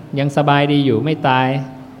ลยังสบายดีอยู่ไม่ตาย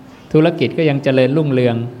ธุรกิจก็ยังเจริญรุ่งเรื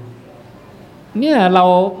องเนี่ยเรา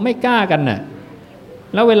ไม่กล้ากันน่ะ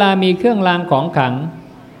แล้วเวลามีเครื่องรางของขลัง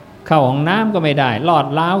เข้าห้องน้ำก็ไม่ได้ลอด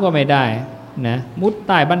ล้าวก็ไม่ได้นะมุดใ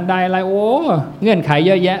ต้บันไดอะไรโอ้เงื่อนไขเ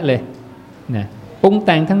ยอะแยะเลยนะปรุงแ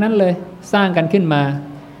ต่งทั้งนั้นเลยสร้างกันขึ้นมา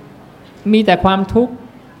มีแต่ความทุกข์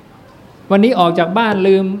วันนี้ออกจากบ้าน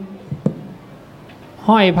ลืม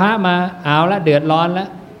ห้อยพระมาเอาละเดือดร้อนแล้ว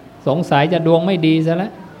สงสัยจะดวงไม่ดีซะแล้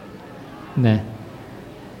วนะ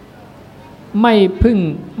ไ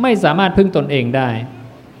ม่สามารถพึ่งตนเองได้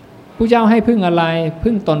ผู้เจ้าให้พึ่งอะไร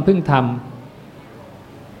พึ่งตนพึ่งธรรม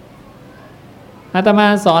อาตมา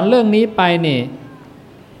สอนเรื่องนี้ไปนี่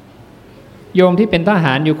โยมที่เป็นทห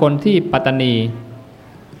ารอยู่คนที่ปัตตานี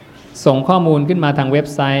ส่งข้อมูลขึ้นมาทางเว็บ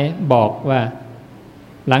ไซต์บอกว่า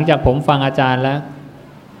หลังจากผมฟังอาจารย์แล้ว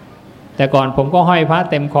แต่ก่อนผมก็ห้อยพระ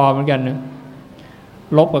เต็มคอเหมือนกันนะ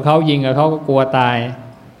ลบกับเขายิงกับเขาก็กลัวตาย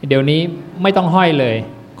เดี๋ยวนี้ไม่ต้องห้อยเลย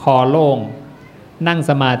คอโล่งนั่ง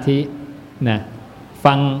สมาธินะ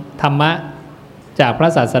ฟังธรรมะจากพระ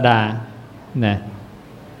ศาสดานะ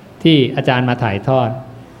ที่อาจารย์มาถ่ายทอด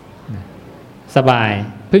นะสบาย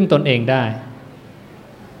พึ่งตนเองได้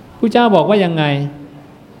ผู้เจ้าบอกว่ายังไง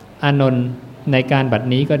อานนท์ในการบัด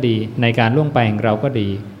นี้ก็ดีในการล่วงไปของเราก็ดี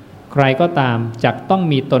ใครก็ตามจักต้อง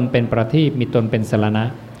มีตนเป็นประทีปมีตนเป็นสรณะ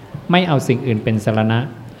ไม่เอาสิ่งอื่นเป็นสรณะ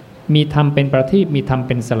มีธรรมเป็นประทีปมีธรรมเ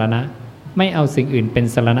ป็นสรณะไม่เอาสิ่งอื่นเป็น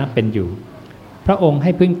สรณะเป็นอยู่พระองค์ใ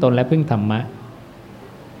ห้พึ่งตนและพึ่งธรรมะ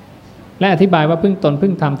และอธิบายว่าพึ่งตนพึ่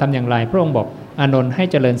งธรรมทำอย่างไรพระองค์บอกอานนท์ให้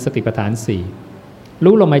เจริญสติปัฏฐาน4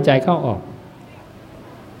รู้ลมหายใจเข้าออก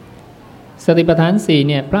สติปัฏฐาน4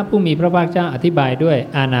เนี่ยพระผู้มีพระภาคเจ้าอธิบายด้วย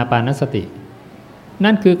อานาปานสติ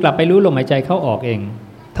นั่นคือกลับไปรู้ลมหายใจเข้าออกเอง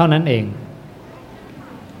เท่านั้นเอง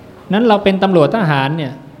นั้นเราเป็นตำรวจทหารเนี่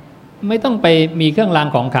ยไม่ต้องไปมีเครื่องราง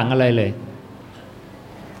ของขลังอะไรเลย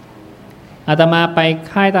อาตมาไป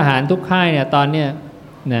ค่ายทหารทุกค่ายเนี่ยตอนเนี้ย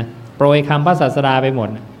นะโปรยคำพระศาสดาไปหมด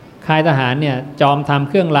ค่ายทหารเนี่ยจอมทำ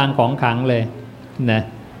เครื่องรางของขลังเลยนะ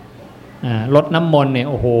รดน้ำมนต์เนี่ย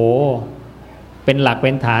โอ้โหเป็นหลักเ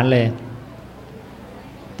ป็นฐานเลย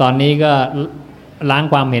ตอนนี้ก็ล้าง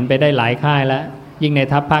ความเห็นไปได้หลายค่ายแล้วยิ่งใน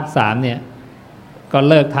ทัพภาค3เนี่ยก็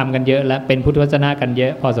เลิกทำกันเยอะแล้วเป็นพุทธวจนะกันเยอ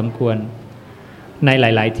ะพอสมควรในห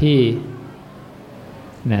ลายๆที่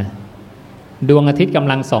นะดวงอาทิตย์ก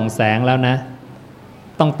ำลังส่องแสงแล้วนะ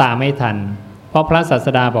ต้องตามไม่ทันเพราะพระศาส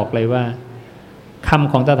ดาบอกเลยว่าค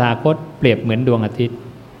ำของตถาคตเปรียบเหมือนดวงอาทิตย์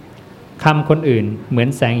คำคนอื่นเหมือน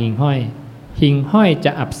แสงหิ่งห้อย หิ่งห้อยจ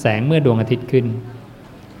ะอับแสงเมื่อดวงอาทิตย์ขึ้น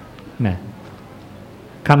นะ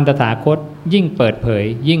คำตถาคตยิ่งเปิดเผย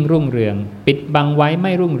ยิ่งรุ่งเรืองปิดบังไว้ไ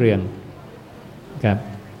ม่รุ่งเรืองครับ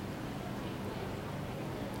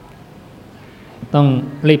ต้อง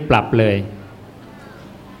รีบปรับเลย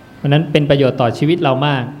เพราะนั้นเป็นประโยชน์ต่อชีวิตเราม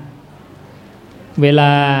ากเวล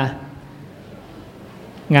า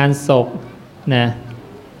งานศพนะ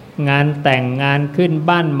งานแต่งงานขึ้น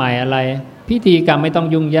บ้านใหม่อะไรพิธีกรรมไม่ต้อง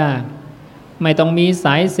ยุ่งยากไม่ต้องมีส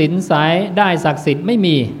ายศีลสายได้ศักดิ์สิทธิ์ไม่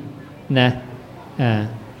มีนะ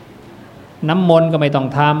น้ำมนต์ก็ไม่ต้อง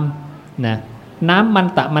ทำนะน้ำมัน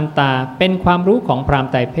ตาเป็นความรู้ของพราหมณ์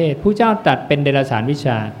ไตรเพศผู้เจ้าตรัสเป็นเดรัจฉานวิช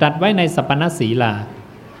าตรัสไว้ในสัปปนสีลา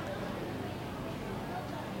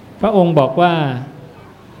พระองค์บอกว่า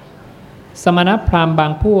สมณพราหมณ์บา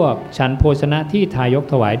งพวกฉันโภชนะที่ทายก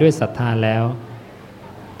ถวายด้วยศรัทธาแล้ว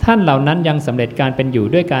ท่านเหล่านั้นยังสำเร็จการเป็นอยู่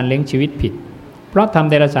ด้วยการเลี้ยงชีวิตผิดเพราะทำ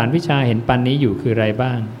เดรัจฉานวิชาเห็นปันนี้อยู่คืออะไร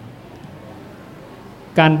บ้าง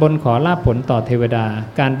การบนขอลาภผลต่อเทวดา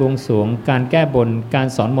การบวงสรวงการแก้บนการ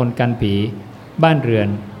สอนมนต์กันผีบ้านเรือน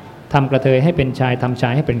ทำกระเทยให้เป็นชายทำชา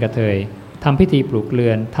ยให้เป็นกระเทยทำพิธีปลูกเรื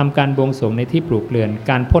อนทำการบวงสรวงในที่ปลูกเรือน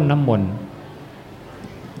การพ่นน้ำมนต์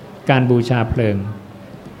การบูชาเพลิง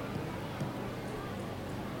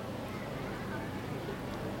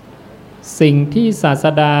สิ่งที่ศาส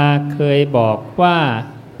ดาเคยบอกว่า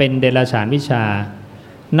เป็นเดรัจฉานวิชา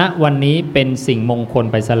ณวันนี้เป็นสิ่งมงคล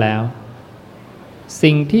ไปซะแล้ว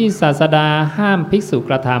สิ่งที่ศาสดาห้ามภิกษุ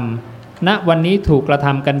กระทำณวันนี้ถูกกระท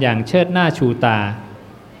ำกันอย่างเชิดหน้าชูตา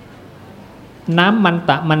น้ำมัน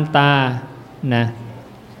ตานะ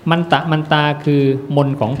มันตาคือมน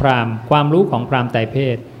ต์ของพราหมณ์ความรู้ของพราหมณ์ไตรเพ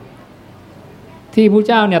ศที่พระ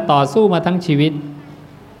เจ้าเนี่ยต่อสู้มาทั้งชีวิต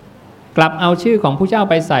กลับเอาชื่อของพระเจ้า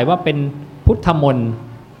ไปใส่ว่าเป็นพุทธมนต์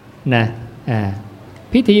นะ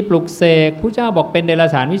พิธีปลุกเสกพระเจ้าบอกเป็นเดรัจ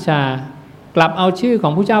ฉานวิชากลับเอาชื่อขอ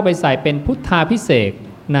งพระเจ้าไปใส่เป็นพุทธาภิเษก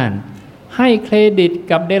นั่นให้เครดิต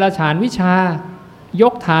กับเดรัจฉานวิชาย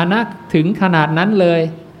กฐานะถึงขนาดนั้นเลย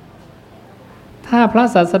ถ้าพระ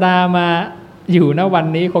ศาสดามาอยู่ณวัน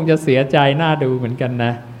นี้คงจะเสียใจน่าดูเหมือนกันน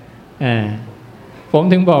ะผม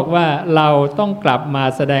ถึงบอกว่าเราต้องกลับมา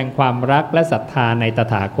แสดงความรักและศรัทธาในต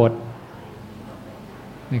ถาคต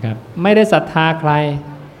นะครับไม่ได้ศรัทธาใคร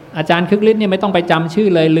อาจารย์คึกฤทธิ์เนี่ยไม่ต้องไปจำชื่อ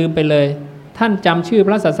เลยลืมไปเลยท่านจำชื่อพ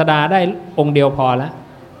ระศาสดาได้องค์เดียวพอแล้ว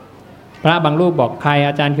พระบางรูปบอกใคร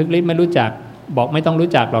อาจารย์คึกฤทธิ์ไม่รู้จักบอกไม่ต้องรู้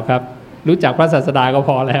จักหรอกครับรู้จักพระศาสดาก็พ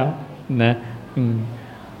อแล้วนะ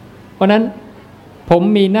เพราะนั้นผม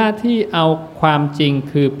มีหน้าที่เอาความจริง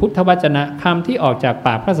คือพุทธวจนะคำที่ออกจากป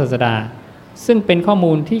ากพระศาสดาซึ่งเป็นข้อ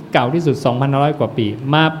มูลที่เก่าที่สุด 2,100 กว่าปี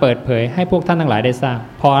มาเปิดเผยให้พวกท่านทั้งหลายได้ทราบ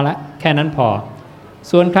พอละแค่นั้นพอ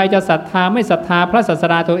ส่วนใครจะศรัทธาไม่ศรัทธาพระศาส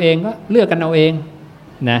ดาตัวเองก็เลือกกันเอาเอง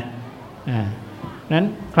นะนั้น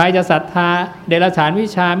ใครจะศรัทธาเดรัจฉานวิ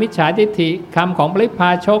ชามิจฉาทิฏฐิคำของปริพา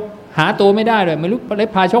ชกหาตัวไม่ได้เลยไม่รู้ปริ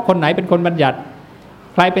พาชกคนไหนเป็นคนบัญญัติ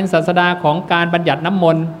ใครเป็นศาสดาของการบัญญัติน้ำม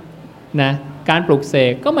นต์นะการปลุกเส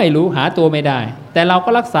กก็ไม่รู้หาตัวไม่ได้แต่เราก็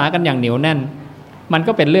รักษากันอย่างเหนียวแน่นมัน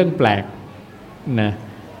ก็เป็นเรื่องแปลกนะ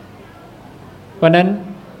เพราะนั้น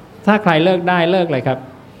ถ้าใครเลิกได้เลิกเลยครับ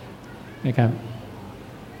นะครับ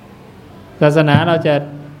ศาสนาเราจะ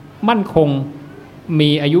มั่นคงมี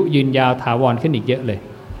อายุยืนยาวถาวรขึ้นอีกเยอะเลย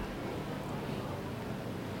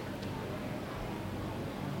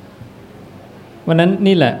วันนั้น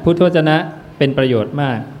นี่แหละพุทธวจนะเป็นประโยชน์ม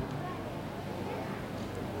าก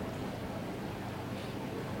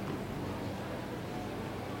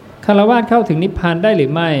ฆราวาสเข้าถึงนิพพานได้หรื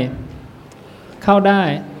อไม่เข้าได้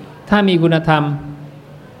ถ้ามีคุณธรรม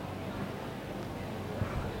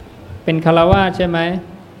เป็นฆราวาสใช่ไหม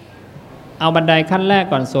เอาบันไดขั้นแรก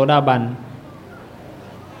ก่อนโสดาบัน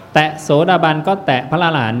แตะโสดาบันก็แตะพระอร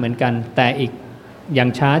หันต์เหมือนกันแต่อีกอย่าง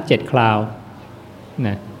ช้า7 คราวน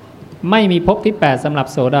ะไม่มีภพที่8สำหรับ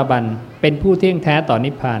โสดาบันเป็นผู้เที่ยงแท้ต่อ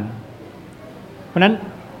นิพพานเพราะนั้น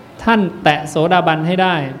ท่านแตะโสดาบันให้ไ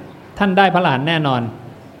ด้ท่านได้พระอรหันต์แน่นอน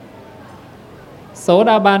โส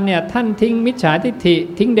ดาบันเนี่ยท่านทิ้งมิจฉาทิฏฐิ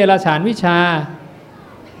ทิ้งเดรัจฉานวิชา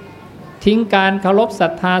ทิ้งการเคารพศรั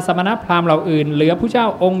ทธาสมณพราหมณ์เหล่าอื่นเหลือผู้เจ้า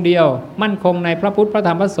องค์เดียวมั่นคงในพระพุทธพระธ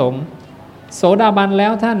รรมพระสงฆ์โสดาบันแล้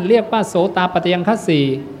วท่านเรียกว่าโสตาปัตติยังคัสสี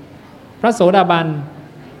พระโสดาบัน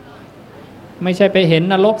ไม่ใช่ไปเห็น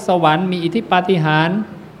นรกสวรรค์มีอิทธิปาฏิหาริย์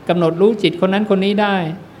กำหนดรู้จิตคนนั้นคนนี้ได้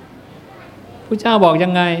ผู้เจ้าบอกยั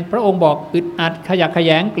งไงพระองค์บอกอึดอัดขยักข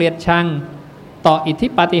ยงเกลียดชังต่ออิทธิ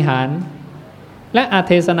ปาฏิหาริย์และอาเ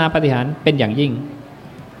ทศนาปาฏิหาริย์เป็นอย่างยิ่ง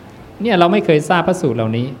เนี่ยเราไม่เคยทราบพระสูตรเหล่า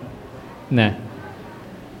นี้นะ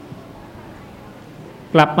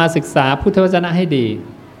กลับมาศึกษาพุทธวจนะให้ดี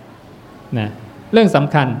นะเรื่องส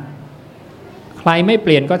ำคัญใครไม่เป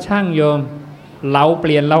ลี่ยนก็ช่างโยม เราเป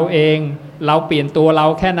ลี่ยนเราเองเราเปลี่ยนตัวเรา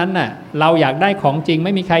แค่นั้นน่ะเราอยากได้ของจริงไ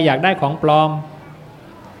ม่มีใครอยากได้ของปลอม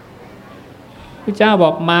พระเจ้าบ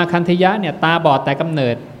อกมาคันธยะเนี่ยตาบอดแต่กำเนิ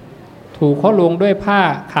ดถูกเขาลวงด้วยผ้า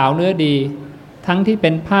ขาวเนื้อดีทั้งที่เป็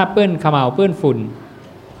นผ้าเปื้อนเขม่าเปื้อนฝุ่น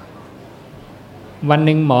วันห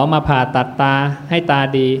นึ่งหมอมาผ่าตัดตาให้ตา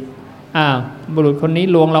ดีบุรุษคนนี้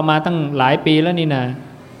ลวงเรามาตั้งหลายปีแล้วนี่นะ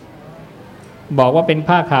บอกว่าเป็น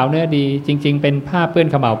ผ้าขาวเนื้อดีจริงๆเป็นผ้าเปื้อน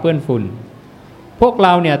เขม่าเปื้อนฝุ่นพวกเร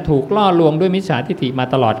าเนี่ยถูกล่อลวงด้วยมิจฉาทิฏฐิมา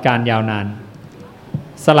ตลอดการยาวนาน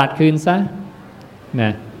สลัดคืนซะน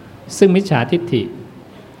ะซึ่งมิจฉาทิฏฐิ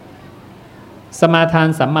สมาทาน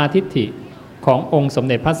สัมมาทิฏฐิขององค์สม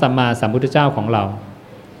เด็จพระสัมมาสัมพุทธเจ้าของเรา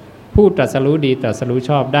ผู้ตรัสรู้ดีตรัสรู้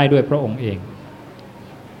ชอบได้ด้วยพระองค์เอง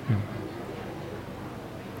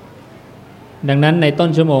ดังนั้นในต้น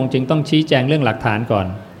ชั่วโมงจึงต้องชี้แจงเรื่องหลักฐานก่อน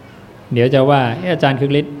เดี๋ยวจะว่าอาจารย์คึ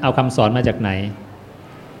กฤทธิ์เอาคำสอนมาจากไหน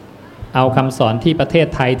เอาคำสอนที่ประเทศ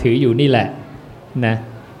ไทยถืออยู่นี่แหละนะ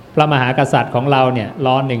พระมหากษัตริย์ของเราเนี่ยร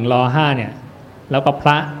.1 ร.5เนี่ยแล้วก็พร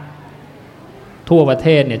ะทั่วประเท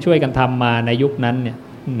ศเนี่ยช่วยกันทำมาในยุคนั้นเนี่ย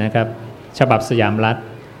นะครับฉบับสยามรัฐ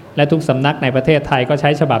และทุกสำนักในประเทศไทยก็ใช้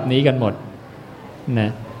ฉบับนี้กันหมดนะ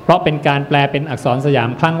เพราะเป็นการแปลเป็นอักษรสยาม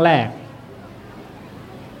ครั้งแรก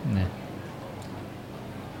นะ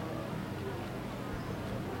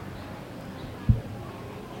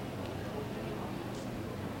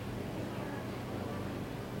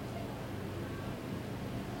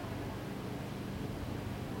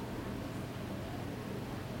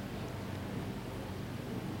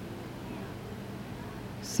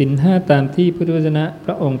ศีล 5ตามที่พุทธวจนะพ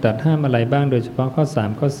ระองค์ตรัสห้ามอะไรบ้างโดยเฉพาะข้อ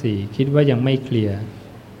3ข้อ4คิดว่ายังไม่เคลียร์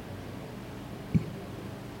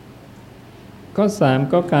ข้อ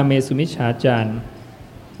3ก็กาเมสุมิจฉาจาร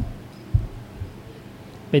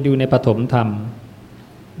ไปดูในปฐมธรรม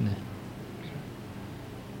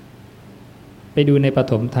ไปดูในป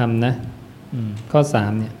ฐมธรรมนะข้อ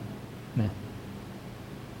3เนี่ยนะ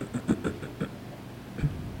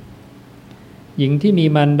หญิงที่มี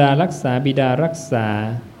มารดารักษาบิดารักษา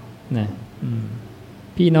นะ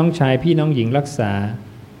พี่น้องชายพี่น้องหญิงรักษา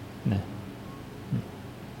นะ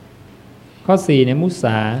ข้อ4เนี่ยมุส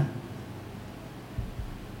า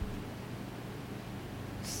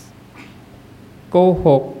โกห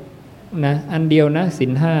กนะอันเดียวนะศี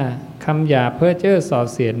ล 5คำหยาเพ้อเจ้อส่อ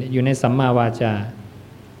เสียดอยู่ในสัมมาวาจา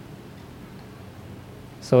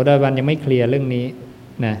โสดาบันยังไม่เคลียร์เรื่องนี้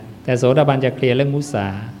นะแต่โสดาบันจะเคลียร์เรื่องมุสา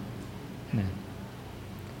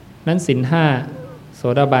นั้นศีล 5โส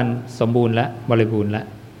ดาบันสมบูรณ์และบริบูรณ์และ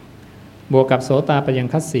บวกกับโสตาปัญญัง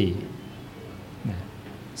คัสสี่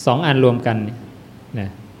2อันรวมกันนะ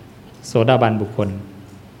โสดาบันบุคคล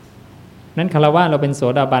นั้นคารวะเราเป็นโส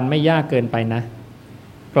ดาบันไม่ยากเกินไปนะ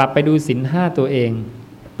กลับไปดูศีล 5ตัวเอง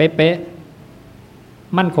เป๊ะ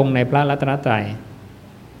ๆมั่นคงในพระรัตนตรัย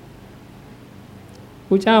พ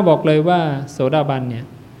ระเจ้าบอกเลยว่าโสดาบันเนี่ย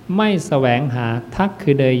ไม่แสวงหาทักคื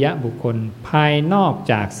อเดยยะบุคคลภายนอก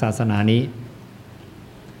จากศาสนานี้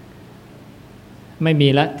ไม่มี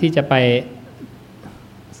ละที่จะไป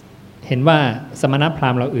เห็นว่าสมณพรา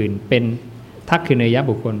หมณ์เราอื่นเป็นทักคือเดยยะ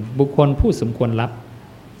บุคคลผู้สมควรรับ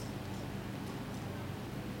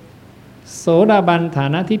โสดาบันฐา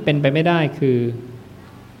นะที่เป็นไปไม่ได้คือ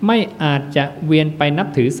ไม่อาจจะเวียนไปนับ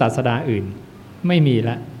ถือศาสดาอื่นไม่มีล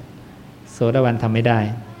ะโสดาบันทำไม่ได้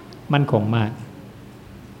มั่นคงมาก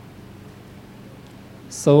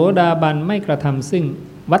โสดาบันไม่กระทำซึ่ง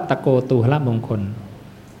วัตตโกตูหละมง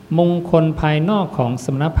คลภายนอกของส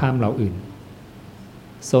มณพราหมณ์เหล่าอื่น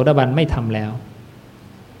โสดาบันไม่ทำแล้ว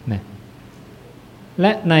นะแล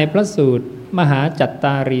ะในพระสูตรมหาจัตต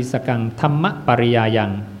ารีสกังธรรมปริยายั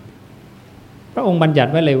งพระองค์บัญญั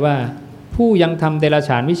ติไว้เลยว่าผู้ยังทำเดรัจ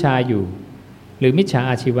ฉานวิชาอยู่หรือมิจฉา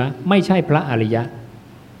อาชีวะไม่ใช่พระอริยะ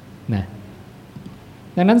นะ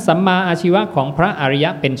ดังนั้นสัมมาอาชีวะของพระอริยะ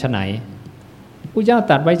เป็นไฉนพระเจ้า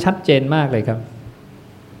ตรัสไว้ชัดเจนมากเลยครับ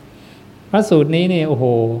พระสูตรนี้นี่โอ้โห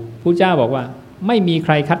พระเจ้าบอกว่าไม่มีใค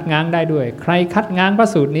รคัดง้างได้ด้วยใครคัดง้างพระ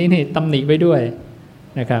สูตรนี้นี่ตำหนิไว้ด้วย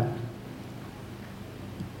นะครับ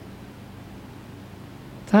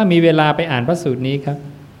ถ้ามีเวลาไปอ่านพระสูตรนี้ครับ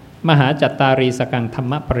มหาจัตตารีสกังธรร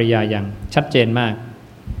มปริยายังชัดเจนมาก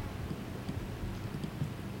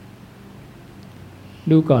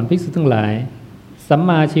ดูก่อนภิกษุทั้งหลายสัมม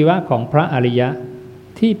าชีวะของพระอริยะ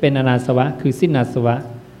ที่เป็นอนาสวะคือสิ้นอาสวะ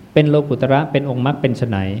เป็นโลกุตระเป็นองค์มรรคเป็นไฉ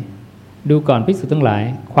นดูก่อนภิกษุทั้งหลาย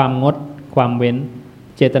ความงดความเว้น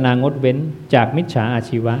เจตนางดเว้นจากมิจฉาอา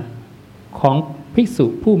ชีวะของภิกษุ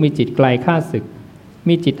ผู้มีจิตไกลข้าศึก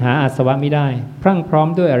มีจิตหาอาสวะไม่ได้พรั่งพร้อม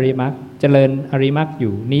ด้วยอริยมรรคเจริญอริยมรรคอ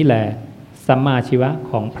ยู่นี่แหละสัมมาชีวะ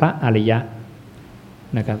ของพระอริยะ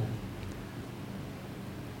นะครับ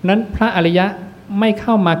นั้นพระอริยะ ไม่เ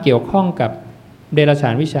ข้ามาเกี่ยวข้องกับเดรัจฉา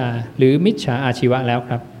นวิชาหรือมิจฉาอาชีวะแล้วค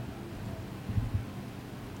รับ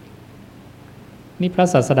นี่พระ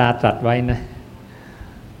ศาสดาตรัสไว้นะ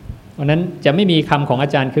เพราะนั้นจะไม่มีคำของอา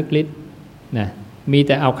จารย์คึกฤทธิ์นะมีแ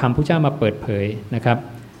ต่เอาคำพระเจ้ามาเปิดเผยนะครับ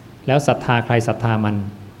แล้วศรัทธาใครศรัทธามัน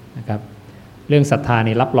นะครับเรื่องศรัทธา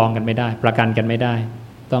นี่รับรองกันไม่ได้ประกันกันไม่ได้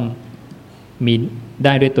ต้องมีไ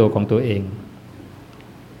ด้ด้วยตัวของตัวเอง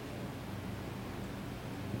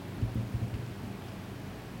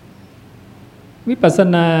วิปัสส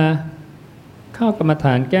นาเข้ากรรมฐ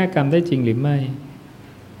านแก้กรรมได้จริงหรือไม่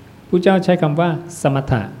พระเจ้าใช้คำว่าสม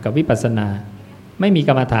ถะกับวิปัสสนาไม่มีก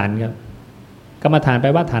รรมฐานครับกรรมฐานแปล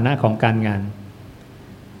ว่าฐานะของการงาน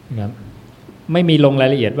นะครับไม่มีลงราย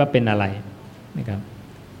ละเอียดว่าเป็นอะไรนะครับ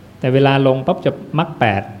แต่เวลาลงปั๊บจะมรรคแป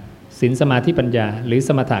ดศีลสมาธิปัญญาหรือส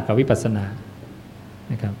มถะกับวิปัสสนา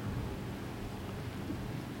นะครับ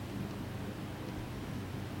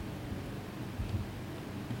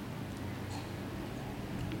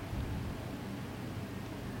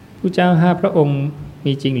พระเจ้า5 พระองค์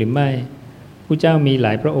มีจริงหรือไม่พระเจ้ามีหล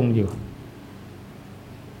ายพระองค์อยู่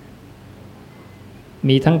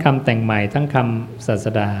มีทั้งคำแต่งใหม่ทั้งคำศาส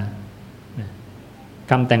ดา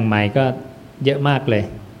คำแต่งใหม่ก็เยอะมากเลย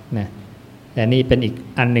นะแต่นี่เป็นอีก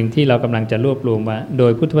อันหนึ่งที่เรากำลังจะรวบรวมว่าโด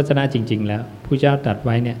ยพุทธวจนะจริงๆแล้วพระเจ้าตรัสไ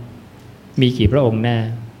ว้เนี่ยมีกี่พระองค์แน่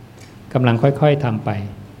กำลังค่อยๆทำไป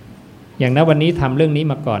อย่างณวันนี้ทำเรื่องนี้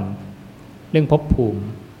มาก่อนเรื่องภพภูมิ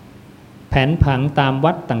แผนผังตาม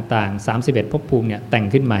วัดต่างๆ31ภพภูมิเนี่ยแต่ง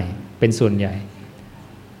ขึ้นใหม่เป็นส่วนใหญ่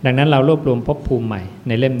ดังนั้นเรารวบรวมภพภูมิใหม่ใ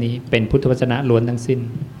นเล่มนี้เป็นพุทธวจนะล้วนทั้งสิ้น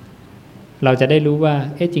เราจะได้รู้ว่า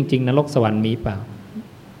จริงๆนรกสวรรค์มีเปล่า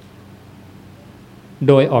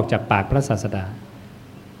โดยออกจากปากพระศาสดา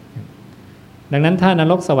ดังนั้นถ้าน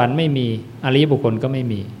รกสวรรค์ไม่มีอริยบุคคลก็ไม่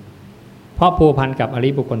มีเพราะพัวพันกับอริ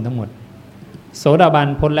ยบุคคลทั้งหมดโสดาบัน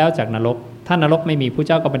พ้นแล้วจากนรกถ้านรกไม่มีผู้เ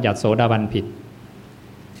จ้าก็บัญญัติโสดาบันผิด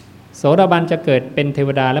โสดาบันจะเกิดเป็นเทว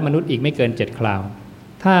ดาและมนุษย์อีกไม่เกิน7 คราว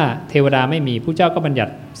ถ้าเทวดาไม่มีผู้เจ้าก็บัญญั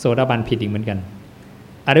ติโสดาบันผิดอีกเหมือนกัน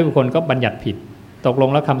อริยบุคคลก็บัญญัติผิดตกลง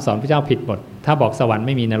แล้วคำสอนพระเจ้าผิดหมดถ้าบอกสวรรค์ไ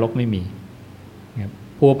ม่มีนรกไม่มี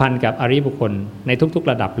พัวพันกับอริยบุคคลในทุกๆ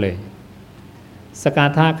ระดับเลยสก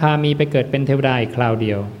ทาคามีไปเกิดเป็นเทวดาอีกคราวเ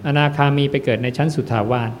ดียวอนาคามีไปเกิดในชั้นสุทธา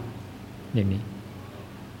วาสอย่างนี้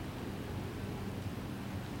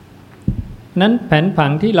นั้นแผนผั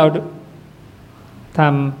งที่เราท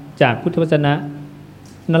ำจากพุทธวจนะ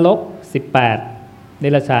นรก18เด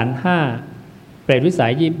รัจฉาน5เปรตวิสั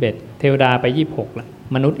ย21เทวดาไป26ละ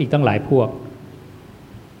มนุษย์อีกตั้งหลายพวก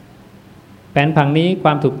แผนผังนี้คว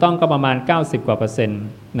ามถูกต้องก็ประมาณ90%กว่า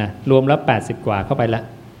นะรวมแล้ว80 กว่าเข้าไปละ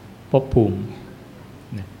ภพภูมิ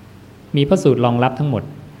นะมีพระสูตรรองรับทั้งหมด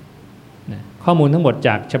นะข้อมูลทั้งหมดจ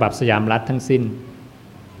ากฉบับสยามรัฐทั้งสิ้น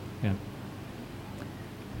นะ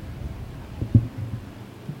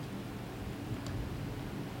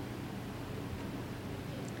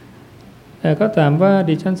ก็ถามว่า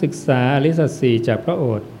ดิฉันศึกษาอริยสัจ4จากพระโอ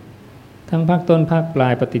ษฐ์ทั้งภาคต้นภาคปลา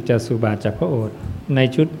ยปฏิจจสุบาทจากพระโอษฐ์ใน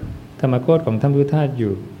ชุดธรรมโคตรของท่านพุทธทาสอ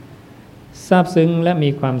ยู่ซาบซึ้งและมี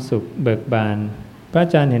ความสุขเบิกบานพระอ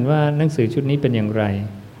าจารย์เห็นว่าหนังสือชุดนี้เป็นอย่างไร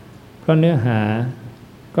เพราะเนื้อหา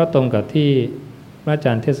ก็ตรงกับที่พระอาจ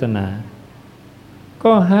ารย์เทศนา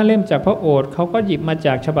ก็5 เล่มจากพระโอษฐ์เขาก็หยิบมาจ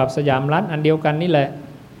ากฉบับสยามรัฐอันเดียวกันนี่แหละ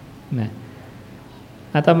นะ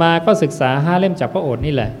อาตมาก็ศึกษา5 เล่มจากพระโอษฐ์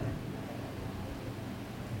นี่แหละ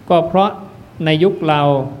ก็เพราะในยุคเรา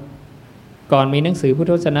ก่อนมีหนังสือพุทธ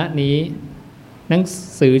วจนะนี้หนัง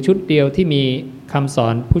สือชุดเดียวที่มีคำสอ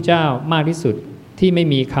นผู้เจ้ามากที่สุดที่ไม่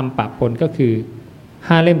มีคำปะปนก็คือ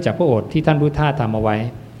5 เล่มจากพระโอษฐ์ที่ท่านพุทธทาสทำเอาไว้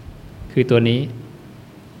คือตัวนี้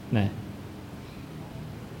นะ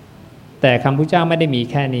แต่คำพุทธเจ้าไม่ได้มี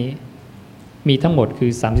แค่นี้มีทั้งหมดคื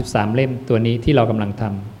อ33 เล่มตัวนี้ที่เรากำลังท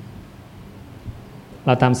ำเร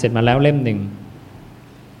าทำเสร็จมาแล้วเล่ม 1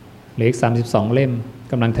เหลืออีก32 เล่ม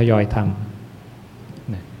กำลังทยอยท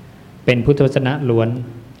ำนะเป็นพุทธวจนะล้วน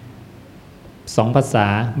2 ภาษา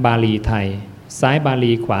บาลีไทยซ้ายบา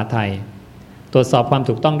ลีขวาไทยตรวจสอบความ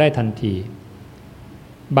ถูกต้องได้ทันที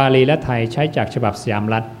บาลีและไทยใช้จากฉบับสยาม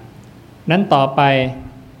รัฐนั้นต่อไป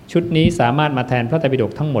ชุดนี้สามารถมาแทนพระไตรปิฎ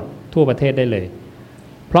กทั้งหมดทั่วประเทศได้เลย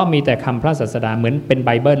เพราะมีแต่คำพระศาสดาเหมือนเป็นไบ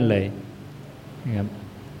เบิลเลยนะครับ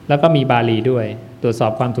แล้วก็มีบาลีด้วยตรวจสอ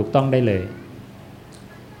บความถูกต้องได้เลย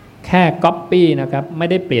แค่ก๊อปปี้นะครับไม่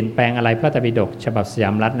ได้เปลี่ยนแปลงอะไรพระไตรปิฎกฉบับสยา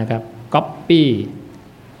มรัฐนะครับก๊อปปี้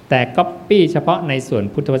แต่ก๊อปปี้เฉพาะในส่วน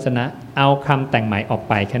พุทธวจนะเอาคำแต่งใหม่ออก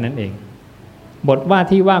ไปแค่นั้นเองบทว่า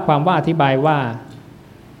ที่ว่าความว่าอธิบายว่า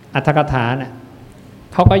อรรถกถานะ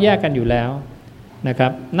เขาก็แยกกันอยู่แล้วนะครั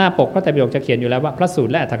บหน้าปกพระไตรปิฎกจะเขียนอยู่แล้วว่าพระสูต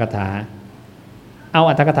รและอรรถกถาเอา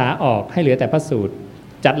อรรถกถาออกให้เหลือแต่พระสูตร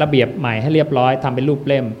จัดระเบียบใหม่ให้เรียบร้อยทำเป็นรูป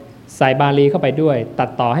เล่มใส่บาลีเข้าไปด้วยตัด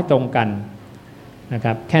ต่อให้ตรงกันนะค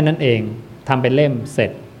รับแค่นั้นเองทำเป็นเล่มเสร็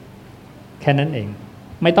จแค่นั้นเอง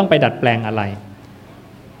ไม่ต้องไปดัดแปลงอะไร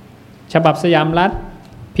ฉบับสยามรัฐ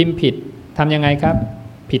พิมพ์ผิดทำยังไงครับ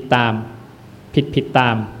ผิดตามผิดตา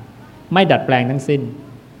มไม่ดัดแปลงทั้งสิ้น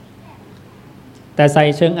แต่ใส่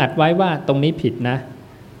เชิงอัดไว้ว่าตรงนี้ผิดนะ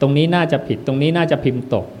ตรงนี้น่าจะผิดตรงนี้น่าจะพิมพ์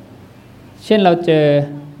ตกเช่นเราเจอ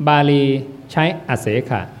บาลีใช้อเส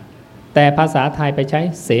ขะแต่ภาษาไทยไปใช้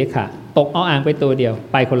เสขะตกเอาอ่างไปตัวเดียว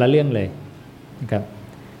ไปคนละเรื่องเลยนะครับ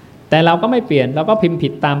แต่เราก็ไม่เปลี่ยนเราก็พิมพ์ผิ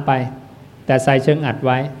ดตามไปแต่ใส่เชิงอัดไ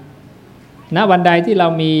ว้ณวันใดที่เรา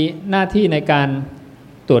มีหน้าที่ในการ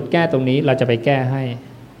ตรวจแก้ตรงนี้เราจะไปแก้ให้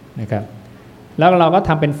นะครับแล้วเราก็ท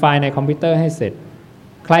ำเป็นไฟล์ในคอมพิวเตอร์ให้เสร็จ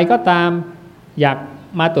ใครก็ตามอยาก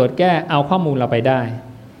มาตรวจแก้เอาข้อมูลเราไปได้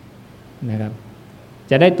นะครับ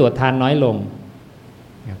จะได้ตรวจทานน้อยลง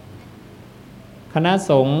คณะ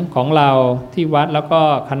สงฆ์ของเราที่วัดแล้วก็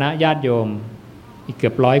คณะญาติโยมอีกเกื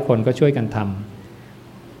อบ100 คนก็ช่วยกันท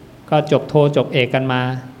ำก็จบโทจบเอกกันมา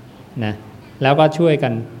นะแล้วก็ช่วยกั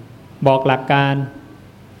นบอกหลักการ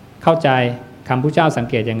เข้าใจคำพุทธเจ้าสัง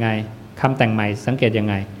เกตยังไงคำแต่งใหม่สังเกตยัง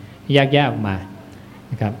ไงแยกออกมา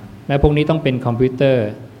นะครับและพวกนี้ต้องเป็นคอมพิวเตอร์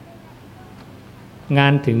งา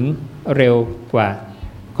นถึงเร็วกว่า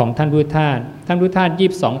ของท่านพุทธทาส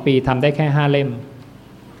22 ปีทำได้แค่5 เล่ม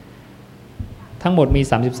ทั้งหมดมี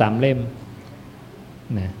33 เล่ม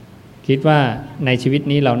นะคิดว่าในชีวิต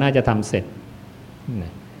นี้เราน่าจะทำเสร็จน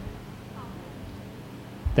ะ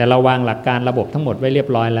แต่เราวางหลักการระบบทั้งหมดไว้เรียบ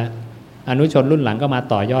ร้อยแล้วอนุชนรุ่นหลังก็มา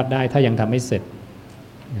ต่อยอดได้ถ้ายังทำไม่เสร็จ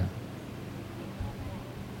นะ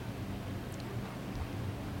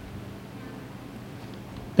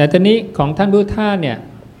แต่ตอนนี้ของท่านพุทธทาสเนี่ย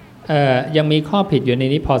ยังมีข้อผิดอยู่ใน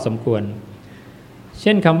นี้พอสมควรเ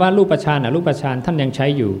ช่นคำว่ารูปฌานอรูปฌานท่านยังใช้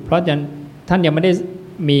อยู่เพราะท่านยังไม่ได้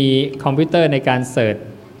มีคอมพิวเตอร์ในการเสิร์ช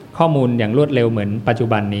ข้อมูลอย่างรวดเร็วเหมือนปัจจุ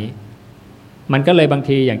บันนี้มันก็เลยบาง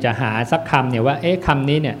ทีอยากจะหาสักคำเนี่ยว่าคำ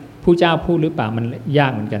นี้เนี่ยผู้เจ้าพูดหรือเปล่ามันยา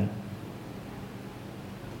กเหมือนกัน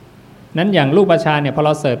นั้นอย่างรูปฌานเนี่ยพอเร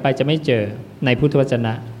าเสิร์ชไปจะไม่เจอในพุทธวจน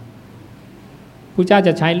ะผู้เจ้าจ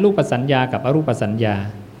ะใช้รูปสัญญากับอรูปสัญญา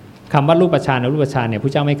คำว่ารูปฌานอรูปฌานเนี่ย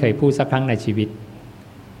ผู้เจ้าไม่เคยพูดสักครั้งในชีวิต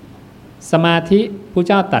สมาธิผู้เ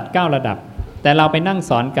จ้าตัด9 ระดับแต่เราไปนั่ง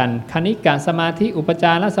สอนกันคณิกะสมาธิอุปจ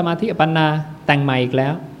ารสมาธิอัปปนาแต่งใหม่อีกแล้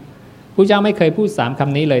วผู้เจ้าไม่เคยพูด3 ค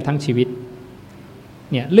ำนี้เลยทั้งชีวิต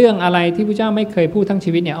เนี่ยเรื่องอะไรที่ผู้เจ้าไม่เคยพูดทั้ง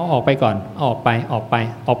ชีวิตเนี่ยเอาออกไปก่อนออก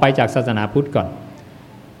ไปจากศาสนาพุทธก่อน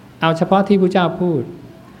เอาเฉพาะที่ผู้เจ้าพูด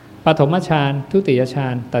ปฐมฌานทุติยฌา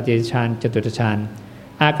นตติยฌานจตุตฌาน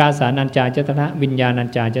อากาสานัญจายตนะวิญญาณัญ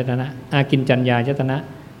จายตนะอากิญจัญญายตนะ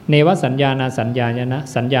เนวสัญญานาสัญญายตนะ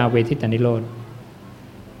สัญญาเวทิตานิโรธ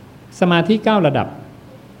สมาธิ9 ระดับ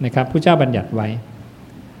นะครับผู้เจ้าบัญญัติไว้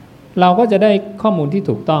เราก็จะได้ข้อมูลที่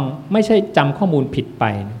ถูกต้องไม่ใช่จำข้อมูลผิดไป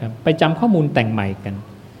นะครับไปจำข้อมูลแต่งใหม่กัน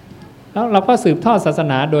แล้วเราก็สืบทอดศาส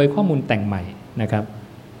นาโดยข้อมูลแต่งใหม่นะครับ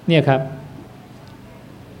เนี่ยครับ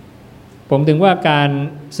ผมถึงว่าการ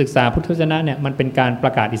ศึกษาพุทธวจนะเนี่ยมันเป็นการปร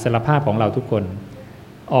ะกาศอิสรภาพของเราทุกคน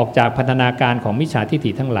ออกจากพันธนาการของมิจฉาทิฏ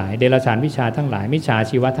ฐิทั้งหลายเดรัจฉานวิชาทั้งหลายมิจฉา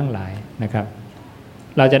ชีวะทั้งหลายนะครับ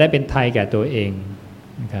เราจะได้เป็นไทยแก่ตัวเอง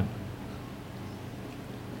นะครับ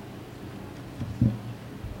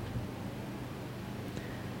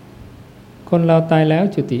คนเราตายแล้ว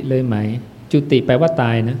จุติเลยไหมจุติแปลว่าต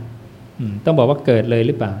ายนะต้องบอกว่าเกิดเลยห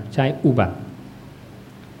รือเปล่าใช้อุบัติ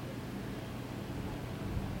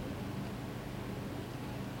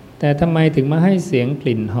แต่ทำไมถึงมาให้เสียงก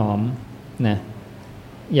ลิ่นหอมนะ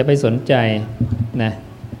อย่าไปสนใจนะ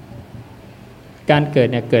การเกิด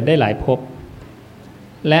เนี่ยเกิดได้หลายภพ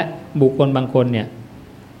และบุคคลบางคนเนี่ย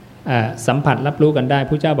สัมผัสรับรู้กันได้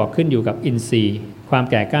พระเจ้าบอกขึ้นอยู่กับอินทรีย์ความ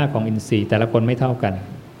แก่กล้าของอินทรีย์แต่ละคนไม่เท่ากัน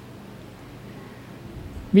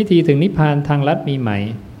วิธีถึงนิพพานทางลัดมีไหม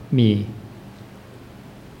มี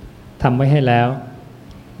ทำไว้ให้แล้ว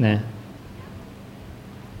นะ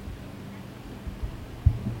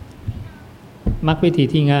มรรควิธี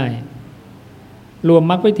ที่ง่ายรวม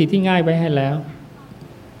มรรควิธีที่ง่ายไว้ให้แล้ว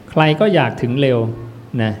ใครก็อยากถึงเร็ว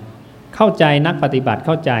นะเข้าใจนักปฏิบัติเ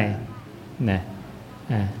ข้าใจนะ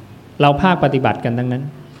เราภาคปฏิบัติกันทั้งนั้น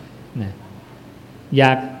นะอย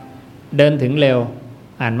ากเดินถึงเร็ว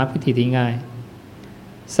อ่านมรรควิธีที่ง่าย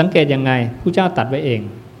สังเกตยังไงผู้เจ้าตัดไว้เอง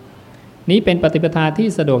นี้เป็นปฏิปทาที่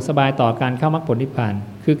สะดวกสบายต่อการเข้ามรรคผลนิพพาน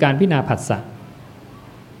คือการพิจารณาผัสสะ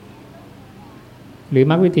หรือ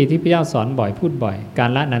มรรควิธีที่พระเจ้าสอนบ่อยพูดบ่อยการ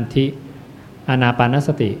ละนันทิอานาปานส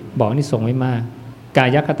ติบอกนี่ทรงไว้มากกา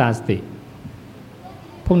ยคตาสติ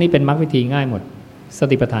พวกนี้เป็นมรรควิธีง่ายหมดส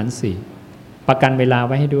ติปัฏฐาน4ประกันเวลาไ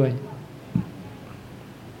ว้ให้ด้วย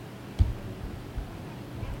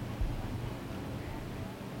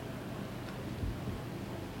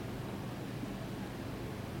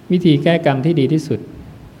วิธีแก้กรรมที่ดีที่สุด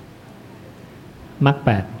มรรคแป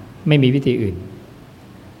ดไม่มีวิธีอื่น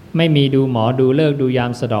ไม่มีดูหมอดูเลิกดูยา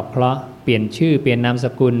มสะเดาะเคราะห์เปลี่ยนชื่อเปลี่ยนนามส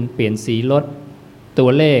กุลเปลี่ยนสีรถตัว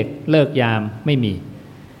เลขเลิกยามไม่มี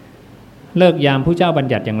เลิกยามผู้เจ้าบัญ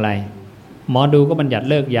ญัติอย่างไรหมอดูก็บัญญัติ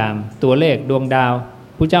เลิกยามตัวเลขดวงดาว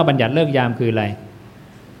ผู้เจ้าบัญญัติเลิกยามคืออะไร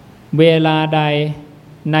เวลาใด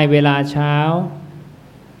ในเวลาเช้า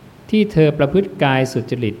ที่เธอประพฤติกายสุ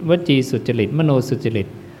จริตวจีสุจริตมโนสุจริต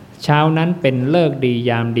เช้านั้นเป็นเลิกดี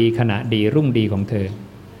ยามดีขณะดีรุ่งดีของเธอ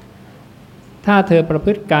ถ้าเธอประพ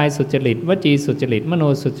ฤติกายสุจริตวจีสุจริตมโน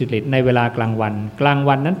สุจริตในเวลากลางวันกลาง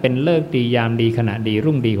วันนั้นเป็นเลิกดียามดีขณะดี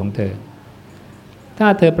รุ่งดีของเธอถ้า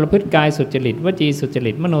เธอประพฤติกายสุจริตวจีสุจ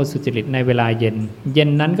ริตมโนสุจริตในเวลาเย็นเย็น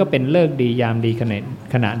นั้นก็เป็นเลิกดียามดี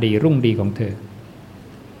ขณะดีรุ่งดีของเธอ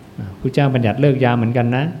พระเจ้าบัญญัติเลิกยามเหมือนกัน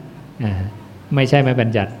นะไม่ใช่ไม่บัญ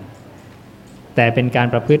ญัติแต่เป็นการ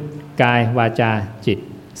ประพฤติกายวาจาจิต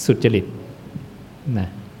สุจริตนะ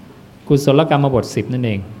กุศลกรรมบท10นั่นเ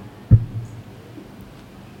อง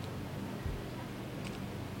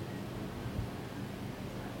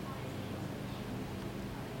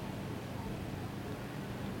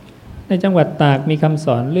ในจังหวัดตากมีคำส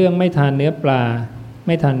อนเรื่องไม่ทานเนื้อปลาไ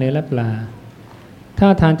ม่ทานเนื้อและปลาถ้า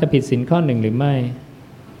ทานจะผิดศีลข้อหนึ่งหรือไม่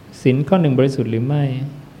ศีลข้อหนึ่งบริสุทธิ์หรือไ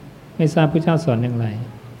ม่ทราบพระเจ้าสอนอย่างไร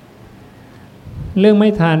เรื่องไม่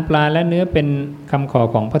ทานปลาและเนื้อเป็นคำขอ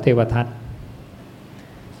ของพระเทวทัต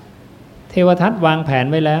เทวทัตวางแผน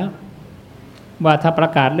ไว้แล้วว่าถ้าประ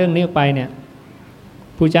กาศเรื่องนี้ไปเนี่ย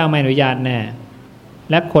ผู้เจ้าไม่อนุญาตแน่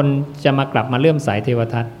และคนจะมากลับมาเลื่อมใสเทว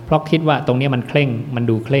ทัตเพราะคิดว่าตรงนี้มันเคร่งมัน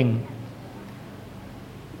ดูเคร่ง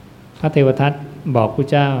พระเทวทัตบอกผู้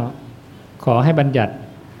เจ้าขอให้บัญญัติ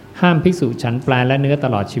ห้ามภิกษุฉันปลาและเนื้อต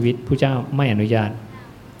ลอดชีวิตผู้เจ้าไม่อนุญาต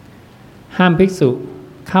ห้ามภิกษุ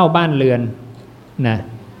เข้าบ้านเรือนนะ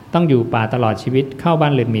ต้องอยู่ป่าตลอดชีวิตเข้าบ้า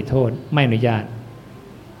นเรือนมีโทษไม่อนุญาต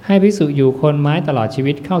ให้ภิกษุอยู่โคนไม้ตลอดชี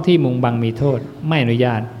วิตเข้าที่มุงบังมีโทษไม่อนุญ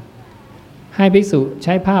าตให้ภิกษุใ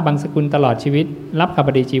ช้ผ้าบังสกุลตลอดชีวิตรับขบ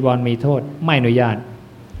ดีจีวรมีโทษไม่อนุญาต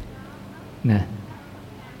นะ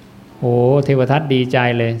โอ้เทวทัตดีใจ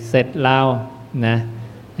เลยเสร็จแล้วนะ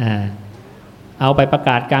เอาไปประก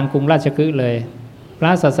าศกลางกรุงราชคฤห์เลยพร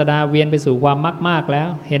ะศาสดาเวียนไปสู่ความมากแล้ว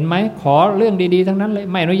เห็นไหมขอเรื่องดีๆทั้งนั้นเลย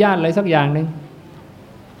ไม่อนุญาตเลยสักอย่างหนึ่ง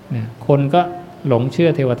นะคนก็หลงเชื่อ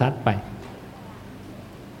เทวทัตไป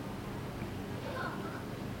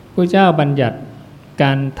พระเจ้าบัญญัติก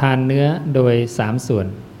ารทานเนื้อโดย3ส่วน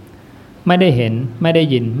ไม่ได้เห็นไม่ได้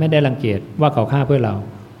ยินไม่ได้รังเกียจว่าเขาฆ่าเพื่อเรา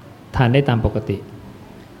ทานได้ตามปกติ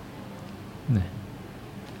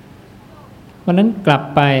วันนั้นกลับ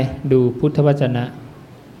ไปดูพุทธวจนะ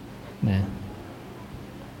นะ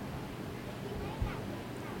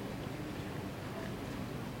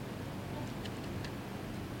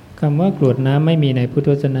คำว่ากรวดน้ำไม่มีในพุทธ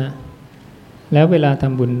วจนะแล้วเวลาท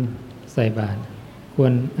ำบุญใส่บาตรคว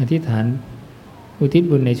รอธิษฐานอุทิศ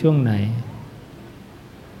บุญในช่วงไหน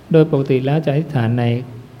โดยปกติแล้วจะอธิษฐานใน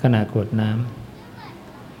ขณะกรวดน้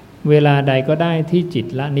ำเวลาใดก็ได้ที่จิต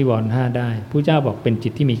ละนิวรณ์5ได้ผู้เจ้าบอกเป็นจิ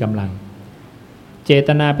ตที่มีกำลังเจต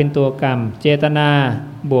นาเป็นตัวกรรมเจตนา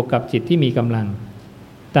บวกกับจิตที่มีกำลัง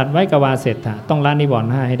ตัดไว้กวาเศรษฐะต้องละนิวรณ์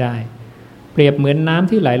5ให้ได้เปรียบเหมือนน้ำ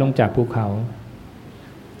ที่ไหลลงจากภูเขา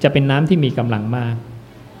จะเป็นน้ำที่มีกำลังมาก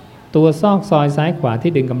ตัวซอกซอยซ้ายขวา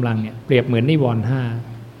ที่ดึงกำลังเนี่ยเปรียบเหมือนนิวรณ์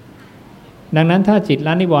5ดังนั้นถ้าจิตล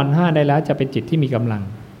ะนิวรณ์5ได้แล้วจะเป็นจิตที่มีกำลัง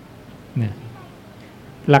นะ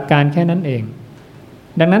หลักการแค่นั้นเอง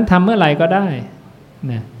ดังนั้นทำเมื่อไหร่ก็ได้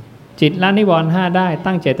นะจิตละนิวรณ์5ได้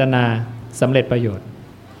ตั้งเจตนาสำเร็จประโยชน์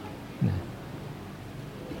นะ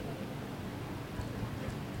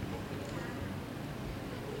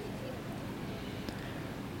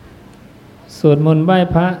สวดมนต์ไหว้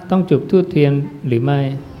พระต้องจุดธูปเทียนหรือไ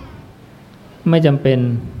ม่จำเป็น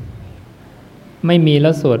ไม่มีแล้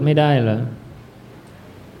วสวดไม่ได้เหรอ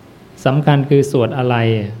สำคัญคือสวดอะไร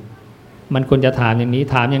มันควรจะถามอย่างนี้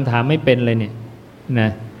ถามยังถามไม่เป็นเลยเนี่ยนะ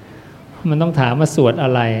มันต้องถามว่าสวดอะ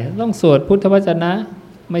ไรต้องสวดพุทธวจนะ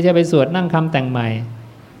ไม่ใช่ไปสวดนั่งคำแต่งใหม่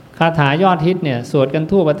คาถายอดฮิตเนี่ยสวดกัน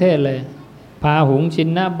ทั่วประเทศเลยพาหุงชิน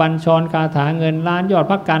นะบัญชรคาถาเงินล้านยอด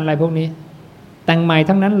พระกันอะไรพวกนี้แต่งใหม่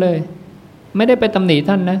ทั้งนั้นเลยไม่ได้ไปตำหนิ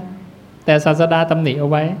ท่านนะแต่ศาสดาตำหนิเอา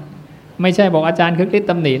ไว้ไม่ใช่บอกอาจารย์คึกฤทธิ์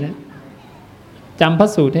ตำหนินะจำพระ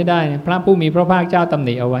สูตรให้ได้พระผู้มีพระภาคเจ้าตำห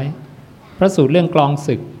นิเอาไว้พระสูตรเรื่องกลอง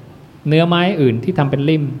ศึกเนื้อไม้อื่นที่ทำเป็น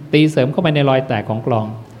ลิ่มตีเสริมเข้าไปในรอยแตกของกลอง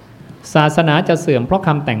ศาสนาจะเสื่อมเพราะค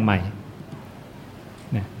ำแต่งใหม่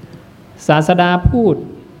นะศาสดาพูด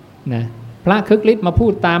นะพระคึกฤทธิ์มาพู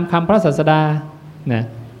ดตามคำพระศาสดานะ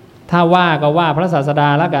ถ้าว่าก็ว่าพระศาสดา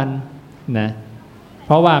แล้วกันนะเพ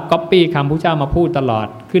ราะว่าก๊อปปี้คำพระเจ้ามาพูดตลอด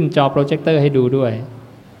ขึ้นจอโปรเจคเตอร์ให้ดูด้วย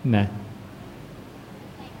นะ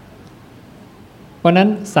เพราะนั้น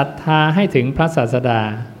ศรัทธาให้ถึงพระศาสดา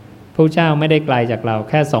พระเจ้าไม่ได้ไกลจากเรา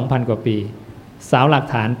แค่ 2,000 กว่าปีสาวหลัก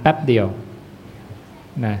ฐานแป๊บเดียว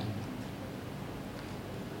นะ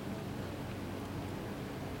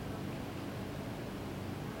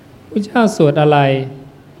พระเจ้าสวดอะไร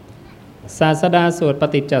ศาสดาสวดป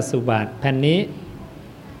ฏิจจสุบาทแผ่นนี้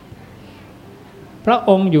พระอ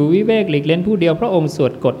งค์อยู่วิเวกหลีกเล่นผู้เดียวพระองค์สว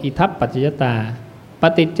ดกฎอิทัปปัจจยตาป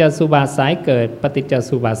ฏิจจสุบาทสายเกิดปฏิจจ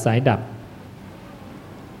สุบาทสายดับ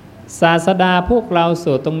ศาสดาพวกเราส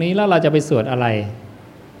วดตรงนี้แล้วเราจะไปสวดอะไร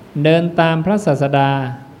เดินตามพระศาสดา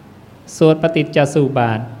สวดปฏิจจสุบ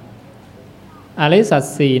าทอริยสัจ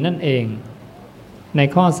สี่นั่นเองใน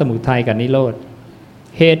ข้อสมุทัยกับนิโรธ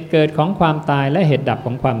เหตุเกิดของความตายและเหตุดับข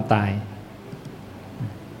องความตาย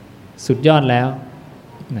สุดยอดแล้ว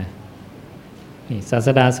นะนี่ศาส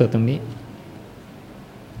ดาสวดตรงนี้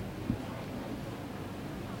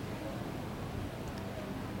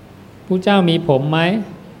ผู้เจ้ามีผมไหม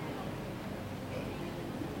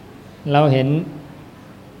เราเห็น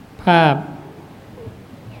ภาพ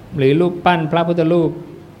หรือรูปปั้นพระพุทธรูป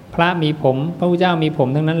พระมีผมพระพุทธเจ้ามีผม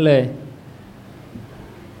ทั้งนั้นเลย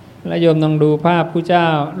แล้วโยมลองดูภาพพุทธเจ้า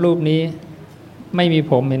รูปนี้ไม่มี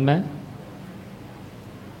ผมเห็นไหม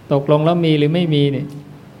ตกลงแล้วมีหรือไม่มีเนี่ย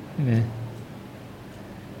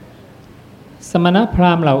สมณพร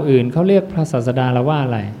าหมณ์เหล่าอื่นเขาเรียกพระศาสดาเราว่าอ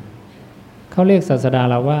ะไรเขาเรียกศาสดา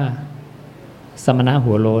เราว่าสมณะ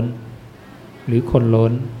หัวโล้นหรือคนโล้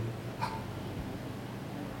น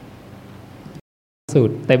สู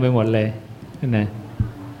ตรเต็มไปหมดเลยนะ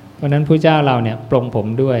เพราะนั้นพระเจ้าเราเนี่ยปลงผม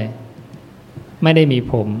ด้วยไม่ได้มี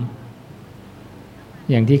ผม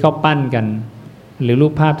อย่างที่เขาปั้นกันหรือรู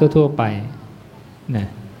ปภาพทั่วๆไปนะ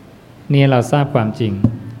นี่เราทราบความจริง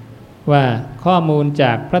ว่าข้อมูลจ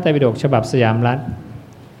ากพระไตรปิฎกฉบับสยามรัฐ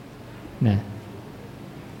นะ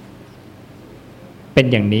เป็น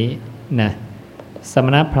อย่างนี้นะสม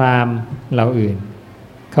ณพราหมณ์เราอื่น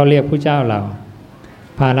เขาเรียกผู้เจ้าเรา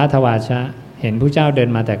ภารัตวาชะเห็นผู้เจ้าเดิน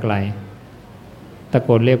มาแต่ไกลตะโก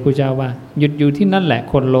นเรียกผู้เจ้าว่าหยุดอยู่ที่นั่นแหละ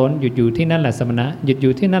คนโล้นหยุดอยู่ที่นั่นแหละสมณะหยุดอ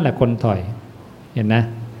ยู่ที่นั่นแหละคนถอยเห็นนะ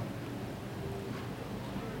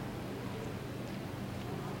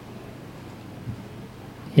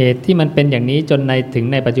เหตุที่มันเป็นอย่างนี้จนถึง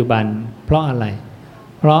ในปัจจุบันเพราะอะไร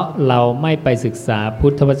เพราะเราไม่ไปศึกษาพุ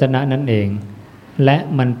ทธวจนะนั่นเองและ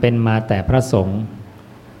มันเป็นมาแต่พระสงฆ์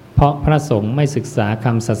เพราะพระสงฆ์ไม่ศึกษาค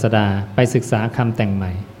ำศาสดาไปศึกษาคำแต่งให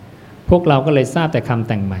ม่พวกเราก็เลยทราบแต่คำ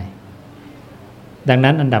แต่งใหม่ดัง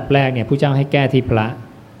นั้นอันดับแรกเนี่ยผู้เจ้าให้แก้ที่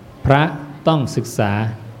พระต้องศึกษา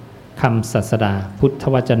คำศาสดาพุทธ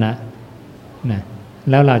วจนะนะ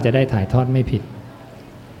แล้วเราจะได้ถ่ายทอดไม่ผิด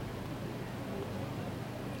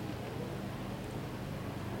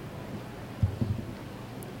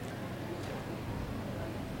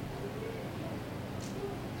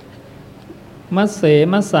มัสเส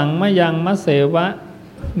มะสังมะยังมัสเสวะ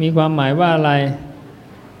มีความหมายว่าอะไร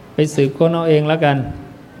ไปสืบค้นเอาเองแล้วกัน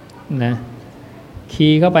นะคี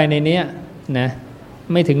ย์เข้าไปในนี้นะ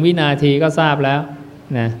ไม่ถึงวินาทีก็ทราบแล้ว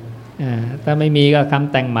นะถ้าไม่มีก็ค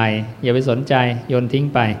ำแต่งใหม่อย่าไปสนใจโยนทิ้ง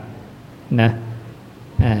ไปนะ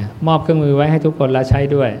มอบเครื่องมือไว้ให้ทุกคนแล้วใช้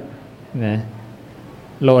ด้วยนะ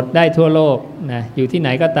โหลดได้ทั่วโลกนะอยู่ที่ไหน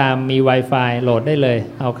ก็ตามมี Wi-Fi โหลดได้เลย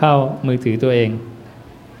เอาเข้ามือถือตัวเอง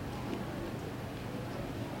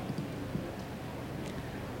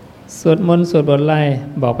สวดมนต์สวดบทอะไร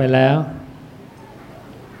บอกไปแล้ว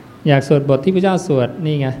อยากสวดบทที่พระเจ้าสวด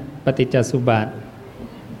นี่ไงปฏิจจสุบาท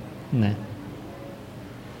นะ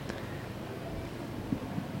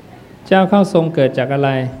เจ้าเข้าทรงเกิดจากอะไร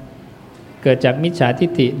เกิดจากมิจฉาทิฏ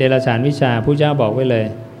ฐิเดรัจฉานวิชาผู้เจ้าบอกไว้เลย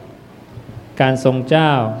การทรงเจ้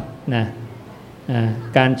านะ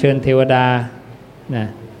การเชิญเทวดานะ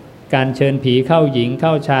การเชิญผีเข้าหญิงเข้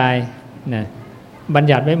าชายนะบัญ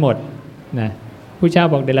ญัติไว้หมดนะผู้เจ้า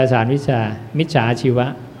บอกเดรัจฉานวิชามิจฉาชีวะ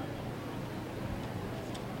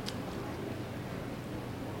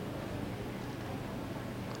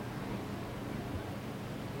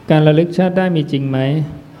การระลึกชาติได้มีจริงไหม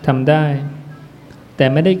ทำได้แต่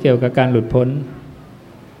ไม่ได้เกี่ยวกับการหลุดพ้น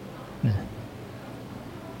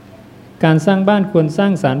การสร้างบ้านควรสร้า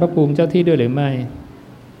งศาลพระภูมิเจ้าที่ด้วยหรือไม่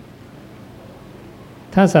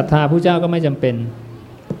ถ้าศรัทธาผู้เจ้าก็ไม่จำเป็น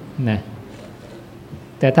นะ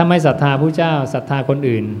แต่ถ้าไม่ศรัทธาผู้เจ้าศรัทธาคน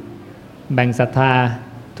อื่นแบ่งศรัทธา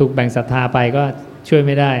ถูกแบ่งศรัทธาไปก็ช่วยไ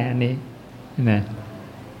ม่ได้อันนี้นะ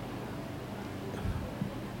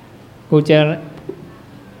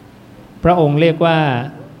พระองค์เรียกว่า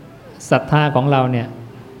ศรัทธาของเราเนี่ย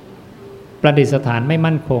ประดิษฐานไม่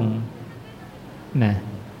มั่นคงนะ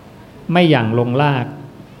ไม่หยั่งลงลาก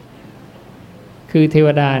คือเทว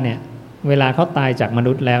ดาเนี่ย เวลาเขาตายจากม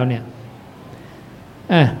นุษย์แล้วเนี่ย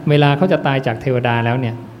เวลาเขาจะตายจากเทวดาแล้วเ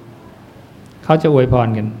นี่ยเขาจะอวยพร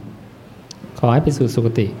กันขอให้ไปสู่สุค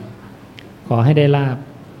ติขอให้ได้ลาภ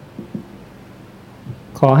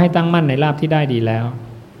ขอให้ตั้งมั่นในลาภที่ได้ดีแล้ว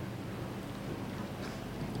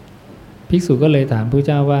ภิกษุก็เลยถามพระเ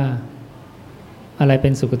จ้าว่าอะไรเป็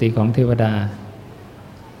นสุคติของเทวดา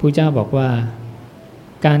พระเจ้าบอกว่า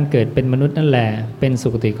การเกิดเป็นมนุษย์นั่นแหละเป็นสุ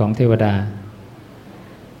คติของเทวดา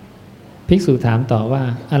ภิกษุถามต่อว่า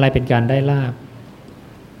อะไรเป็นการได้ลาภ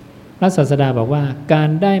พระศาสดาบอกว่าการ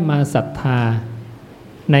ได้มาศรัทธา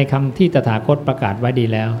ในคำที่ตถาคตประกาศไว้ดี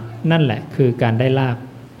แล้วนั่นแหละคือการได้ลาภ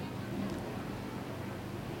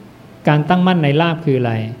การตั้งมั่นในลาภคืออะ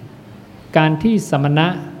ไรการที่สมณะ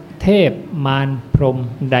เทพมารพรหม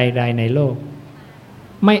ใดๆในโลก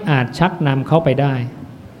ไม่อาจชักนำเข้าไปได้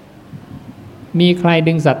มีใคร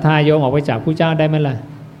ดึงศรัทธาโยมออกไปจากผู้เจ้าได้ไหมล่ะ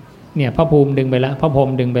เนี่ยพระภูมิดึงไปแล้วพระพรหม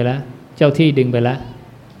ดึงไปแล้วเจ้าที่ดึงไปแล้ว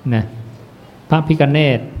นะพระพิฆเน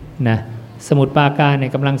ศนะสมุทรปราการเนี่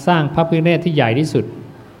ยกำลังสร้างพระพิฆเนศที่ใหญ่ที่สุด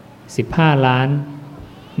15 ล้าน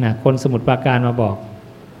นะคนสมุทรปราการมาบอก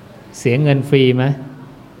เสียเงินฟรีไหม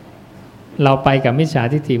เราไปกับมิจฉา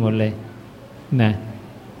ทิฏฐิหมดเลยนะ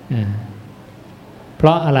เพร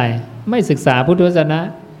าะอะไรไม่ศึกษาพุทธวจนะ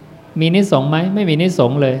มีนิสงส์ไหมไม่มีนิส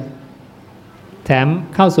งส์เลยแถม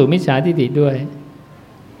เข้าสู่มิจฉาทิฏฐิด้วย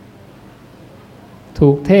ถู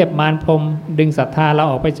กเทพมารพรหมดึงศรัทธาเรา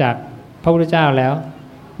ออกไปจากพระพุทธเจ้าแล้ว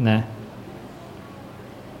นะ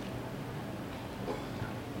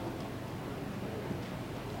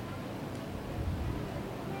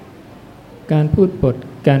การพูดปด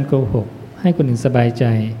การโกหกให้คนอื่นสบายใจ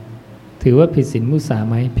ถือว่าผิดศีลมุสาไ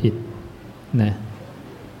หมผิดนะ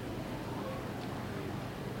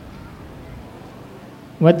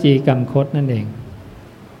วจีกรรมคดนั่นเอง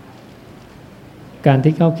การ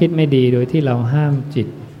ที่เขาคิดไม่ดีโดยที่เราห้ามจิต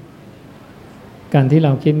การที่เร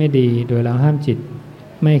าคิดไม่ดีโดยเราห้ามจิต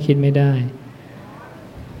ไม่คิดไม่ได้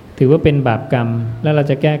ถือว่าเป็นบาปกรรมแล้วเรา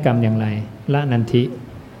จะแก้กรรมอย่างไรละนันทิ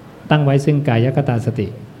ตั้งไว้ซึ่งกายคตาสติ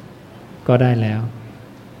ก็ได้แล้ว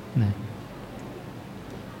นะ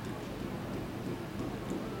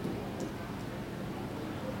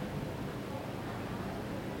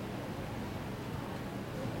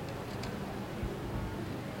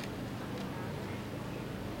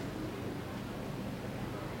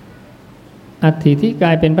อัฐิที่กล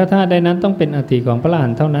ายเป็นพระธาตุได้นั้นต้องเป็นอัฐิของพระอรหั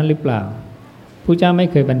นต์เท่านั้นหรือเปล่าพระเจ้าไม่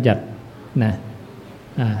เคยบัญญัตินะ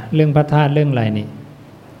เรื่องพระธาตุเรื่องอะไรนี่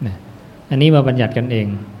นะอันนี้มาบัญญัติกันเอง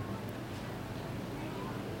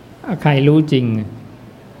ใครรู้จริง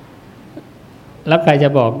แล้วใครจะ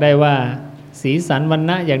บอกได้ว่าสีสันวรร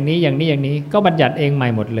ณะอย่างนี้อย่างนี้อย่างนี้ก็บัญญัติเองใหม่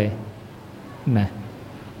หมดเลยนะ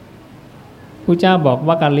พระเจ้าบอก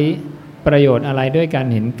ว่ากาลิประโยชน์อะไรด้วยการ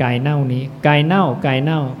เห็นกายเน่านี้กายเน่ากาย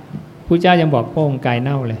เน่าพระเจ้ายังบอกพระองค์กายเ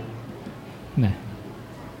น่าเลยนะ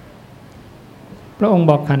พระองค์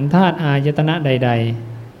บอกขันธ์ธาตุอายตนะใด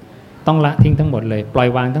ๆต้องละทิ้งทั้งหมดเลยปล่อย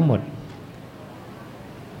วางทั้งหมด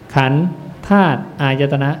ขันธ์ธาตุอาย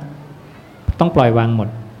ตนะต้องปล่อยวางหมด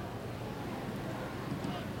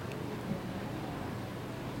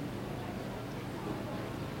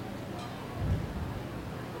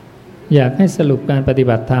อยากให้สรุปการปฏิ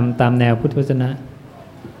บัติธรรมตามแนวพุทธวจนะ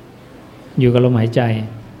อยู่กับลมหายใจ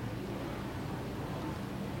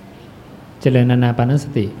เจริญอานาปานส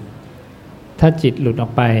ติถ้าจิตหลุดออ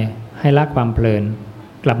กไปให้ละความเพลิน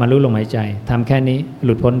กลับมารู้ลมหายใจทำแค่นี้ห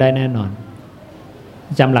ลุดพ้นได้แน่นอน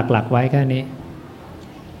จำหลักๆไว้แค่นี้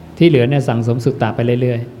ที่เหลือเนี่ยสั่งสมสุตตะไปเ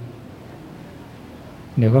รื่อย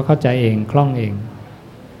ๆเดี๋ยวก็เข้าใจเองคล่องเอง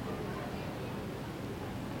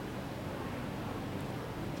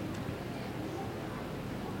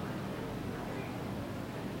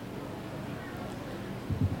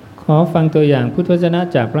ขอฟังตัวอย่างพุทธวจนะ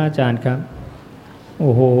จากพระอาจารย์ครับโ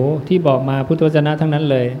อ้โหที่บอกมาพุทธวจนะทั้งนั้น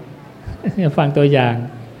เลย ฟังตัวอย่าง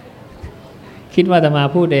คิดว่าอาตมา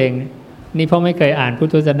พูดเองนี่เพราะไม่เคยอ่านพุท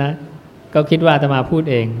ธวจนะก็คิดว่าอาตมาพูด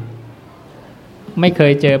เองไม่เค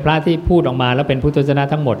ยเจอพระที่พูดออกมาแล้วเป็นพุทธวจนะ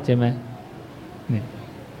ทั้งหมดใช่ไหมเนี่ย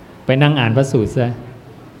ไปนั่งอ่านพระสูตรซะ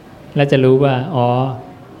แล้วจะรู้ว่าอ๋อ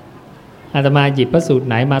อาตมาหยิบพระสูตร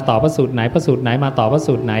ไหนมาต่อพระสูตรไหนพระสูตรไหนมาต่อพระ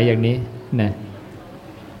สูตรไหนอย่างนี้นะ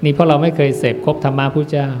นี่เพราะเราไม่เคยเสพครบธรรมะพุทธ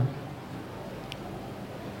เจ้า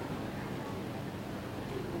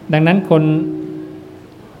ดังนั้นคน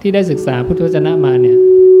ที่ได้ศึกษาพุทธวจนะมาเนี่ย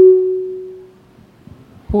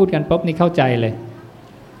พูดกันปุ๊บนี่เข้าใจเลย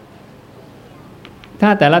ถ้า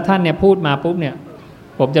แต่ละท่านเนี่ยพูดมาปุ๊บเนี่ย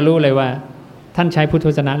ผมจะรู้เลยว่าท่านใช้พุทธ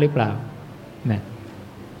วจนะหรือเปล่านะ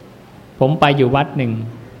ผมไปอยู่วัดหนึ่ง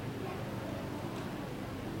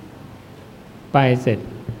ไปเสร็จ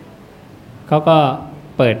เขาก็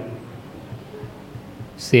เปิด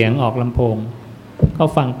เสียงออกลำโพงก็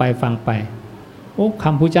ฟังไปโอ้ค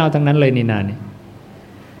ำพระเจ้าทั้งนั้นเลยนี่นานี่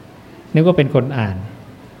นึกว่าเป็นคนอ่าน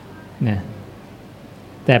นะ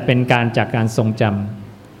แต่เป็นการจากการทรงจ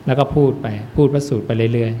ำแล้วก็พูดพระสูตรไป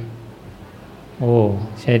เรื่อยๆโอ้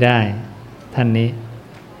ใช้ได้ท่านนี้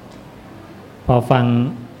พอฟัง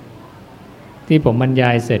ที่ผมบรรยา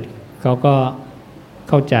ยเสร็จเขาก็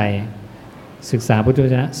เข้าใจศึกษาพุทธว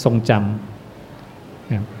จนะทรงจ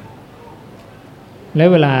ำครับแล้ว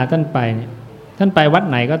เวลาท่านไปวัด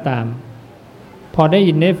ไหนก็ตามพอได้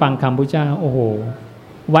ยินได้ฟังคำพุทธเจ้าโอ้โห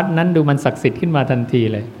วัดนั้นดูมันศักดิ์สิทธิ์ขึ้นมาทันที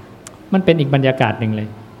เลยมันเป็นอีกบรรยากาศหนึ่งเลย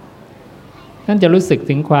ท่านจะรู้สึก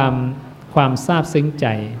ถึงความซาบซึ้งใจ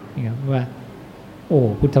นะครับว่าโอ้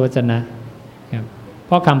พุทธวจนะครับเพ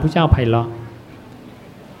ราะคำพุทธเจ้าไพเราะ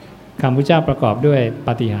คำพุทธเจ้าประกอบด้วยป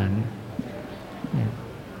าฏิหาริย์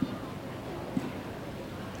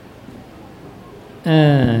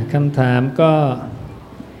คำถามก็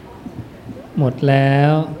หมดแล้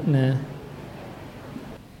วนะ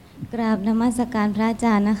กราบนมัสการพระอาจ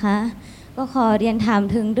ารย์นะคะก็ขอเรียนถาม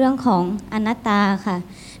ถึงเรื่องของอนัตตาค่ะ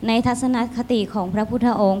ในทัศนคติของพระพุทธ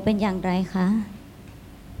องค์เป็นอย่างไรคะ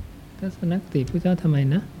ทัศนคติพระเจ้าทำไม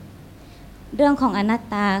นะเรื่องของอนัต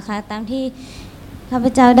ตาค่ะตามที่ข้าพ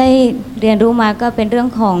เจ้าได้เรียนรู้มาก็เป็นเรื่อง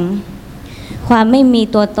ของความไม่มี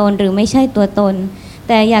ตัวตนหรือไม่ใช่ตัวตนแ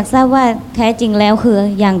ต่อยากทราบว่าแท้จริงแล้วคือ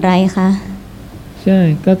อย่างไรคะใช่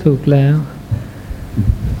ก็ถูกแล้ว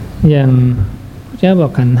อย่างพระเจ้าบอ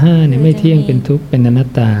กขันธ์ห้าเนี่ยไม่เที่ยงเป็นทุกข์เป็นอนัต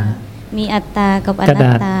ตามีอัตตากับอนั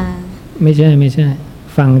ตตาไม่ใช่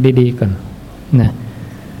ฟังดีๆก่อนนะ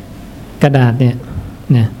กระดาษเนี่ย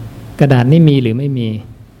นะกระดาษนี่มีหรือไม่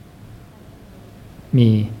มี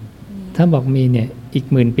ถ้าบอกมีเนี่ยอีก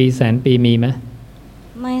หมื่นปีแสนปีมีไหม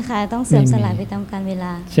ไม่ค่ะต้องเสื่อมสลายไปตามกาลเวล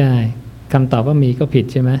าใช่คำตอบว่ามีก็ผิด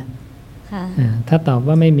ใช่ไหมค่ะถ้าตอบ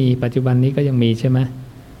ว่าไม่มีปัจจุบันนี้ก็ยังมีใช่ไหม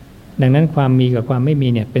ดังนั้นความมีกับความไม่มี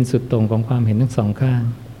เนี่ยเป็นสุดโต่งของความเห็นทั้งสองข้าง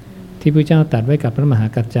ที่พระเจ้าตรัสไว้กับพระมหา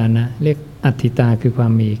กัจจานะเรียกอัตถิตาคือควา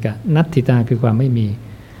มมีกับนัตถิตาคือความไม่มี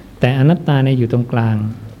แต่อนัตตาเนี่ยอยู่ตรงกลาง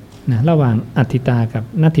นะระหว่างอัตถิตากับ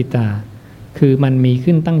นัตถิตาคือมันมี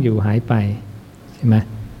ขึ้นตั้งอยู่หายไปใช่ไหม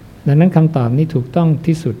ดังนั้นคำตอบนี้ถูกต้อง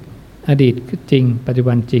ที่สุดอดีตจริงปัจจุ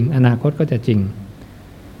บันจริงอนาคตก็จะจริง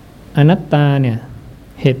อนัตตาเนี่ย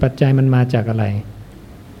เหตุปัจจัยมันมาจากอะไร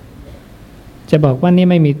จะบอกว่านี่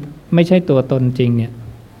ไม่ใช่ตัวตนจริงเนี่ย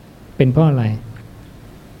เป็นเพราะอะไร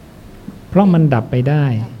เพราะมันดับไปได้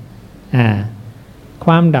ค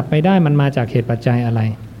วามดับไปได้มันมาจากเหตุปัจจัยอะไร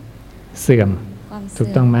เสื่อมถูก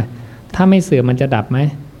ต้องไหมถ้าไม่เสื่อมมันจะดับไหม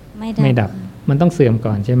ไม่ดับมันต้องเสื่อม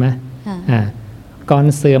ก่อนใช่ไหมก่อน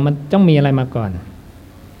เสื่อมมันต้องมีอะไรมาก่อน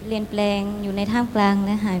เปลี่ยนแปลงอยู่ในท่ามกลางแ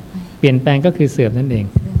ละหายไปเปลี่ยนแปลงก็คือเสื่อมนั่นเอง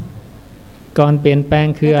ก่อนเปลี่ยนแปลง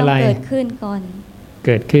คืออะไรเกิดขึ้นก่อนเ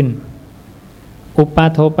กิดขึ้นอุปา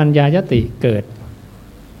โทปัญญายติเกิด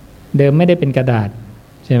เดิมไม่ได้เป็นกระดาษ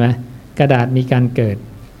ใช่ไหมกระดาษมีการเกิด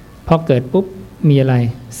พอเกิดปุ๊บมีอะไร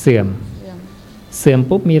เสื่อม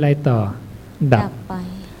ปุ๊บมีอะไรต่อดับไป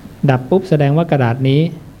ดับปุ๊บแสดงว่ากระดาษนี้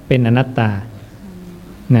เป็นอนัตตา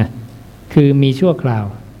นะคือมีชั่วคราว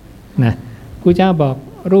นะครูเจ้าบอก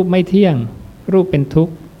รูปไม่เที่ยงรูปเป็นทุก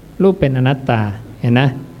ข์รูปเป็นอนัตตาเห็นนะ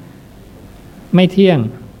ไม่เที่ยง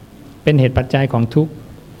เป็นเหตุปัจจัยของทุกข์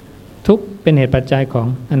ทุกข์เป็นเหตุปัจจัยของ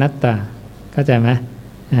อนัตตาเข้าใจไหม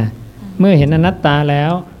เมื่อเห็นอนัตตาแล้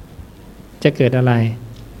วจะเกิดอะไร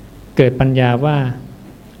เกิดปัญญาว่า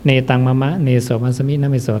เนตังมะมะเนโสมัสมินะ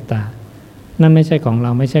เมโสตานั่นไม่ใช่ของเร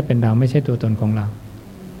าไม่ใช่เป็นเราไม่ใช่ตัวตนของเรา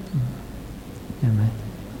ใช่ไหม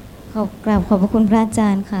กราบขอบพระคุณพระอาจา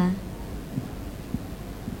รย์ค่ะ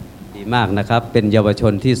ดีมากนะครับเป็นเยาวช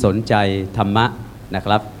นที่สนใจธรรมะนะค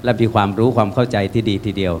รับและมีความรู้ความเข้าใจที่ดี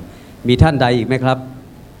ทีเดียวมีท่านใดอีกไหมครับ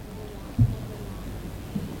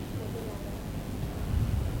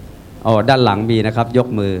ด้านหลังมีนะครับยก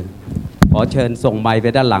มือขอเชิญส่งไมค์ไป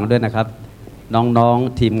ด้านหลังด้วยนะครับน้อง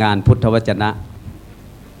ๆทีมงานพุทธวจนะ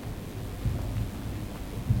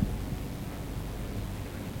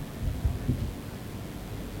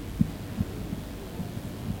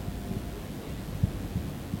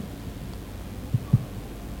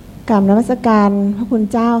กราบนมัสการพระคุณ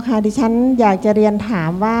เจ้าค่ะดิฉันอยากจะเรียนถา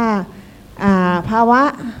มว่าภาวะ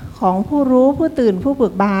ของผู้รู้ผู้ตื่นผู้เบิ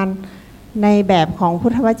กบานในแบบของพุ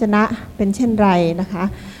ทธวจนะเป็นเช่นไรนะคะ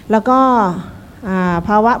แล้วก็ภ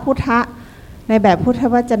าวะพุทธะในแบบพุทธ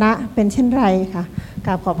วจนะเป็นเช่นไรค่ะก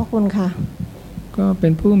ราบขอบพระคุณค่ะก็เป็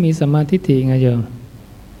นผู้มีสัมมาทิฏฐิไงโยม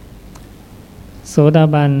โสดา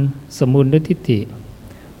บันสมบูรณ์ด้วยทิฏฐิ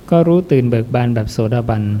ก็รู้ตื่นเบิกบานแบบโสดา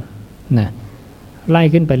บันนะไล่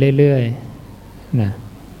ขึ้นไปเรื่อยๆนะ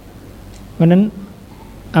เพราะนั้น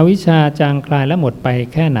อวิชชาจางคลายแล้วหมดไป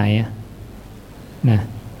แค่ไหน นะ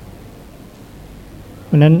เพ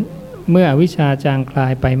ราะนั้นเมื่ออวิชชาจางคลา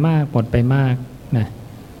ยไปมากหมดไปมากนะ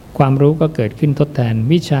ความรู้ก็เกิดขึ้นทดแทน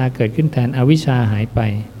วิชาเกิดขึ้นแทนอวิชชาหายไป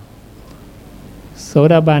โส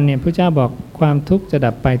ดาบันเนี่ยพระเจ้าบอกความทุกข์จะ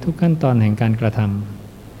ดับไปทุกขั้นตอนแห่งการกระท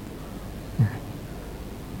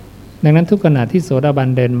ำดังนั้นทุกขณะที่โสดาบัน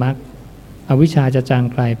เดินมรรคอวิชชาจะจาง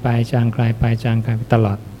คลายไปจางคลายไปจางคลายไปตล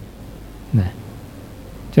อดนะ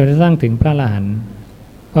จนกระทั่งถึงพระอรหันต์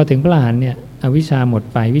พอถึงพระอรหันต์เนี่ยอวิชชาหมด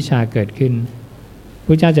ไปวิชาเกิดขึ้นพ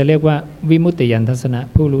ระเจ้าจะเรียกว่าวิมุตติยันทัสสนะ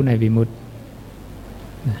ผู้รู้ในวิมุตติ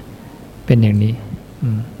เป็นอย่างนี้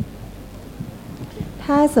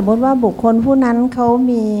ถ้าสมมติว่าบุคคลผู้นั้นเขา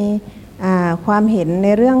มีความเห็นใน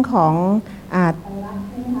เรื่องของไตรลักษณ์ใ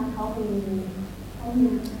ช่ไหมคะเขามี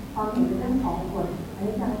ความเห็นในเรื่องของกฎอ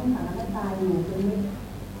นิจจังทุกขังอนัตตาอยู่ตรงนี้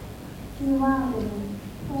ชื่อว่าเป็น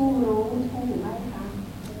ผู้รู้ใช่หรือไม่คะ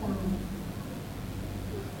อาจารย์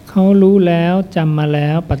เขารู้แล้วจำมาแล้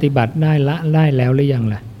วปฏิบัติได้ละได้แล้วหรือยัง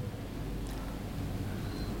ล่ะ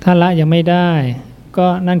ถ้าละยังไม่ได้ก็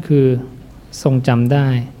นั่นคือทรงจำได้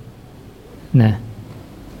นะ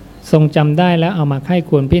ทรงจำได้แล้วเอามาไข้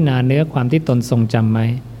ควรพิจารณาเนื้อความที่ตนทรงจำไหม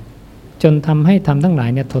จนทำให้ธรรมทั้งหลาย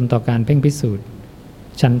เนี่ยทนต่อการเพ่งพิสูจน์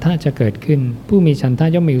ฉันทะจะเกิดขึ้นผู้มีฉันทะ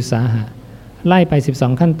ย่อมมีอุตสาหะไล่ไป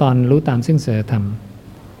12ขั้นตอนรู้ตามซึ่งเสธรรม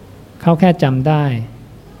เขาแค่จำได้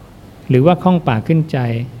หรือว่าคล่องปากขึ้นใจ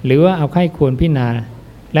หรือว่าเอาไข้ควรพิจารณา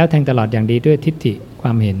แล้วแทงตลอดอย่างดีด้วยทิฏฐิคว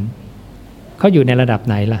ามเห็นเขาอยู่ในระดับ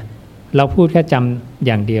ไหนล่ะเราพูดแค่จำอ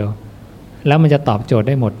ย่างเดียวแล้วมันจะตอบโจทย์ไ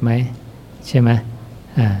ด้หมดไหมใช่ไหม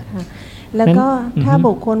แล้วก็ถ้า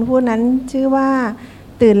บุคคลผู้นั้นชื่อว่า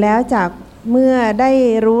ตื่นแล้วจากเมื่อได้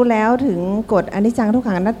รู้แล้วถึงกฎอนิจจังทุก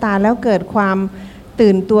ขังอนัตตาแล้วเกิดความ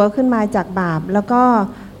ตื่นตัวขึ้นมาจากบาปแล้วก็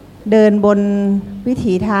เดินบนวิ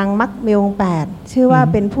ถีทางมรรคมีองค์8ชื่อว่า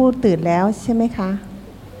เป็นผู้ตื่นแล้วใช่ไหมคะ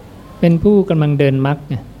เป็นผู้กำลังเดินมรรค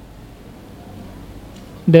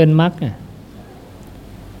เดินมรรค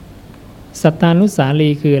สัตตานุสาลี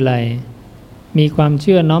คืออะไรมีความเ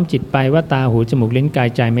ชื่อน้อมจิตไปว่าตาหูจมูกลิ้นกาย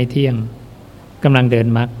ใจไม่เที่ยงกำลังเดิน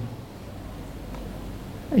มรรค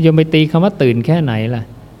โยมไปตีคำว่าตื่นแค่ไหนล่ะ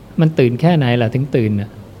มันตื่นแค่ไหนล่ะถึงตื่น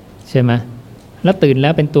ใช่ไหมแล้วตื่นแล้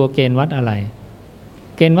วเป็นตัวเกณฑ์วัดอะไร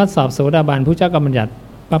เกณฑ์วัดสอบโสดาบันผู้เจ้าก็บัญญัติ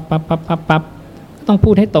ปั๊บต้องพู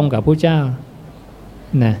ดให้ตรงกับผู้เจ้า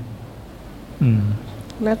นะ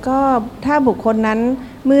แล้วก็ถ้าบุคคลนั้น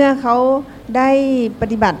เมื่อเขาได้ป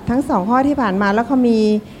ฏิบัติทั้ง2ข้อที่ผ่านมาแล้วเขามี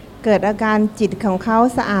เกิดอาการจิตของเขา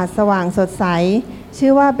สะอาดสว่างสดใสชื่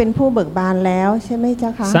อว่าเป็นผู้เบิกบานแล้วใช่ไหมเจ้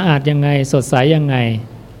าคะสะอาดยังไงสดใสยังไง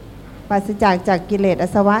ปราศจากกิเลสอา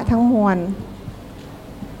สวะทั้งมวล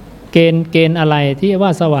เกณฑ์อะไรที่ว่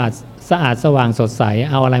าสะอาดสว่างสดใส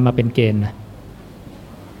เอาอะไรมาเป็นเกณฑ์นะ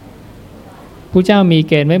ผู้เจ้ามี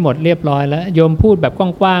เกณฑ์ไว้หมดเรียบร้อยแล้วโยมพูดแบบก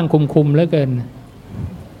ว้างๆคุมๆเหลือเกิน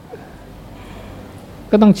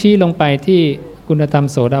ก็ต้องชี้ลงไปที่คุณธรรม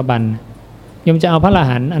โสดาบันโยมจะเอาพระอร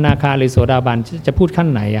หันต์อนาคาหรือโสดาบันจะพูดขั้น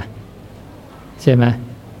ไหนใช่ไหม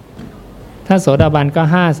ถ้าโสดาบันก็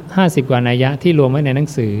50กว่านัยยะที่รวมไว้ในหนัง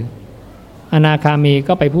สืออนาคามี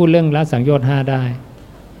ก็ไปพูดเรื่องละสังโยชน์5ได้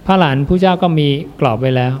พระอรหันต์ผู้เจ้าก็มีกรอบไ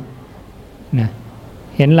ว้แล้วนะ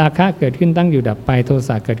เห็นราคะเกิดขึ้นตั้งอยู่ดับไปโทส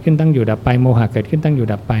ะเกิดขึ้นตั้งอยู่ดับไปโมหะเกิดขึ้นตั้งอยู่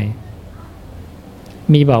ดับไป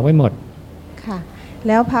มีบอกไว้หมดค่ะแ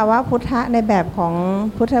ล้วภาวะพุทธะในแบบของ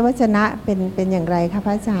พุทธวจนะเป็นอย่างไรคะพ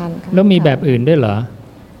ระอาจารย์แล้วมีแบบอื่นด้วยเหรอ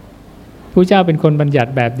ผู้เจ้าเป็นคนบัญญัติ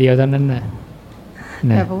แบบเดียวเท่านั้นนะ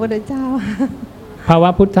แบบพระพุทธเจ้าภาวะ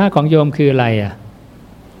พุทธะของโยมคืออะไร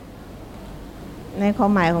ในควา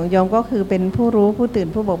มหมายของโยมก็คือเป็นผู้รู้ผู้ตื่น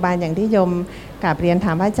ผู้เบิกบานอย่างที่โยมกราบเรียนถ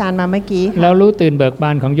ามพระอาจารย์มาเมื่อกี้แล้วรู้ตื่นเบิกบา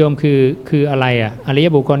นของโยมคืออะไรอริ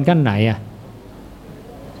ยบุคคลขั้นไหน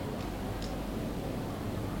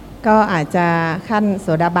ก็อาจจะขั้นโส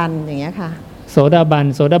ดาบันอย่างเงี้ยค่ะโสดา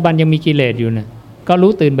บันยังมีกิเลสอยู่นะก็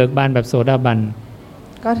รู้ตื่นเบิกบานแบบโสดาบัน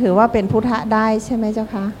ก็ถือว่าเป็นพุทธะได้ใช่ไหมเจ้า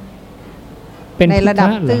คะในระดับ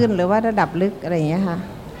ตื้นหรือว่าระดับลึกอะไรอย่างเงี้ยค่ะ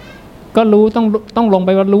ก็รู้ต้องลงไป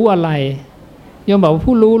ว่ารู้อะไรโยมบอกว่า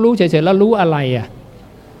ผู้รู้เฉยๆแล้วรู้อะไร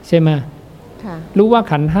ใช่ไหมรู้ว่า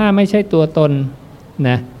ขันธ์5ไม่ใช่ตัวตนน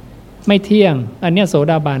ะไม่เที่ยงอันเนี้ยโส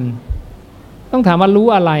ดาบันต้องถามว่ารู้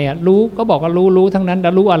อะไรรู้ก็บอกว่ารู้ทั้งนั้นแล้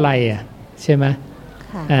วรู้อะไรใช่ไหม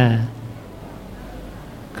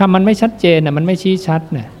คำมันไม่ชัดเจนมันไม่ชี้ชัด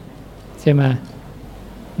เนี่ยใช่ไหม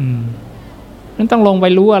นั้นต้องลงไป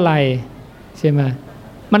รู้อะไรใช่ไหม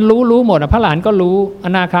มันรู้หมดพระอรหันต์ก็รู้อ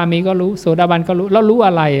นาคามีก็รู้โสดาบันก็รู้แล้วรู้อ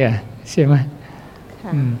ะไรใช่ไหม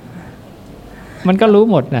มันก็รู้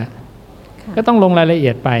หมดนะก็ต้องลงรายละเอี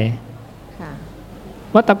ยดไป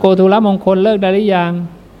วัตตโกทูลมงคลเลิกได้หรือยัง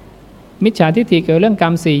มิจฉาทิฏฐิเกี่ยวเรื่องกร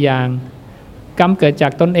รม4อย่างกรรมเกิดจา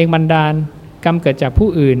กตนเองบันดาล กรรมเกิดจากผู้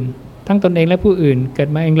อื่นทั้งตนเองและผู้อื่นเกิด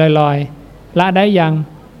มาเองลอยๆละได้ยัง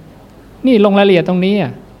นี่ลงรายละเอียดตรงนี้อ่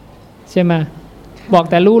ะใช่ไหมบอก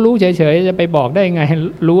แต่รู้เฉยๆจะไปบอกได้ไง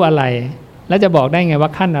รู้อะไรแล้วจะบอกได้ไงว่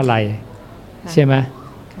าขั้นอะไรใช่ไหม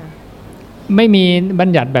ไม่มีบัญ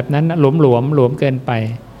ญัติแบบนั้นหลวมเกินไป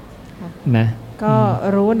นะก็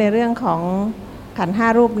รู้ในเรื่องของขันธ์ห้า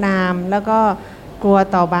รูปนามแล้วก็กลัว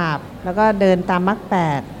ต่อบาปแล้วก็เดินตามมรรคแป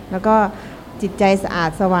ดแล้วก็จิตใจสะอาด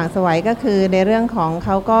สว่างไสวก็คือในเรื่องของเข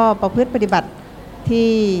าก็ประพฤติปฏิบัติที่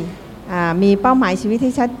มีเป้าหมายชีวิต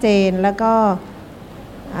ที่ชัดเจนแล้วก็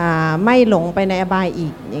ไม่หลงไปในอบายอี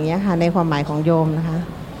กอย่างเงี้ยค่ะในความหมายของโยมนะคะ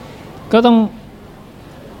ก็ต้อง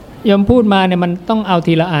โยมพูดมาเนี่ยมันต้องเอา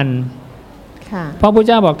ทีละอันเพราะพระเ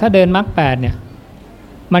จ้าบอกถ้าเดินมรรคแปดเนี่ย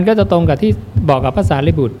มันก็จะตรงกับที่บอกกับพระสา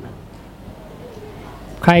รีบุตร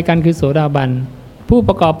ใครกันคือโสดาบันผู้ป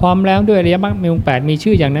ระกอบพร้อมแล้วด้วยอริยมรรคมีองค์8มี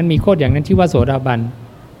ชื่ออย่างนั้นมีโคตรอย่างนั้นชื่อว่าโสดาบัน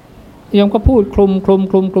โยมก็พูดค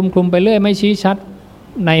ลุมไปเรื่อยไม่ชี้ชัด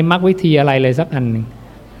ในมรรควิธีอะไรเลยสักอันหนึ่ง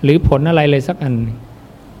หรือผลอะไรเลยสักอัน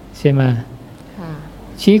ใช่ไหม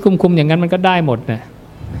ชี้คุมอย่างนั้นมันก็ได้หมดนะ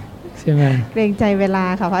ใช่ไหมเกรงใจเวลา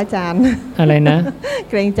ค่ะพระอาจารย์อะไรนะ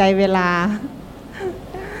เกรงใจเวลา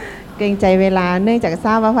เกรงใจเวลาเนื่องจากท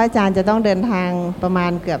ราบว่าพระอาจารย์จะต้องเดินทางประ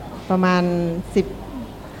มาณ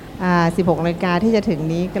16 นาฬิกาที่จะถึง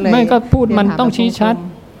นี้ก็เลยไม่ก็พูดมันต้องชี้ชัด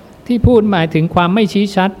ที่พูดหมายถึงความไม่ชี้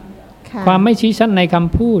ชัดความไม่ชี้ชัดในค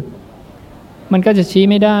ำพูดมันก็จะชี้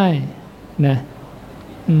ไม่ได้นะ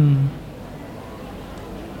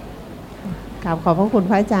ขอบพระคุณ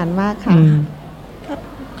พระอาจารย์มากค่ะ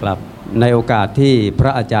ครับในโอกาสที่พร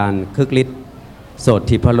ะอาจารย์คึกฤทธิ์โส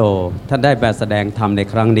ติพโลท่านได้แบบแสดงธรรมใน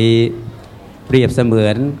ครั้งนี้เปรียบเสมือ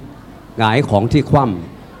นหงายของที่คว่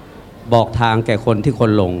ำบอกทางแก่คนที่ค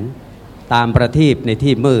นหลงตามประทีปใน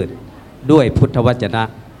ที่มืดด้วยพุทธวจนะ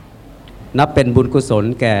นับเป็นบุญกุศล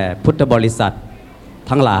แก่พุทธบริษัท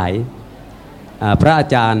ทั้งหลายพระอา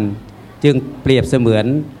จารย์จึงเปรียบเสมือน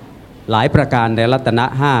หลายประการในรัตนะ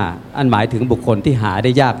5อันหมายถึงบุคคลที่หาไ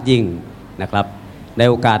ด้ยากยิ่งนะครับใน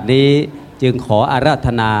โอกาสนี้จึงขออาราธ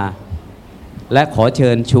นาและขอเชิ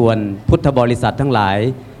ญชวนพุทธบริษัททั้งหลาย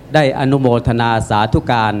ได้อนุโมทนาสาธุ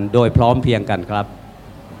การโดยพร้อมเพรียงกันครับ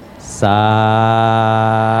สา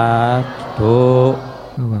ธุ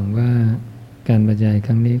หวังว่าการบรรยายค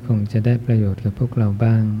รั้งนี้คงจะได้ประโยชน์กับพวกเรา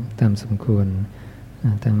บ้างตามสมควร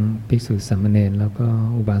ทั้งภิกษุสามเณรแล้วก็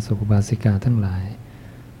อุบาสกอุบาสิกาทั้งหลาย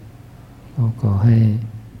ขอให้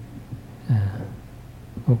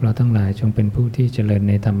พวกเราทั้งหลายจงเป็นผู้ที่เจริญ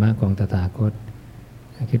ในธรรมะของตถาคต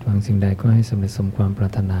คิดหวังสิ่งใดก็ให้สำเร็จสมความปรา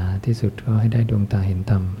รถนาที่สุดก็ให้ได้ดวงตาเห็น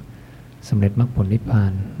ธรรมสำเร็จมรรคผลนิพพา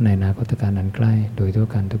นในอนาคตการอันใกล้โดยทั่ว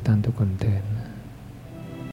กันทุกท่านทุกคนเทอญ